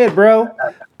fucking head, bro.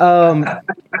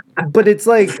 But it's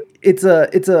like it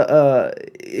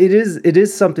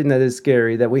is something that is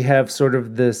scary, that we have sort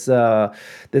of this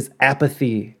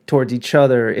apathy towards each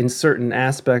other in certain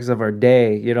aspects of our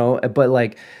day, But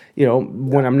like,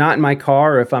 when I'm not in my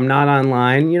car, or if I'm not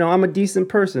online, I'm a decent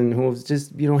person who's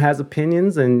just, has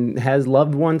opinions and has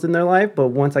loved ones in their life. But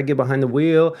once I get behind the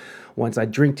wheel, once I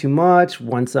drink too much,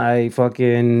 once I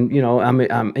fucking, I'm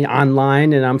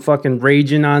online and I'm fucking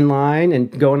raging online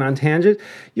and going on tangent,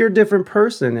 you're a different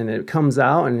person, and it comes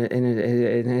out, and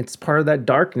it's part of that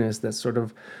darkness that sort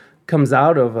of comes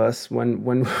out of us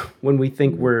when we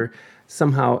think we're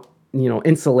somehow,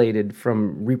 insulated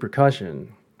from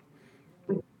repercussion.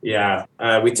 Yeah,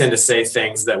 we tend to say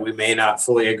things that we may not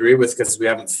fully agree with because we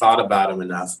haven't thought about them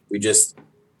enough. We just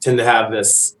tend to have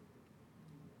this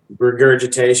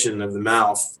regurgitation of the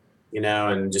mouth,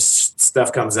 and just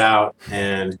stuff comes out.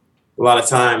 And a lot of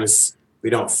times we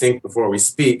don't think before we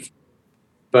speak.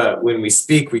 But when we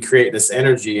speak, we create this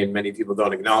energy, and many people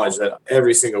don't acknowledge that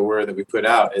every single word that we put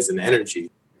out is an energy.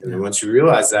 And then once you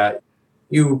realize that,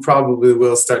 you probably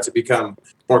will start to become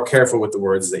more careful with the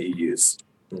words that you use.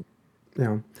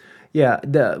 Yeah. Yeah,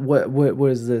 what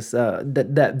was this?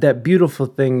 That beautiful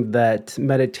thing that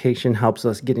meditation helps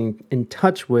us getting in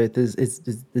touch with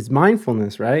is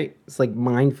mindfulness, right? It's like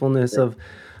mindfulness of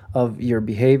your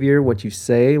behavior, what you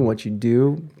say, and what you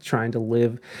do, trying to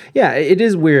live. Yeah, it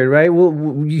is weird, right? Well,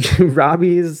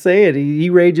 Robbie is saying he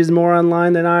rages more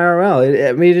online than IRL.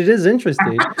 I mean, it is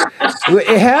interesting.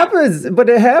 It happens, but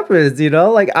it happens, you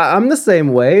know? Like, I'm the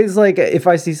same way. It's like if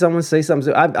I see someone say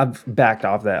something, I've backed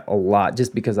off that a lot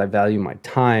just because I value my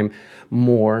time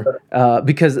more.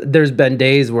 Because there's been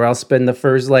days where I'll spend the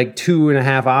first like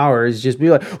 2.5 hours just be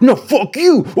like, no, fuck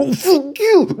you, oh, fuck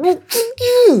you, oh, fuck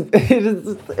you.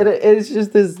 It's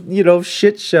just this, you know,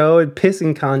 shit show and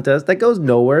pissing contest that goes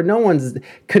nowhere. No one's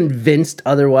convinced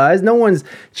otherwise. No one's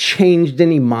changed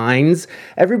any minds.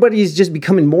 Everybody's just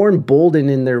becoming more emboldened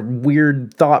in their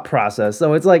weird thought process.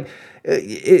 So it's like,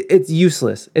 it's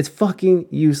useless. It's fucking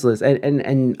useless.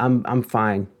 And I'm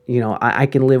fine. You know, I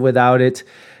can live without it.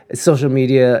 Social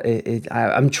media,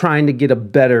 I'm trying to get a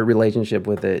better relationship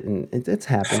with it, and it's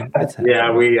happened.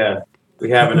 Yeah, we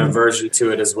have an aversion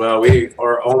to it as well. We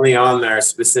are only on there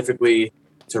specifically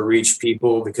to reach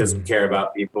people because we care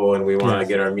about people, and we want to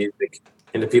get our music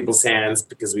into people's hands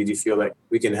because we do feel like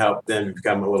we can help them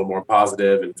become a little more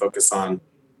positive and focus on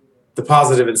the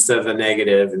positive instead of the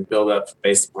negative, and build up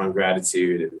based upon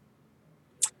gratitude. And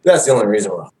That's the only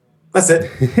reason why. that's it.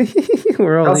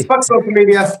 We're only. Fuck social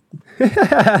media.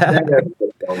 I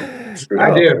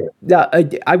do. Yeah,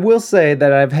 I will say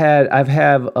that I've had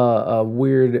a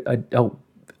weird.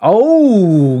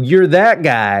 You're that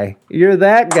guy. You're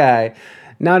that guy.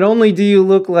 Not only do you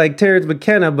look like Terrence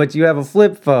McKenna, but you have a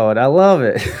flip phone. I love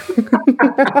it.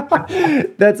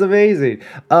 That's amazing.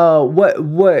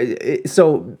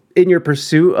 So in your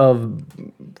pursuit of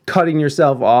cutting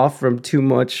yourself off from too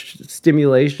much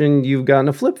stimulation, you've gotten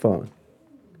a flip phone.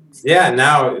 Yeah,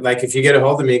 now, like, if you get a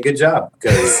hold of me, good job,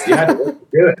 because you had to work to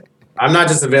do it. I'm not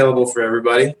just available for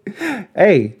everybody.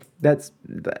 Hey, that's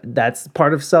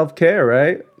part of self-care,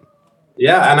 right?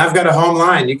 Yeah, and I've got a home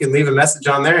line. You can leave a message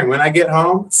on there, and when I get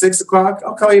home, 6 o'clock,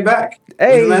 I'll call you back.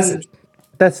 Hey, leave a message.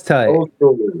 That's tight.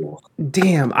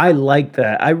 Damn, I like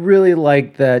that. I really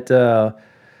like that.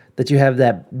 That you have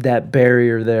that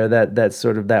barrier there, that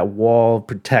sort of that wall of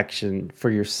protection for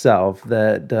yourself.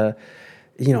 That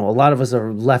you know, a lot of us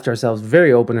are left ourselves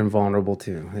very open and vulnerable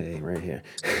to. Hey, right here.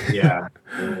 Yeah,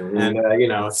 and you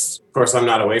know, of course, I'm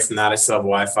not away from that. I still have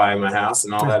Wi-Fi in my house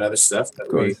and all that other stuff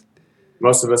that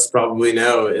most of us probably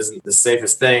know isn't the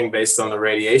safest thing based on the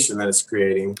radiation that it's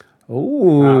creating.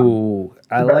 Oh,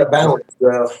 I like balance,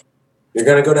 bro. You're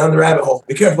gonna go down the rabbit hole.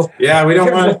 Be careful. Yeah, we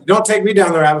don't want to. Don't take me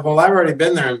down the rabbit hole. I've already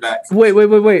been there and back. Wait.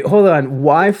 Hold on.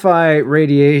 Wi-Fi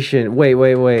radiation. Wait.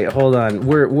 Hold on.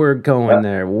 We're going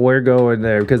there. We're going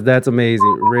there because that's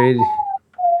amazing.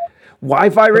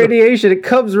 Wi-Fi radiation. It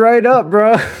comes right up,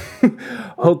 bro.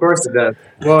 Of course it does.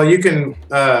 Well, you can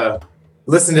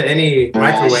listen to any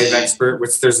microwave expert,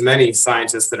 which there's many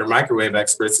scientists that are microwave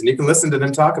experts, and you can listen to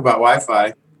them talk about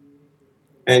Wi-Fi,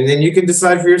 and then you can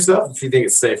decide for yourself if you think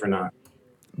it's safe or not.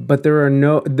 But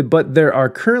there are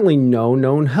currently no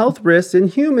known health risks in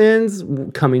humans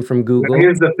coming from Google. Now,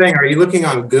 here's the thing: are you looking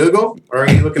on Google or are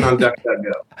you looking on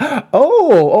DuckDuckGo?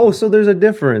 Oh, so there's a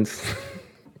difference.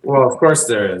 Well, of course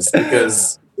there is,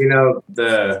 because you know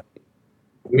the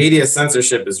media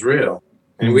censorship is real,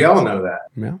 and we all know that.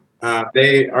 Yeah.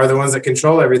 They are the ones that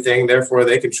control everything, therefore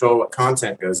they control what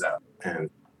content goes out, and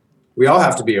we all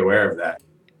have to be aware of that.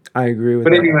 I agree with that.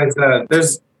 But anyways,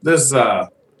 there's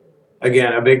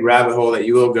again, a big rabbit hole that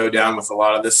you will go down with a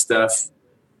lot of this stuff.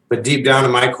 But deep down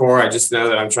in my core, I just know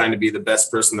that I'm trying to be the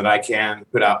best person that I can,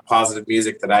 put out positive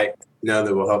music that I know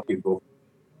that will help people.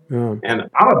 Yeah. And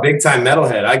I'm a big time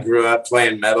metalhead. I grew up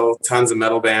playing metal, tons of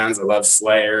metal bands. I love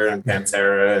Slayer and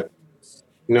Pantera, and,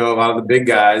 you know, a lot of the big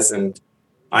guys. And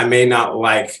I may not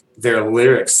like their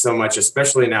lyrics so much,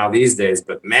 especially now these days,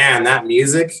 but man, that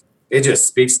music, it just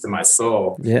speaks to my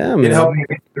soul. Yeah, man. It helped me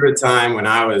get through a time when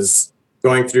I was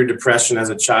going through depression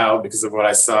as a child because of what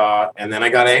I saw. And then I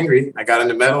got angry. I got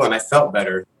into metal and I felt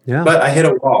better. Yeah. But I hit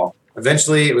a wall.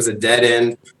 Eventually it was a dead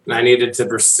end and I needed to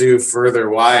pursue further.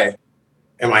 Why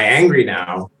am I angry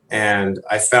now? And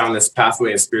I found this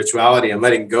pathway of spirituality and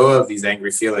letting go of these angry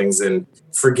feelings and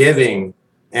forgiving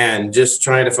and just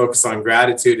trying to focus on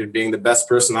gratitude and being the best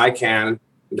person I can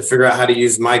and to figure out how to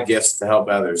use my gifts to help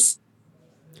others.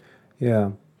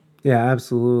 Yeah,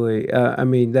 absolutely. I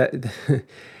mean, that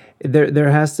there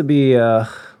has to be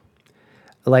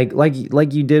like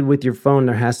you did with your phone,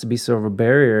 there has to be sort of a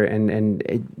barrier, and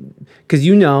because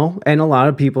and a lot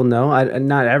of people know,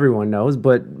 not everyone knows,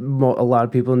 but a lot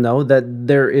of people know that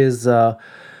there is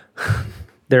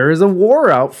there is a war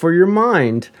out for your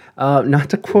mind. Not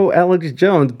to quote Alex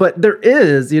Jones, but there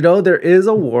is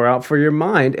a war out for your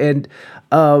mind, and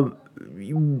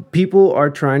people are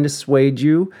trying to sway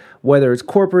you, whether it's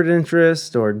corporate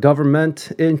interest or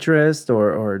government interest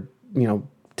or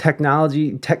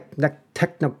technology,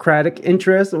 technocratic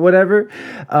interest, or whatever.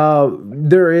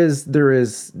 There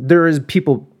is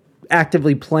people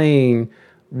actively playing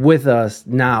with us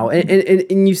now,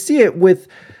 and you see it with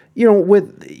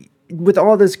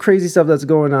all this crazy stuff that's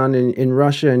going on in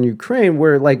Russia and Ukraine,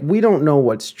 where like we don't know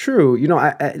what's true.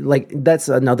 I like that's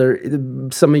another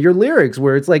some of your lyrics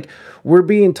where it's like we're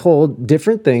being told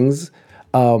different things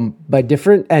by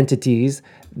different entities,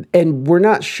 and we're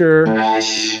not sure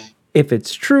if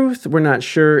it's truth. We're not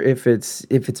sure if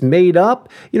it's made up.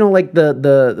 Like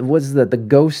what's that? The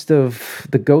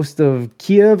ghost of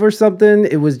Kiev or something.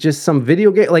 It was just some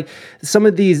video game. Like some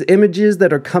of these images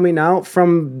that are coming out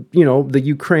from the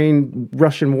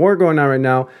Ukraine-Russian war going on right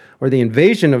now, or the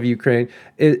invasion of Ukraine,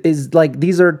 is like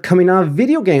these are coming out of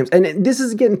video games, and this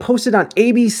is getting posted on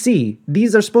ABC.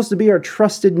 These are supposed to be our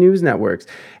trusted news networks,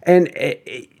 and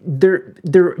they're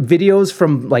videos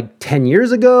from like 10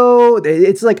 years ago.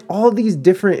 It's like all these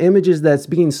different images that's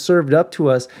being served up to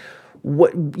us.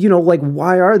 What like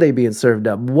why are they being served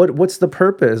up? What's the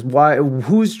purpose? Why?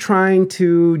 Who's trying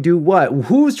to do what?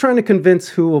 Who's trying to convince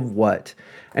who of what?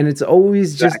 And it's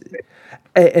always just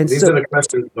and these so, are the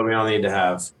questions that we all need to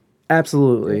have.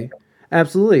 Absolutely.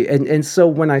 And so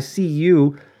when I see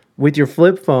you with your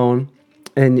flip phone,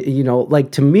 and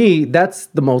like to me, that's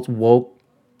the most woke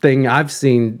thing I've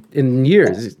seen in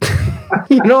years.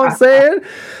 You know what I'm saying?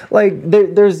 Like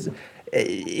there's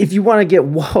if you want to get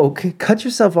woke, cut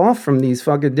yourself off from these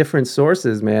fucking different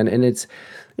sources, man. And it's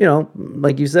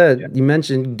like you said, you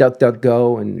mentioned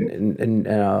DuckDuckGo and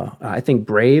I think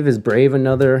Brave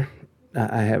another.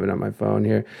 I have it on my phone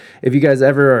here. If you guys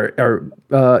ever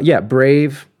are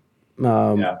Brave,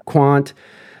 Quant,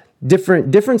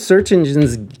 different search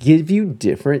engines give you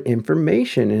different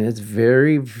information, and it's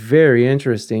very, very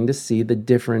interesting to see the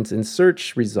difference in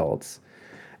search results.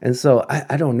 And so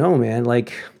I don't know, man.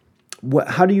 Like,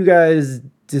 how do you guys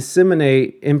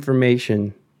disseminate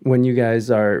information when you guys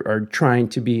are trying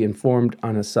to be informed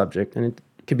on a subject? And it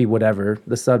could be whatever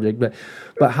the subject, but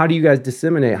how do you guys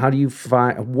disseminate? How do you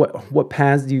find what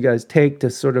paths do you guys take to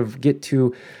sort of get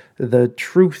to the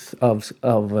truth of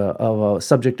a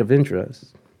subject of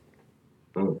interest?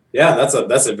 Yeah,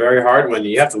 that's a very hard one.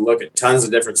 You have to look at tons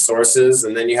of different sources,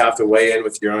 and then you have to weigh in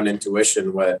with your own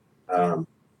intuition what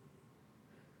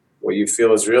you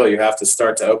feel is real. You have to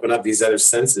start to open up these other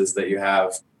senses that you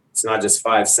have. It's not just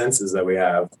 5 senses that we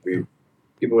have.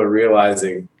 People are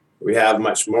realizing we have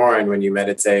much more, and when you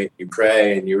meditate, you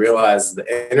pray, and you realize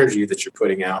the energy that you're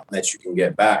putting out that you can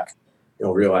get back,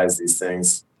 you'll realize these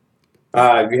things.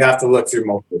 You have to look through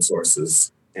multiple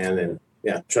sources, and then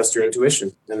trust your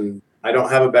intuition. And I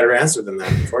don't have a better answer than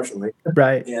that, unfortunately.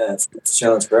 Right. Yeah, it's a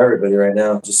challenge for everybody right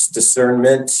now. Just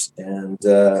discernment and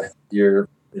your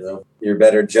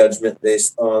better judgment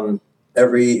based on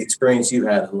every experience you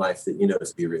had in life that you know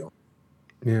to be real.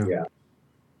 Yeah,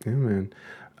 man.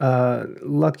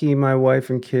 Lucky my wife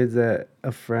and kids at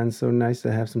a friend. So nice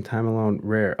to have some time alone.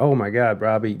 Rare. Oh my God,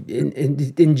 Robbie,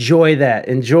 enjoy that.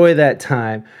 Enjoy that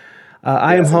time.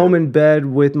 I am home in bed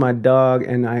with my dog,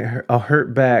 and a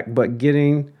hurt back, but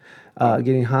getting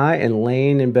high and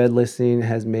laying in bed listening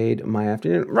has made my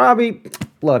afternoon. Robbie,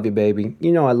 love you, baby.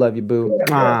 You know I love you, boo.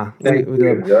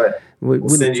 We'll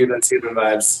send you those human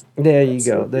vibes. There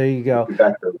you go.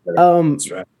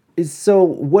 That's right. So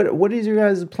what is your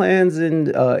guys' plans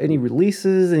in any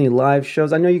releases, any live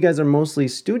shows? I know you guys are mostly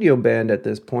studio band at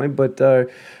this point, but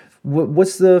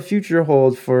what's the future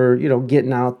hold for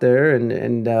getting out there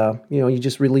and you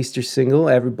just released your single.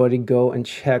 Everybody go and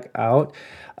check out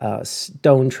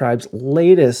Stone Tribe's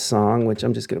latest song, which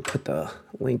I'm just gonna put the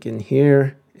link in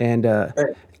here, and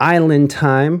Island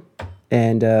Time,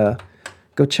 and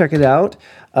go check it out.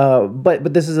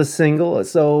 But this is a single.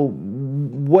 So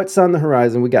what's on the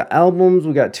horizon? We got albums,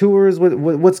 we got tours.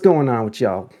 What's going on with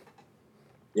y'all?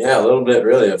 Yeah, a little bit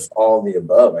really of all the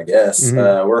above, I guess.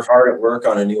 Mm-hmm. We're hard at work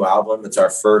on a new album. It's our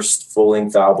first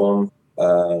full-length album.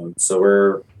 So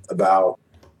we're about,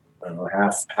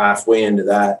 halfway into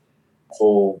that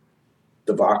whole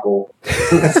debacle.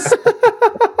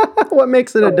 What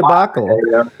makes it a debacle?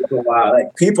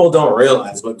 Like people don't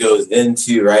realize what goes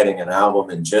into writing an album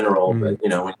in general, but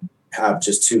have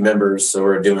just 2 members, so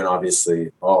we're doing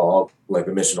obviously all like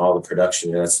we mentioned, all the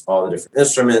production. That's all the different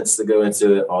instruments that go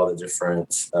into it, all the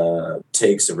different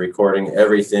takes of recording.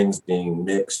 Everything's being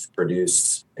mixed,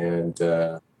 produced, and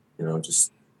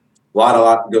just a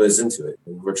lot goes into it.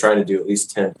 And we're trying to do at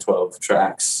least 10, 12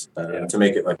 tracks to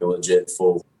make it like a legit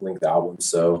full length album.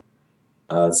 So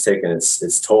it's taken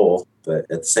its toll. But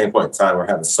at the same point in time, we're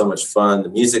having so much fun. The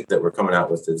music that we're coming out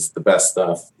with is the best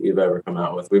stuff we've ever come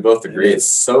out with. We both agree it's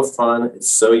so fun, it's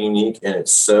so unique, and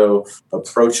it's so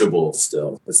approachable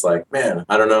still. It's like, man,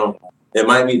 I don't know. It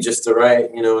might be just the right,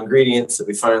 ingredients that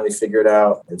we finally figured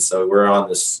out. And so we're on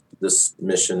this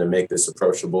mission to make this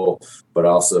approachable, but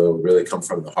also really come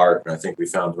from the heart. And I think we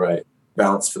found the right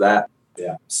balance for that.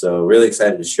 Yeah. So really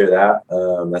excited to share that.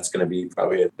 That's going to be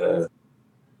probably at the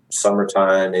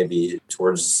summertime, maybe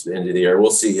towards the end of the year. We'll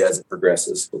see as it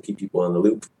progresses. We'll keep people in the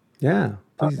loop. Yeah,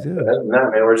 please do. Other than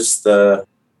that, man, we're just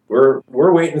we're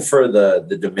waiting for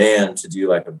the demand to do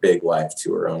like a big live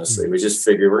tour. Honestly, we just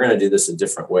figured we're going to do this a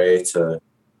different way to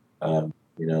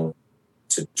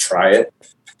to try it,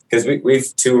 because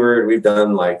we've toured, we've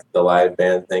done like the live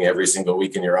band thing every single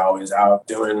week, and you're always out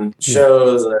doing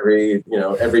shows, and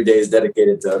every day is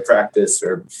dedicated to practice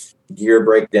or gear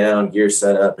breakdown, gear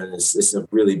setup, and it's a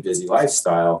really busy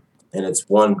lifestyle. And it's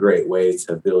one great way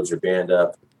to build your band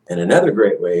up. And another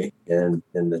great way in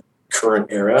the current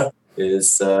era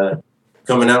is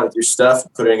coming out with your stuff,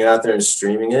 putting it out there and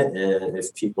streaming it. And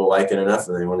if people like it enough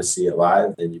and they want to see it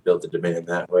live, then you build the demand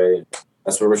that way.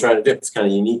 That's what we're trying to do. It's kind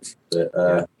of unique, but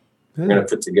we're going to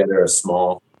put together a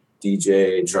small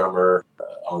DJ, drummer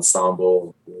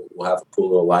ensemble. We'll have a cool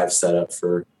little live setup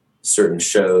for certain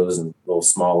shows and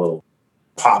little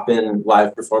pop-in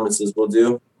live performances we'll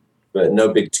do, but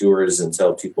no big tours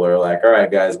until people are like, all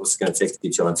right, guys, what's it going to take to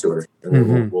get you on tour? And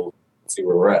then we'll see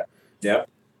where we're at. Yep.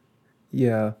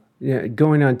 Yeah.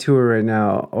 Going on tour right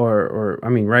now, or I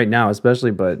mean, right now especially,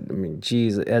 but I mean,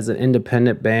 geez, as an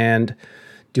independent band,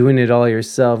 doing it all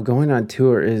yourself, going on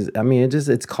tour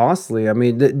it's costly. I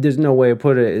mean, there's no way to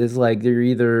put it. It's like you're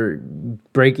either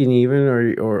breaking even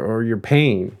or you're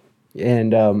paying. And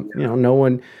no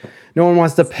one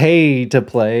wants to pay to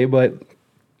play, but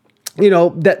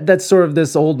that's sort of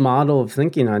this old model of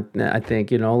thinking. I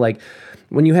think like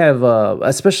when you have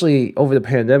especially over the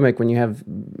pandemic, when you have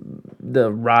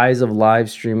the rise of live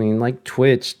streaming like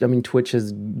Twitch. I mean, Twitch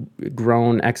has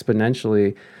grown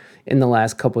exponentially in the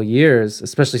last couple of years,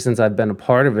 especially since I've been a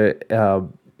part of it.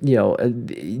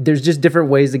 There's just different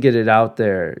ways to get it out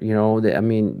there. I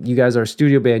mean, you guys are a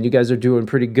studio band. You guys are doing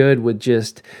pretty good with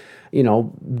just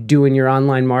doing your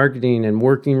online marketing and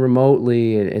working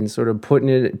remotely and sort of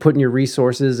putting your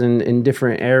resources in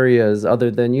different areas other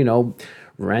than,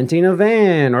 renting a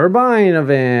van or buying a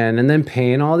van and then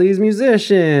paying all these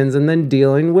musicians and then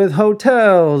dealing with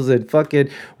hotels and fucking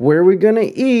where are we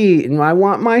gonna eat and I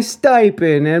want my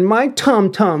stipend and my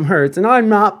tum hurts and I'm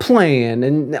not playing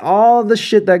and all the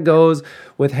shit that goes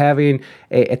with having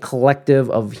a collective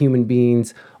of human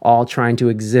beings all trying to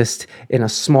exist in a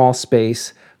small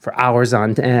space for hours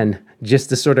on end just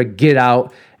to sort of get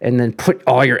out and then put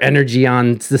all your energy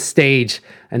on the stage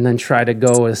and then try to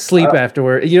go to sleep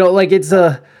afterward. It's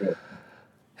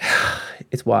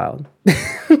wild.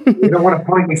 You don't want to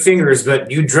point any fingers,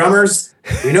 but you drummers,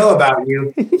 we know about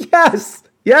you.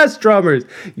 Yes, drummers.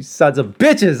 You sons of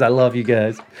bitches. I love you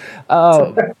guys.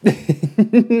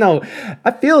 No,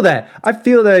 I feel that,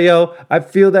 yo. I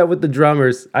feel that with the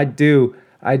drummers. I do.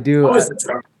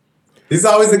 He's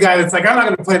always the guy that's like, I'm not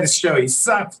going to play this show. You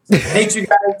suck. I hate you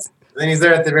guys. And then he's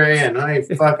there at the very end. Oh, you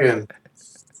fucking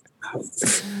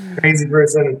crazy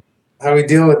person. How do we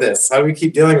deal with this? How do we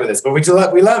keep dealing with this? But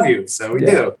we love you, so we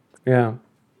do. Yeah.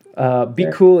 Be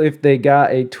cool if they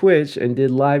got a Twitch and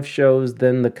did live shows.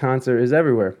 Then the concert is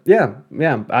everywhere. Yeah.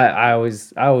 I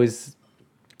always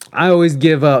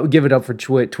give it up for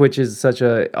Twitch. Twitch is such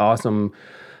a awesome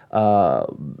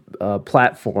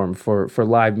platform for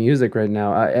live music right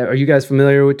now. Are you guys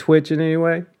familiar with Twitch in any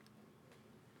way?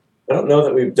 I don't know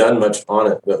that we've done much on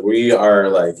it, but we are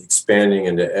like expanding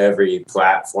into every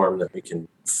platform that we can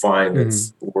find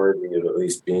that's worthy of at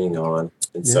least being on.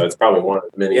 And so it's probably one of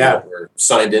the many that we're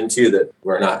signed into that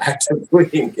we're not actively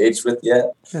engaged with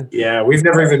yet. Yeah, we've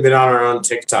never even been on our own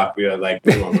TikTok. We are like,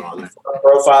 on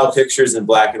profile pictures in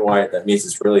black and white. That means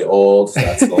it's really old. So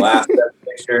that's the last set of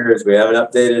pictures. We haven't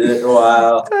updated it in a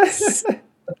while.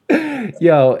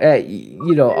 Yo,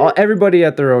 everybody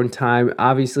at their own time.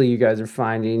 Obviously, you guys are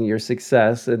finding your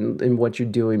success in what you're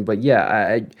doing. But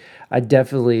yeah, I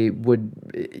definitely would,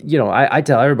 I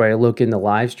tell everybody to look into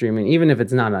live streaming, even if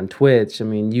it's not on Twitch. I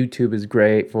mean, YouTube is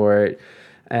great for it.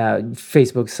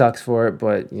 Facebook sucks for it,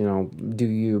 but you know, do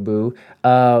you, boo?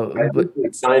 I But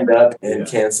signed up and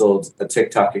canceled a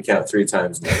TikTok account 3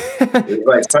 times now. We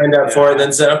like signed up for it,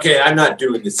 then said, "Okay, I'm not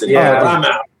doing this anymore. Yeah. I'm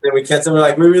out." Then we canceled. We're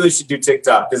like, "We really should do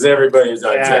TikTok because everybody's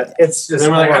on TikTok." It's just.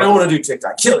 Then we're like, "I don't horrible. want to do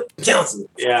TikTok. Kill it. Cancel it.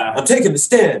 Yeah. I'm taking the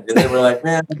stand." And then we're like,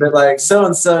 "Man, but like so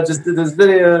and so just did this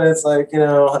video and it's like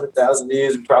 100,000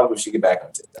 views. We probably should get back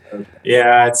on TikTok."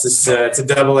 Yeah, it's just it's a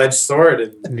double-edged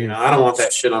sword, and I don't want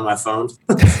that shit on my phone.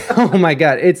 oh my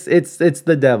God, it's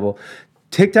the devil.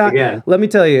 TikTok. Again. Let me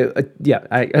tell you.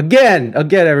 Again,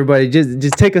 everybody,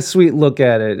 just take a sweet look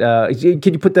at it.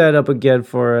 Can you put that up again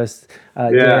for us?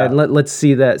 Yeah. Dan? Let's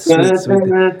see that sweet. It's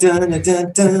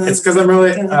because I'm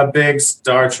really a big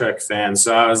Star Trek fan,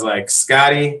 so I was like,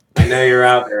 Scotty, I know you're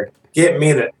out there. Get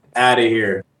me out of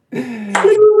here.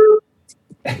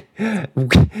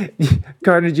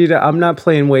 Cartagena, I'm not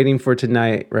playing Waiting for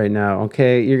Tonight right now.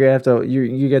 Okay, you're gonna have to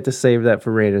you get to save that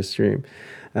for Radar Stream.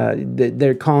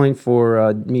 They're calling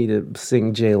for me to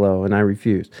sing J-Lo, and I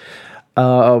refuse.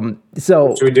 So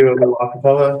Should we do a little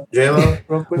acapella, J-Lo,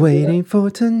 real quick? Waiting for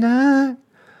tonight.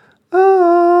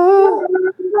 Oh,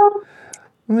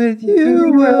 with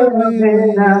you will be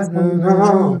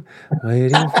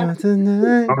waiting for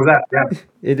tonight. What was that? Yeah.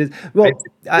 It is well.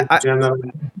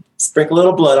 Sprinkle a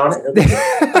little blood on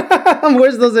it.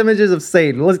 Where's those images of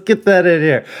Satan? Let's get that in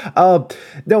here.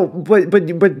 No,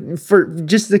 but for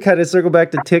just to kind of circle back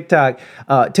to TikTok,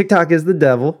 TikTok is the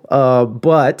devil.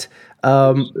 But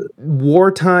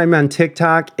wartime on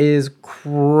TikTok is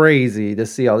crazy to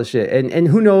see all the shit, and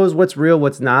who knows what's real,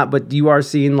 what's not. But you are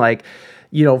seeing like,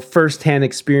 firsthand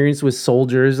experience with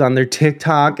soldiers on their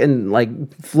TikTok and like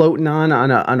floating on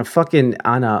a fucking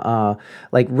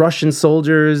like Russian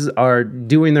soldiers are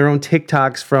doing their own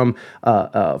TikToks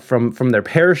from their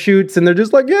parachutes, and they're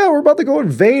just like, yeah, we're about to go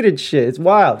invade and shit. It's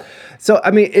wild. So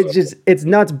I mean, it's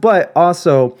nuts. But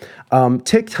also,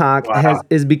 TikTok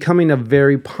is becoming a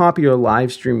very popular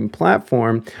live streaming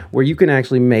platform where you can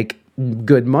actually make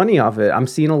good money off it. I'm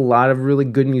seeing a lot of really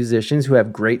good musicians who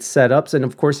have great setups, and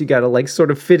of course you got to like sort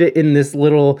of fit it in this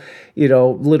little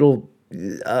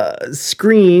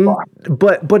screen,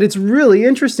 but it's really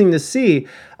interesting to see,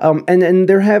 and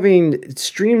they're having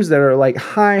streams that are like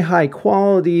high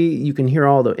quality. You can hear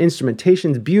all the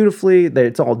instrumentations beautifully, that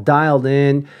it's all dialed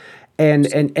in. And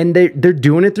they're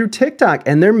doing it through TikTok,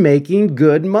 and they're making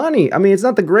good money. I mean, it's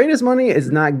not the greatest money. It's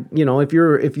not,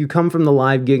 if you come from the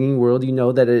live gigging world, you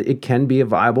know that it can be a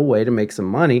viable way to make some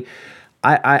money.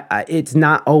 It's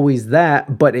not always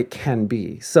that, but it can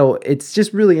be. So it's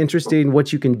just really interesting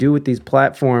what you can do with these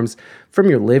platforms from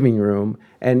your living room,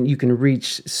 and you can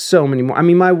reach so many more. I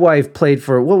mean, my wife played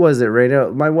for, what was it,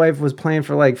 right? My wife was playing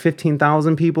for like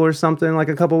 15,000 people or something like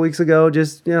a couple weeks ago,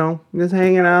 just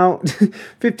hanging out.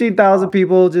 15,000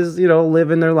 people just,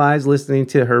 living their lives listening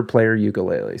to her play her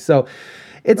ukulele. So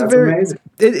it's amazing.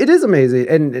 It is amazing.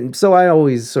 And so I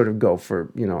always sort of go for,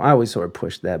 I always sort of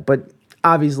push that. But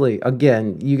obviously,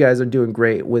 again, you guys are doing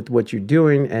great with what you're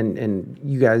doing, and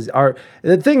you guys are.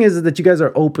 The thing is that you guys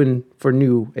are open for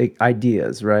new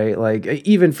ideas, right? Like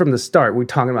even from the start, we're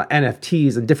talking about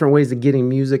NFTs and different ways of getting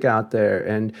music out there.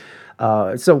 And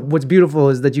so what's beautiful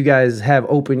is that you guys have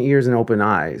open ears and open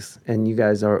eyes, and you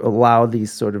guys allow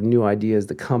these sort of new ideas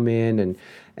to come in, and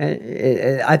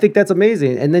I think that's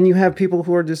amazing. And then you have people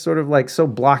who are just sort of like so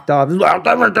blocked off. It's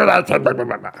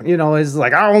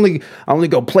like I only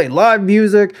go play live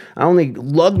music. I only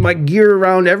lug my gear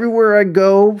around everywhere I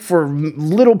go for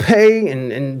little pay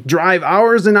and drive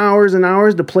hours and hours and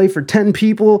hours to play for 10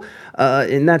 people.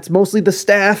 And that's mostly the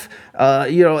staff.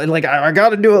 And like I got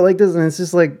to do it like this. And it's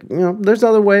just like, there's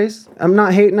other ways. I'm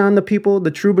not hating on the people,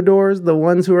 the troubadours, the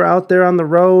ones who are out there on the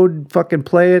road fucking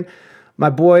playing. My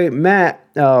boy Matt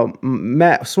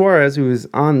Suarez, who is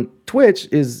on Twitch,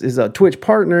 is a Twitch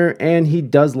partner, and he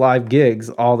does live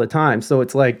gigs all the time. So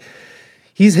it's like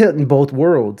he's hitting both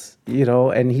worlds,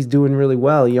 and he's doing really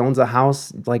well. He owns a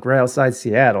house like right outside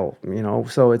Seattle,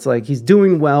 so it's like he's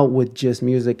doing well with just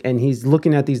music, and he's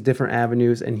looking at these different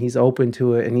avenues, and he's open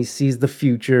to it, and he sees the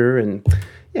future. And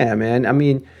yeah, man, I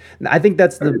mean, I think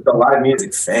that's the live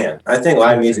music fan. I think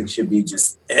live music should be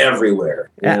just everywhere.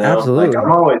 Absolutely. Like,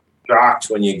 I'm always shocked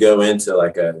when you go into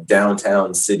like a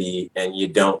downtown city and you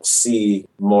don't see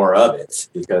more of it,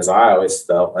 because I always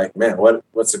felt like, man,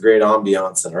 what's a great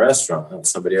ambiance in a restaurant?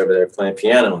 Somebody over there playing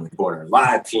piano in the corner,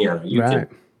 live piano. You can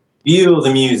feel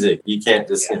the music. You can't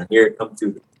just hear it come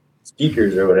through the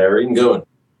speakers or whatever. You can go and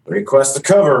request a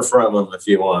cover from them if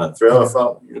you want. Throw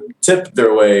a tip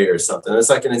their way or something. It's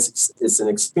like it's an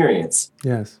experience.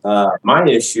 Yes. My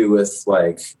issue with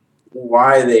like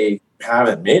why they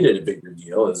haven't made it a bigger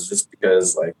deal is just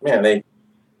because, like, man,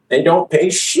 they don't pay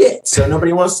shit, so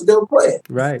nobody wants to go play it.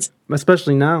 Right.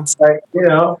 Especially now. It's like,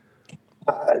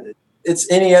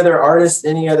 it's any other artist,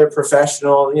 any other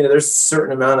professional. There's a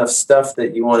certain amount of stuff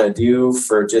that you want to do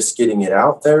for just getting it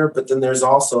out there, but then there's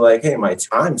also like, hey, my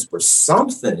time's worth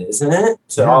something, isn't it?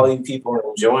 To all you people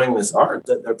enjoying this art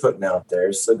that they're putting out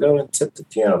there. So go and tip the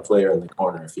piano player in the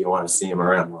corner if you want to see him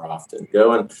around more often.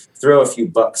 Go and throw a few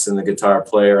bucks in the guitar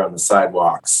player on the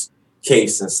sidewalks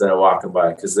case instead of walking by,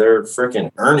 because they're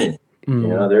freaking earning it.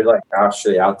 They're like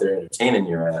actually out there entertaining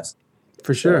your ass.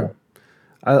 For sure.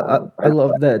 I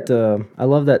love that. I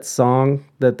love that song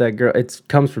that girl. It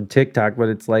comes from TikTok, but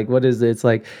it's like, what is it? It's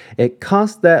like, it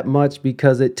cost that much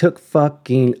because it took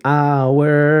fucking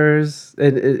hours.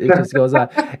 It just goes on.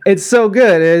 It's so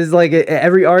good. It's like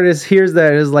every artist hears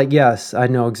that is like, yes, I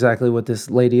know exactly what this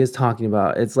lady is talking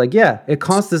about. It's like, yeah, it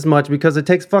costs this much because it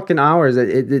takes fucking hours.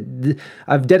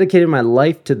 I've dedicated my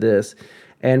life to this,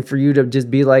 and for you to just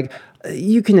be like,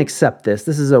 you can accept this.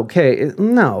 This is okay.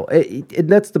 No,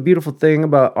 that's the beautiful thing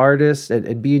about artists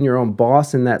and being your own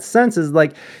boss in that sense, is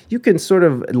like you can sort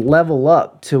of level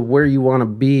up to where you want to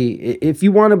be. If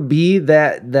you want to be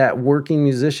that working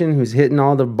musician who's hitting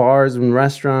all the bars and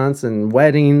restaurants and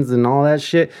weddings and all that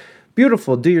shit,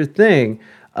 beautiful. Do your thing.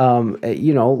 But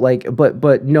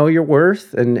know your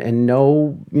worth and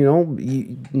know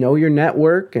your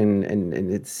network and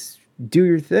it's do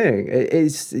your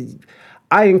thing.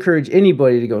 I encourage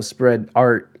anybody to go spread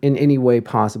art in any way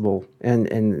possible, and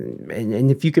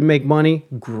if you can make money,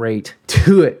 great.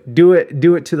 Do it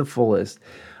to the fullest.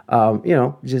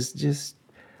 Just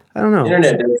I don't know.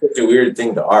 Internet does such a weird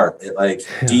thing to art. It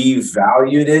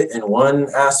devalued it in one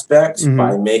aspect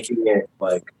by making it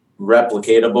like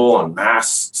replicatable on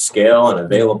mass scale and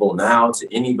available now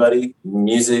to anybody.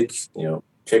 Music,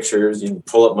 pictures. You can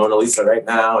pull up Mona Lisa right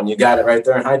now, and you got it right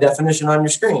there in high definition on your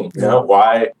screen.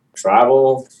 Why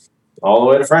travel all the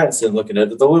way to France and looking at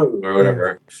the Louvre or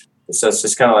whatever? So it's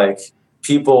just kind of like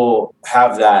people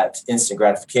have that instant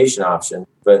gratification option,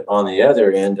 but on the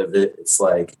other end of it, it's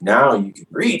like now you can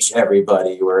reach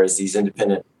everybody, whereas these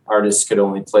independent artists could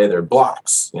only play their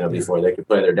blocks, before they could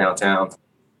play their downtown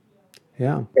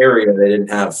area. They didn't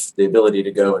have the ability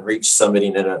to go and reach somebody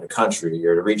in another country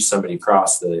or to reach somebody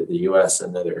across the U.S.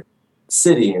 another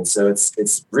city. And so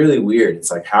it's really weird.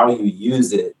 It's like how you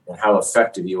use it and how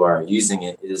effective you are using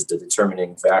it is the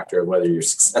determining factor of whether you're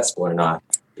successful or not.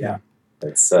 Yeah.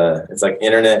 It's like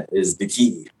internet is the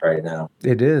key right now.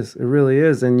 It is. It really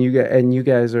is. And you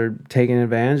guys are taking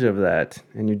advantage of that,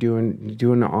 and you're doing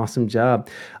an awesome job.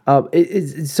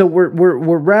 So we're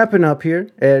wrapping up here,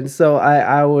 and so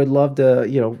I would love to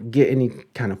get any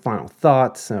kind of final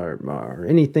thoughts or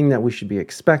anything that we should be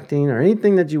expecting, or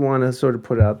anything that you want to sort of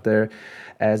put out there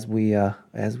as we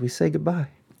say goodbye.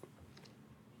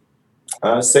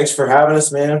 Thanks for having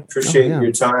us, man. Appreciate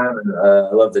your time. And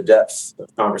I love the depth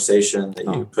of conversation that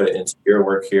you put into your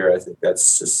work here. I think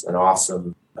that's just an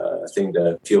awesome thing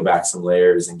to peel back some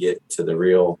layers and get to the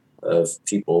real of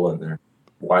people and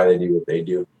why they do what they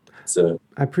do. So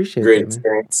I appreciate great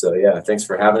experience. So thanks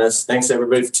for having us. Thanks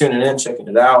everybody for tuning in, checking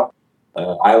it out.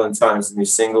 Island Time's the new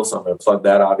single, so I'm going to plug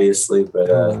that obviously, but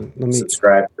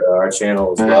subscribe to our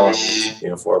channel as well,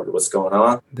 forward to what's going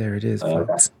on. There it is.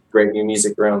 Great new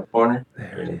music around the corner.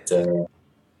 And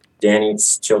Dan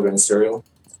eats children's cereal.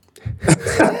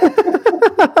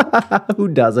 Who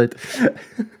doesn't?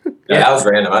 Yeah, that was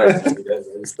random. I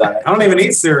don't even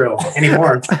eat cereal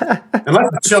anymore, unless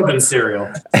it's children's cereal.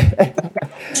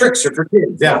 Tricks are for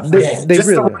kids. Yeah, they just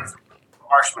really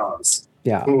marshmallows.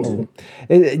 Yeah.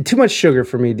 Too much sugar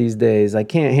for me these days. I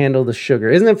can't handle the sugar.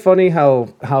 Isn't it funny how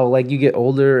like you get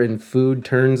older and food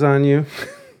turns on you?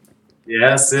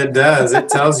 Yes, it does. It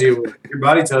tells you, your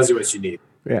body tells you what you need.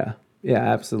 Yeah,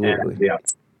 absolutely.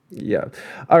 Yeah.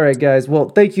 All right, guys. Well,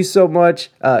 thank you so much,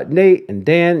 Nate and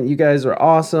Dan. You guys are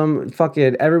awesome.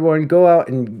 Fucking everyone, go out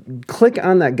and click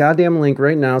on that goddamn link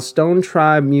right now, Stone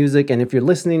Tribe Music. And if you're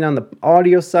listening on the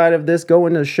audio side of this, go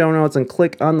into the show notes and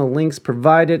click on the links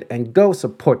provided and go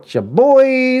support your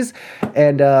boys.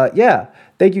 And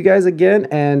thank you guys again,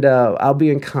 and I'll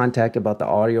be in contact about the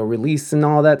audio release and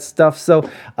all that stuff. So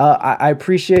I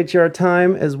appreciate your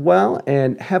time as well,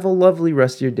 and have a lovely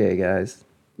rest of your day, guys.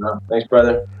 Thanks,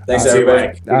 brother. Thanks,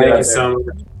 everybody. Thank you so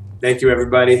much. Thank you,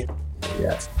 everybody.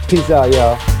 Yes. Peace out,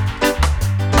 y'all.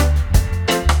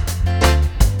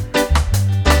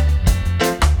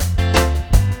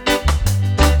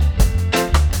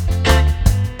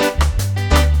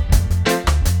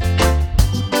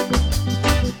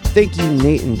 Thank you,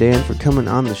 Nate and Dan, for coming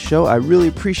on the show. I really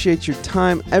appreciate your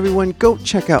time. Everyone, go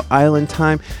check out Island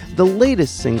Time, the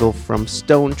latest single from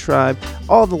Stone Tribe.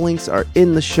 All the links are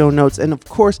in the show notes. And of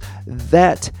course,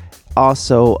 that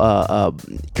also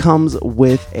comes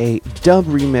with a dub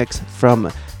remix from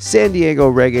San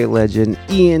Diego reggae legend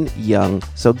Ian Young.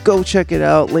 So go check it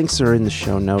out. Links are in the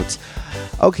show notes.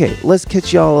 Okay, let's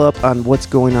catch y'all up on what's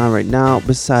going on right now,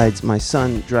 besides my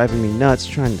son driving me nuts,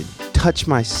 trying to touch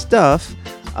my stuff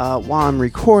while I'm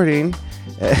recording.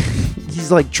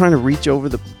 He's like trying to reach over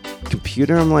the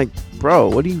computer. I'm like, bro,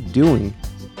 what are you doing?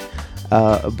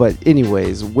 But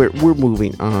anyways, we're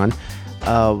moving on.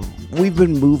 We've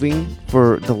been moving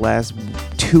for the last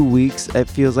 2 weeks. It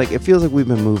feels like we've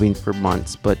been moving for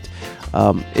months, but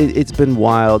it's been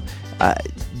wild.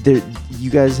 You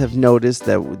guys have noticed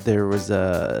that there was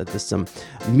some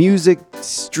music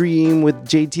stream with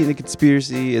JT and the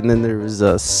Conspiracy, and then there was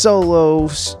a solo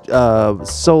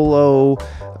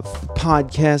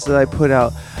podcast that I put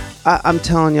out. I'm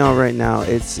telling y'all right now,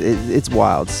 it's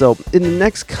wild. So in the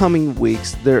next coming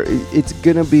weeks, it's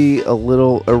gonna be a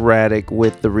little erratic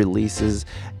with the releases,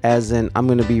 as in I'm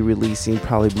gonna be releasing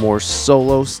probably more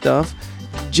solo stuff.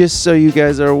 Just so you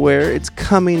guys are aware, it's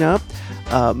coming up.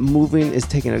 Moving is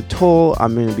taking a toll.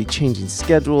 I'm going to be changing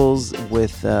schedules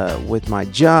with my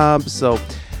job, so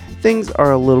things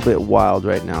are a little bit wild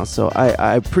right now. So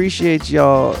I appreciate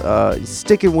y'all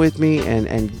sticking with me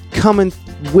and coming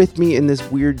with me in this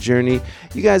weird journey.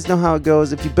 You guys know how it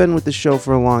goes. If you've been with the show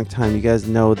for a long time, you guys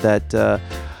know that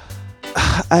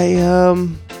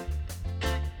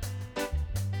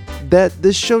that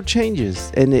this show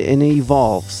changes and it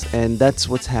evolves, and that's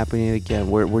what's happening again.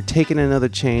 We're taking another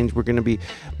change. We're going to be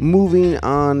moving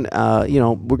on.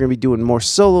 We're going to be doing more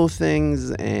solo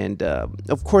things, and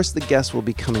of course the guests will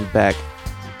be coming back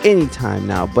anytime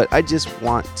now. But I just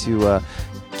want to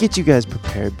get you guys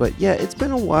prepared. But yeah, it's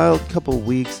been a wild couple of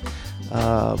weeks.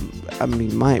 I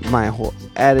mean, my whole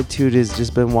attitude has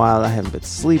just been wild. I haven't been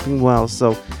sleeping well,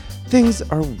 so things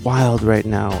are wild right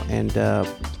now, and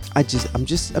I'm just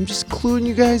cluing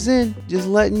you guys in, just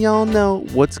letting y'all know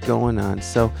what's going on.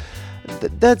 So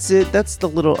that's it. That's the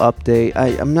little update.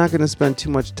 I'm not gonna spend too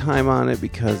much time on it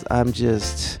because I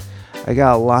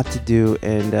got a lot to do,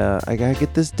 and I gotta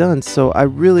get this done. So I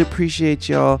really appreciate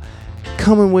y'all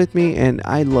coming with me, and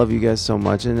I love you guys so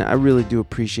much, and I really do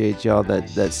appreciate y'all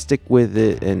that stick with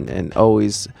it and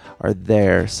always are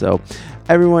there. So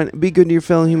everyone, be good to your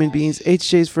fellow human beings.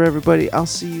 HJ's for everybody. I'll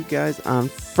see you guys on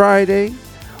Friday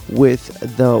with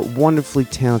the wonderfully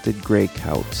talented Grey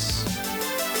Couts.